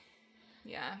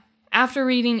 Yeah. After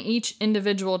reading each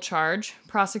individual charge,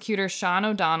 prosecutors Sean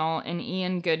O'Donnell and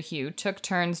Ian Goodhue took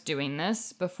turns doing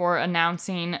this before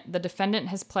announcing the defendant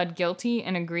has pled guilty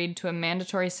and agreed to a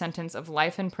mandatory sentence of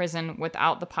life in prison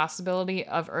without the possibility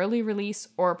of early release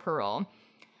or parole.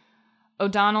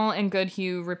 O'Donnell and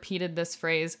Goodhue repeated this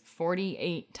phrase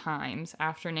 48 times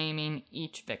after naming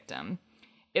each victim.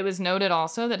 It was noted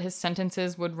also that his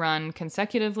sentences would run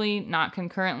consecutively, not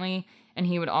concurrently, and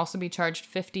he would also be charged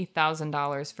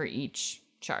 $50,000 for each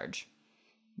charge.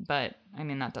 But, I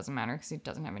mean, that doesn't matter because he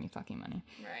doesn't have any fucking money.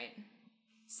 Right.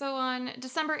 So on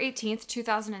December 18th,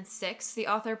 2006, the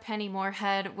author Penny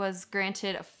Moorhead was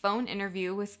granted a phone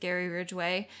interview with Gary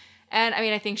Ridgway. And, I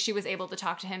mean, I think she was able to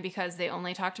talk to him because they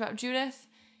only talked about Judith.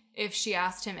 If she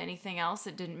asked him anything else,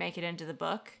 it didn't make it into the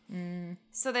book.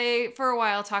 So they, for a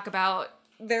while, talk about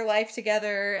their life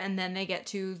together, and then they get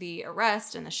to the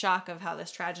arrest and the shock of how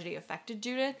this tragedy affected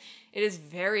Judith. It is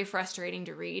very frustrating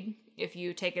to read if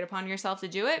you take it upon yourself to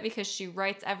do it, because she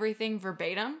writes everything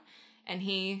verbatim, and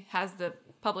he has the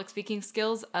public speaking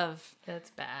skills of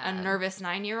a nervous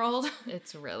 9-year-old.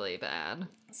 It's really bad.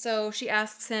 So she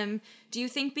asks him, do you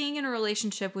think being in a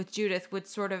relationship with Judith would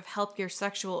sort of help your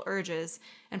sexual urges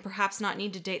and perhaps not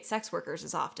need to date sex workers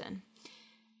as often?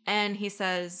 And he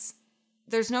says,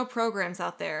 there's no programs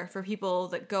out there for people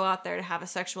that go out there to have a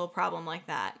sexual problem like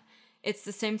that. It's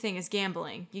the same thing as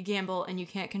gambling. You gamble and you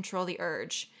can't control the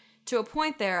urge. To a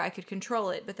point there, I could control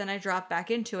it, but then I dropped back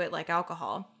into it like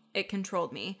alcohol. It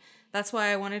controlled me. That's why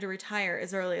I wanted to retire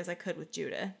as early as I could with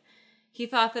Judith. He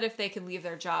thought that if they could leave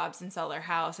their jobs and sell their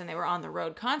house and they were on the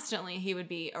road constantly, he would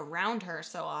be around her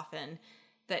so often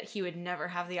that he would never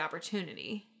have the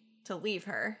opportunity to leave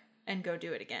her and go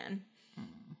do it again.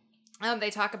 They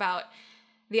talk about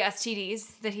the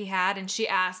STDs that he had, and she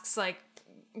asks, like,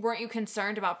 weren't you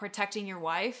concerned about protecting your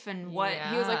wife? And what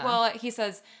he was like, well, he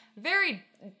says, very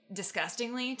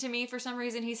disgustingly to me for some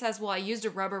reason, he says, well, I used a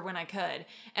rubber when I could.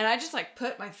 And I just, like,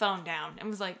 put my phone down and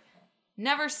was like,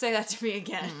 never say that to me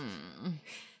again.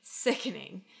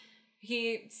 Sickening.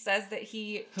 He says that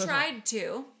he tried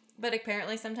to, but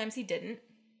apparently sometimes he didn't.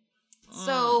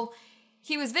 So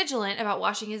he was vigilant about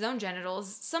washing his own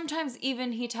genitals. Sometimes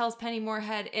even, he tells Penny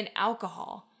Moorhead, in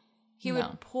alcohol. He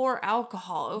would pour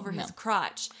alcohol over his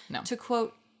crotch to,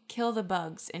 quote, kill the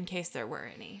bugs in case there were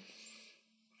any.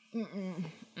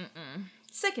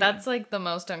 Sickening. That's like the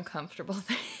most uncomfortable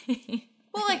thing.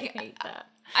 Well, like, I hate that.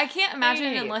 I can't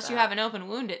imagine unless you have an open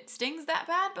wound it stings that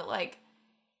bad, but like,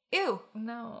 ew.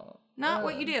 No. Not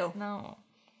what you do. No.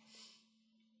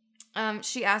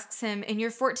 She asks him, in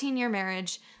your 14-year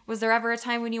marriage, was there ever a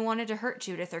time when you wanted to hurt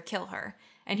Judith or kill her?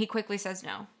 And he quickly says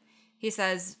no. He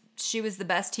says she was the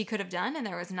best he could have done, and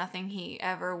there was nothing he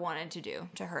ever wanted to do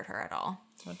to hurt her at all.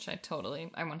 Which I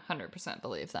 100%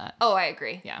 believe that. Oh, I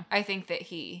agree. Yeah. I think that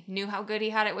he knew how good he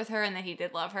had it with her and that he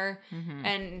did love her. Mm-hmm.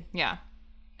 And yeah.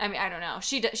 I mean, I don't know.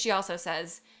 She also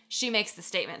says, she makes the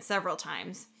statement several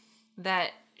times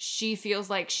that she feels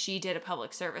like she did a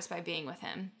public service by being with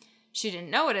him. She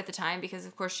didn't know it at the time because,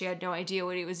 of course, she had no idea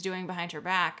what he was doing behind her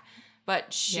back.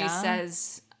 But she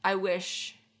says, I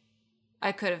wish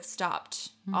I could have stopped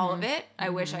all of it. I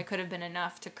wish I could have been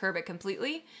enough to curb it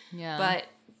completely. Yeah. But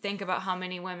think about how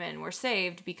many women were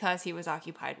saved because he was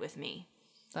occupied with me.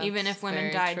 That's even if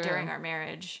women died during our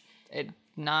marriage.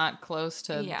 Not close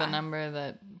to the number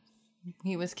that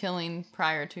he was killing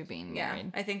prior to being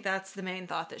married. I think that's the main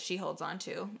thought that she holds on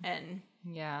to. And,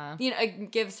 yeah, you know,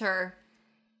 it gives her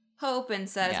hope and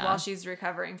says while she's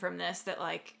recovering from this that,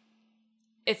 like,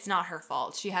 it's not her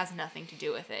fault. She has nothing to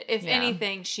do with it. If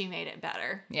anything, she made it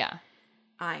better. Yeah.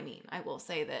 I mean, I will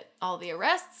say that all the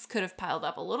arrests could have piled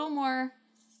up a little more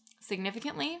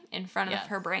significantly in front of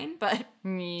her brain, but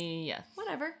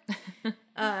whatever.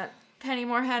 Penny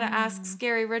Moorhead asks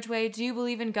Gary Ridgway, do you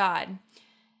believe in God?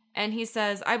 And he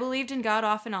says, I believed in God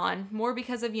off and on, more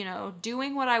because of, you know,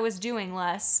 doing what I was doing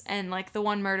less, and like the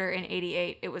one murder in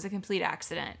 88, it was a complete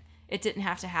accident. It didn't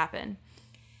have to happen.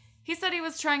 He said he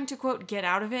was trying to, quote, get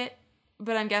out of it,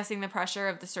 but I'm guessing the pressure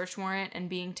of the search warrant and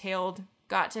being tailed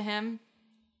got to him.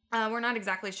 We're not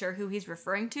exactly sure who he's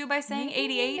referring to by saying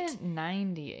 88.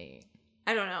 98.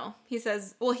 I don't know. He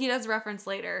says, well, he does reference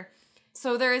later.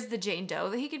 So there is the Jane Doe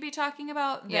that he could be talking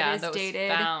about that is dated.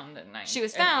 Was found in she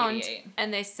was found,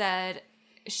 and they said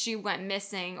she went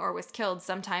missing or was killed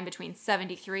sometime between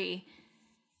 73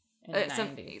 and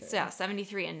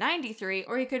 73 and 93.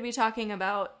 Or he could be talking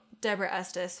about Deborah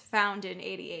Estes, found in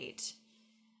 88.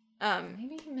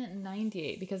 Maybe he meant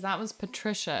 98 because that was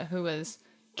Patricia, who was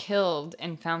killed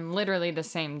and found literally the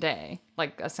same day,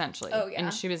 like essentially. Oh yeah,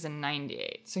 and she was in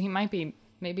 98. So he might be.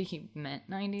 Maybe he meant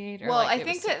 98? Or well, like I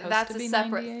think that's a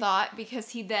separate 98? Thought because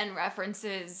he then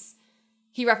references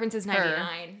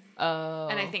 99. Oh.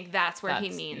 And I think that's where he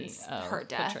means her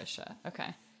death. Patricia.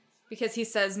 Okay. Because he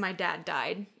says, my dad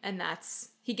died. And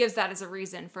he gives that as a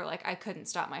reason for, like, I couldn't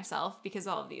stop myself because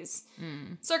all of these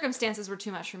circumstances were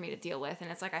too much for me to deal with.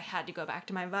 And it's like I had to go back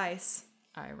to my vice.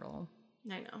 Eye roll.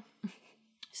 I know.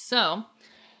 So...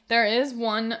 there is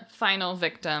one final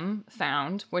victim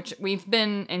found, which we've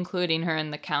been including her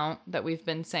in the count that we've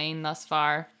been saying thus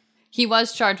far. He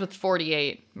was charged with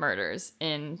 48 murders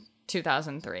in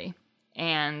 2003.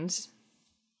 And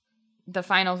the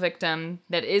final victim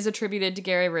that is attributed to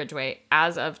Gary Ridgway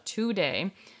as of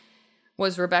today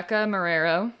was Rebecca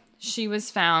Marrero. She was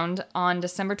found on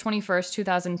December 21st,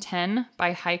 2010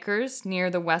 by hikers near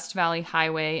the West Valley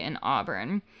Highway in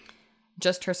Auburn.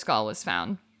 Just her skull was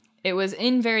found. It was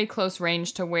in very close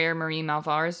range to where Marie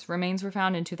Malvar's remains were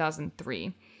found in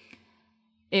 2003.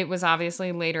 It was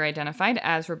obviously later identified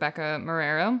as Rebecca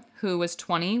Marrero, who was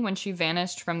 20 when she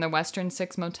vanished from the Western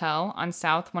Six Motel on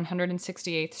South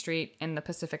 168th Street in the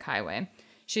Pacific Highway.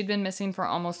 She'd been missing for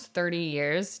almost 30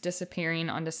 years, disappearing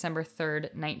on December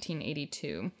 3rd,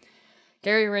 1982.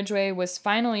 Gary Ridgway was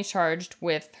finally charged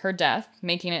with her death,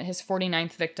 making it his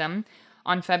 49th victim,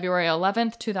 on February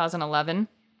 11th, 2011.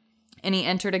 And he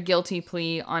entered a guilty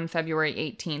plea on February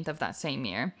 18th of that same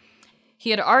year.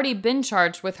 He had already been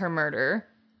charged with her murder,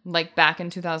 like back in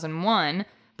 2001,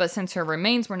 but since her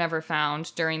remains were never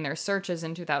found during their searches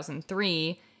in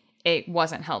 2003, it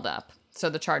wasn't held up.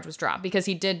 So the charge was dropped because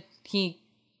he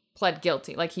pled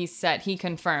guilty. Like he said, he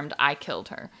confirmed, I killed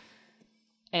her,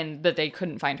 and that they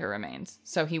couldn't find her remains.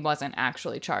 So he wasn't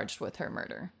actually charged with her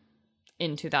murder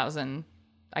in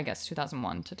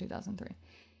 2001 to 2003.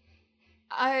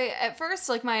 At first,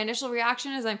 like, my initial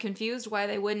reaction is I'm confused why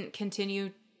they wouldn't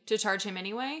continue to charge him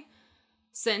anyway,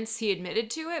 since he admitted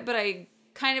to it, but I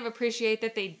kind of appreciate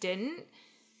that they didn't,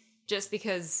 just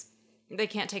because they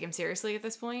can't take him seriously at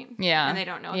this point. Yeah. And they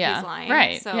don't know if he's lying.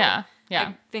 Right. So yeah.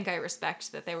 I think I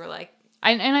respect that they were like...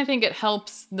 And I think it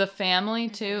helps the family,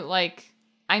 too. Like,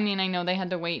 I mean, I know they had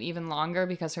to wait even longer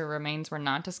because her remains were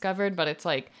not discovered, but it's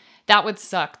like, that would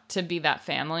suck to be that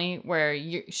family where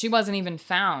she wasn't even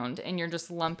found and you're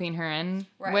just lumping her in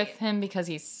with him because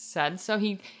he said so.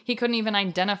 He couldn't even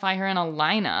identify her in a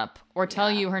lineup or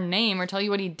tell you her name or tell you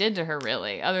what he did to her,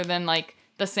 really, other than like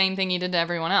the same thing he did to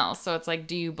everyone else. So it's like,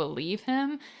 do you believe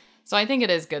him? So I think it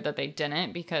is good that they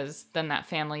didn't, because then that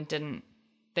family didn't,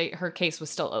 her case was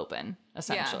still open,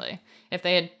 essentially. Yeah. If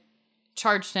they had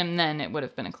charged him, then it would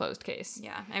have been a closed case.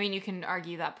 Yeah. I mean, you can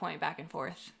argue that point back and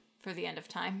forth for the end of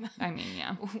time. I mean,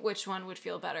 yeah. Which one would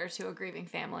feel better to a grieving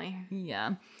family?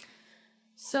 Yeah.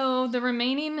 So the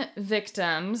remaining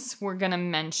victims we're going to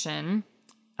mention,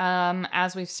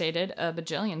 as we've stated a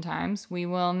bajillion times, we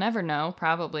will never know,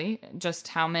 probably, just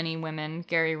how many women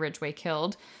Gary Ridgway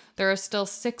killed. There are still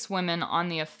 6 women on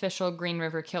the official Green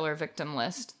River Killer victim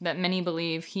list that many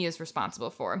believe he is responsible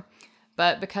for.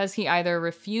 But because he either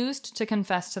refused to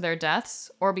confess to their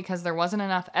deaths or because there wasn't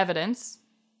enough evidence,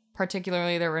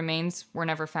 particularly their remains were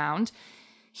never found,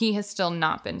 he has still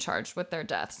not been charged with their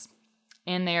deaths.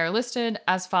 And they are listed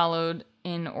as followed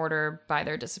in order by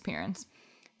their disappearance.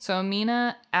 So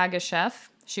Amina Agashev,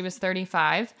 she was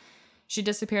 35. She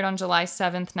disappeared on July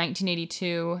 7th,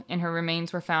 1982, and her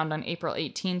remains were found on April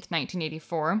 18th,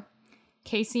 1984.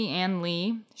 Casey Ann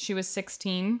Lee, she was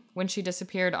 16 when she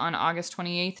disappeared on August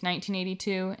 28th,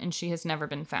 1982, and she has never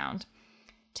been found.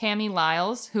 Tammy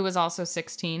Lyles, who was also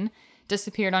 16,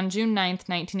 disappeared on June 9th,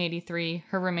 1983.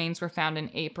 Her remains were found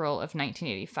in April of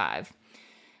 1985.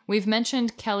 We've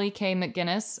mentioned Kelly Kay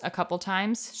McGinnis a couple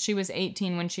times. She was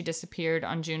 18 when she disappeared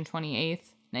on June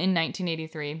 28th in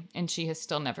 1983, and she has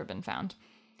still never been found.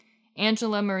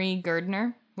 Angela Marie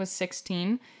Girdner was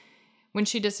 16 when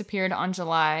she disappeared in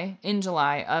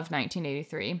July of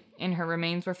 1983, and her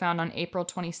remains were found on April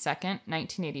 22nd,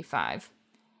 1985.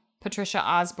 Patricia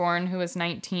Osborne, who was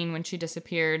 19 when she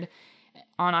disappeared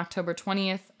on October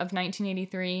 20th of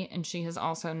 1983, and she has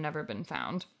also never been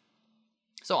found.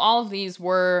 So all of these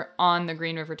were on the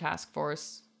Green River Task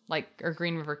Force, or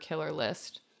Green River Killer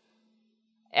list,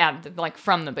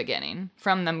 from the beginning,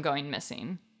 from them going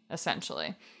missing,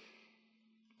 essentially.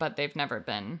 But they've never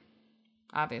been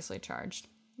obviously charged.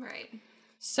 Right.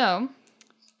 So,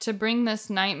 to bring this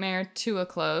nightmare to a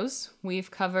close,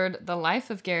 we've covered the life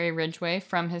of Gary Ridgway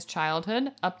from his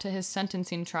childhood up to his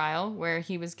sentencing trial, where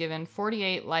he was given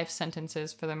 48 life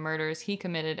sentences for the murders he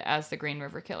committed as the Green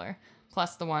River Killer,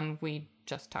 plus the one we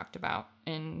just talked about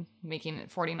in making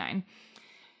it 49.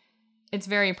 It's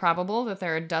very probable that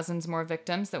there are dozens more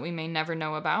victims that we may never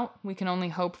know about. We can only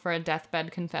hope for a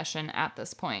deathbed confession at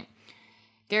this point.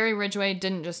 Gary Ridgway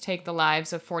didn't just take the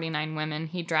lives of 49 women,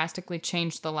 he drastically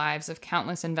changed the lives of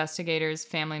countless investigators,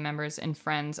 family members, and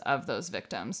friends of those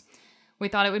victims. We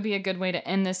thought it would be a good way to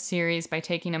end this series by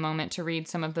taking a moment to read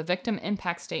some of the victim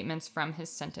impact statements from his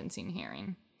sentencing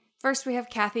hearing. First, we have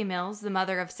Kathy Mills, the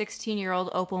mother of 16-year-old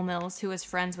Opal Mills, who was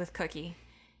friends with Cookie.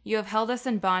 "You have held us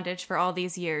in bondage for all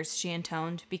these years," she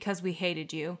intoned, "because we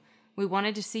hated you. We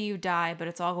wanted to see you die, but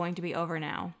it's all going to be over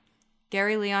now.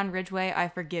 Gary Leon Ridgway, I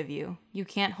forgive you. You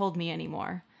can't hold me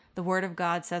anymore. The word of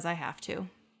God says I have to."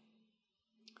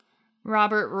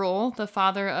 Robert Rule, the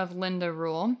father of Linda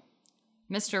Rule.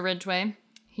 "Mr. Ridgway,"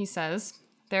 he says,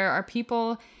 "there are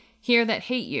people here that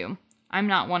hate you. I'm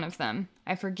not one of them.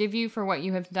 I forgive you for what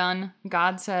you have done.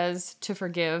 God says to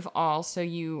forgive all, so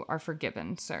you are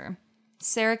forgiven, sir."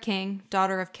 Sarah King,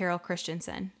 daughter of Carol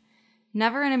Christensen.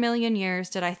 "Never in a million years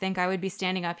did I think I would be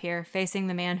standing up here facing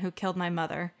the man who killed my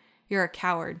mother. You're a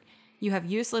coward. You have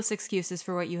useless excuses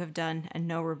for what you have done and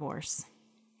no remorse."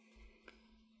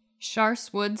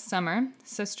 Sharce Wood Summer,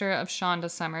 sister of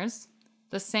Shonda Summers.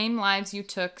 "The same lives you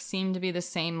took seem to be the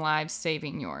same lives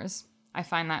saving yours. I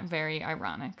find that very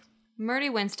ironic."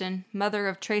 Murdy Winston, mother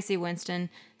of Tracy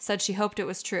Winston, said she hoped it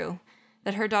was true,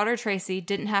 that her daughter Tracy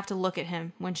didn't have to look at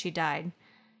him when she died.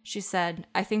 She said,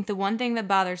 "I think the one thing that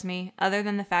bothers me, other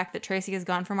than the fact that Tracy has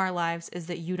gone from our lives, is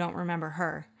that you don't remember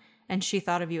her. And she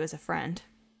thought of you as a friend."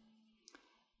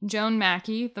 Joan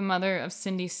Mackey, the mother of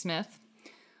Cindy Smith.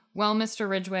 "Well, Mr.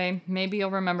 Ridgway, maybe you'll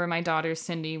remember my daughter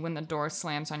Cindy when the door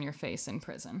slams on your face in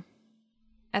prison."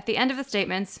 At the end of the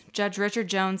statements, Judge Richard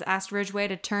Jones asked Ridgway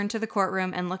to turn to the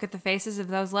courtroom and look at the faces of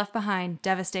those left behind,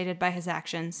 devastated by his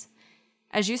actions.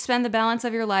 "As you spend the balance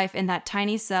of your life in that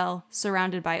tiny cell,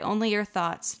 surrounded by only your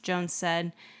thoughts," Jones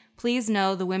said, "please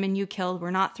know the women you killed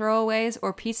were not throwaways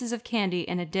or pieces of candy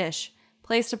in a dish,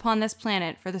 placed upon this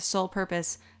planet for the sole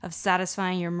purpose of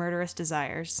satisfying your murderous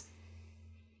desires."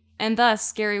 And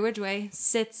thus, Gary Ridgway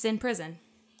sits in prison.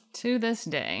 To this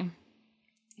day.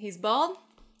 He's bald,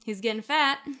 he's getting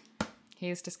fat.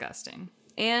 He's disgusting.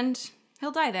 And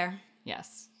he'll die there.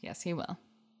 Yes, he will.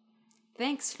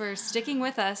 Thanks for sticking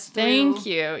with us. Thank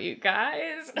you, you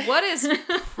guys. What is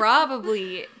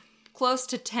probably close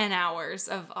to 10 hours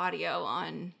of audio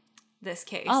on this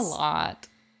case. A lot.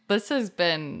 This has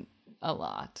been a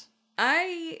lot.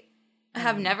 I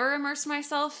have never immersed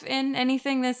myself in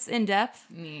anything this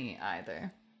in-depth. Me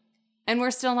either. And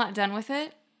we're still not done with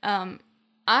it.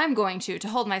 I'm going to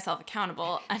hold myself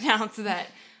accountable, announce that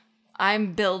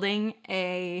I'm building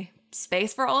a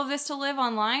space for all of this to live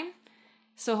online.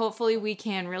 So hopefully we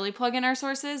can really plug in our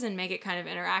sources and make it kind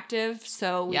of interactive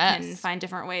so we can find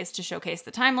different ways to showcase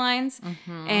the timelines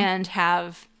and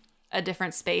have a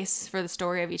different space for the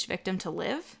story of each victim to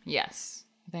live. Yes.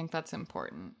 I think that's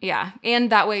important. Yeah.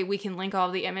 And that way we can link all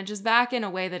of the images back in a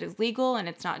way that is legal and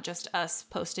it's not just us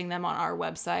posting them on our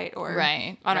website or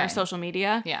on our social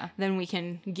media. Yeah. Then we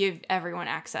can give everyone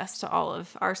access to all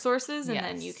of our sources and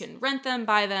then you can rent them,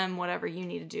 buy them, whatever you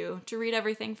need to do to read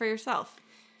everything for yourself.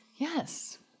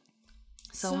 Yes.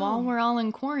 So while we're all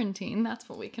in quarantine, that's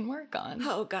what we can work on.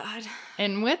 Oh, God.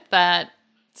 And with that,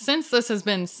 since this has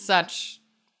been such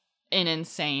an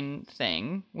insane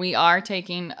thing, we are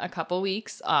taking a couple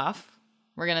weeks off.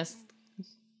 We're going to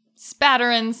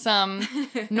spatter in some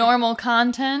normal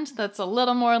content that's a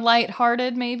little more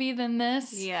lighthearted maybe than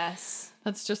this. Yes.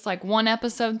 That's just like one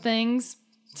episode things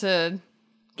to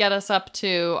get us up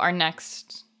to our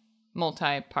next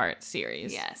multi-part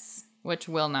series. Yes. Which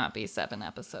will not be 7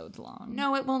 episodes long.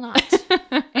 No, it will not.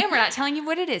 And we're not telling you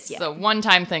what it is yet. It's a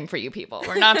one-time thing for you people.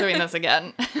 We're not doing this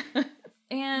again.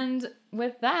 And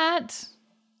with that,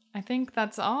 I think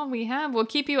that's all we have. We'll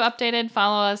keep you updated.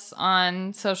 Follow us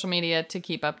on social media to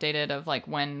keep updated of like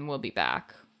when we'll be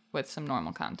back with some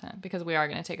normal content because we are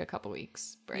going to take a couple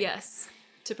weeks break. Yes.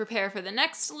 To prepare for the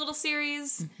next little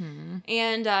series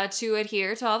and to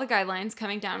adhere to all the guidelines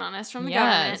coming down on us from the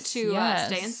government to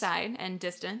stay inside and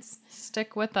distance.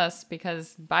 Stick with us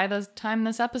because by the time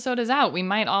this episode is out, we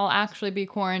might all actually be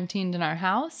quarantined in our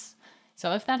house.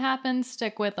 So if that happens,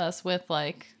 stick with us with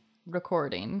like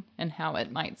recording and how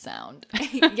it might sound.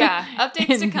 Yeah,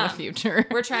 updates to come. In the future.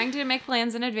 We're trying to make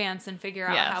plans in advance and figure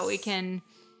out how we can.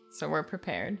 So we're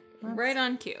prepared. Right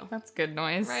on cue. That's good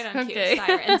noise. Right on cue.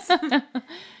 Sirens.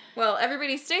 Well,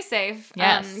 everybody stay safe.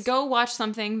 Yes. Go watch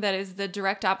something that is the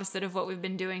direct opposite of what we've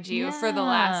been doing to you for the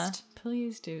last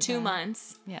please do 2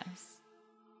 months. Yes.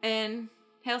 And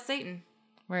hail Satan.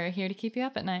 We're here to keep you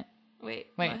up at night. Wait.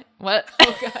 What?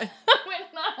 Oh, God. We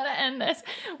don't know how to end this.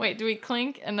 Wait, do we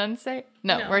clink and then say?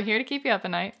 No, we're here to keep you up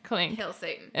at night. Clink. Hail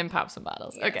Satan. And pop some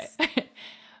bottles. Yes. Okay.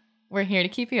 We're here to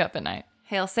keep you up at night.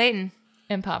 Hail Satan.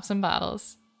 And pop some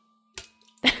bottles.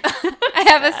 I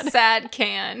have a sad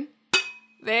can.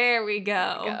 There we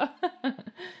go.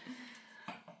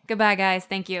 Goodbye, guys.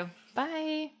 Thank you.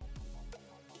 Bye.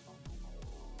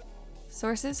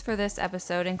 Sources for this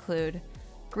episode include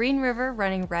Green River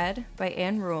Running Red by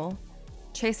Anne Rule,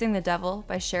 Chasing the Devil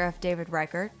by Sheriff David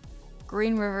Reichert,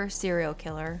 Green River Serial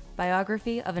Killer,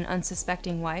 Biography of an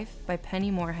Unsuspecting Wife by Penny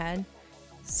Moorhead,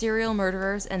 Serial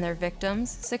Murderers and Their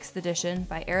Victims, 6th edition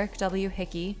by Eric W.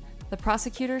 Hickey, The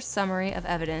Prosecutor's Summary of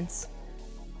Evidence,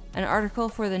 an article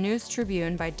for the News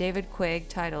Tribune by David Quigg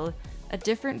titled A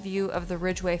Different View of the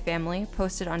Ridgway Family,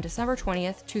 posted on December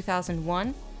 20th,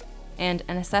 2001, and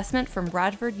an assessment from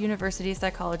Bradford University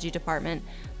Psychology Department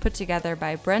put together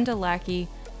by Brenda Lackey,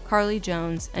 Carly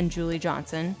Jones, and Julie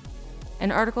Johnson,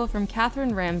 an article from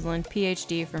Catherine Ramsland,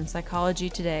 PhD, from Psychology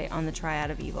Today on the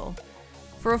Triad of Evil.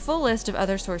 For a full list of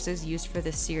other sources used for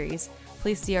this series,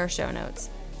 please see our show notes.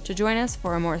 To join us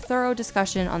for a more thorough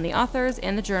discussion on the authors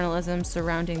and the journalism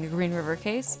surrounding the Green River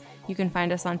case, you can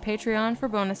find us on Patreon for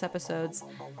bonus episodes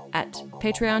at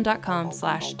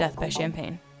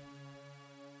patreon.com/deathbychampagne.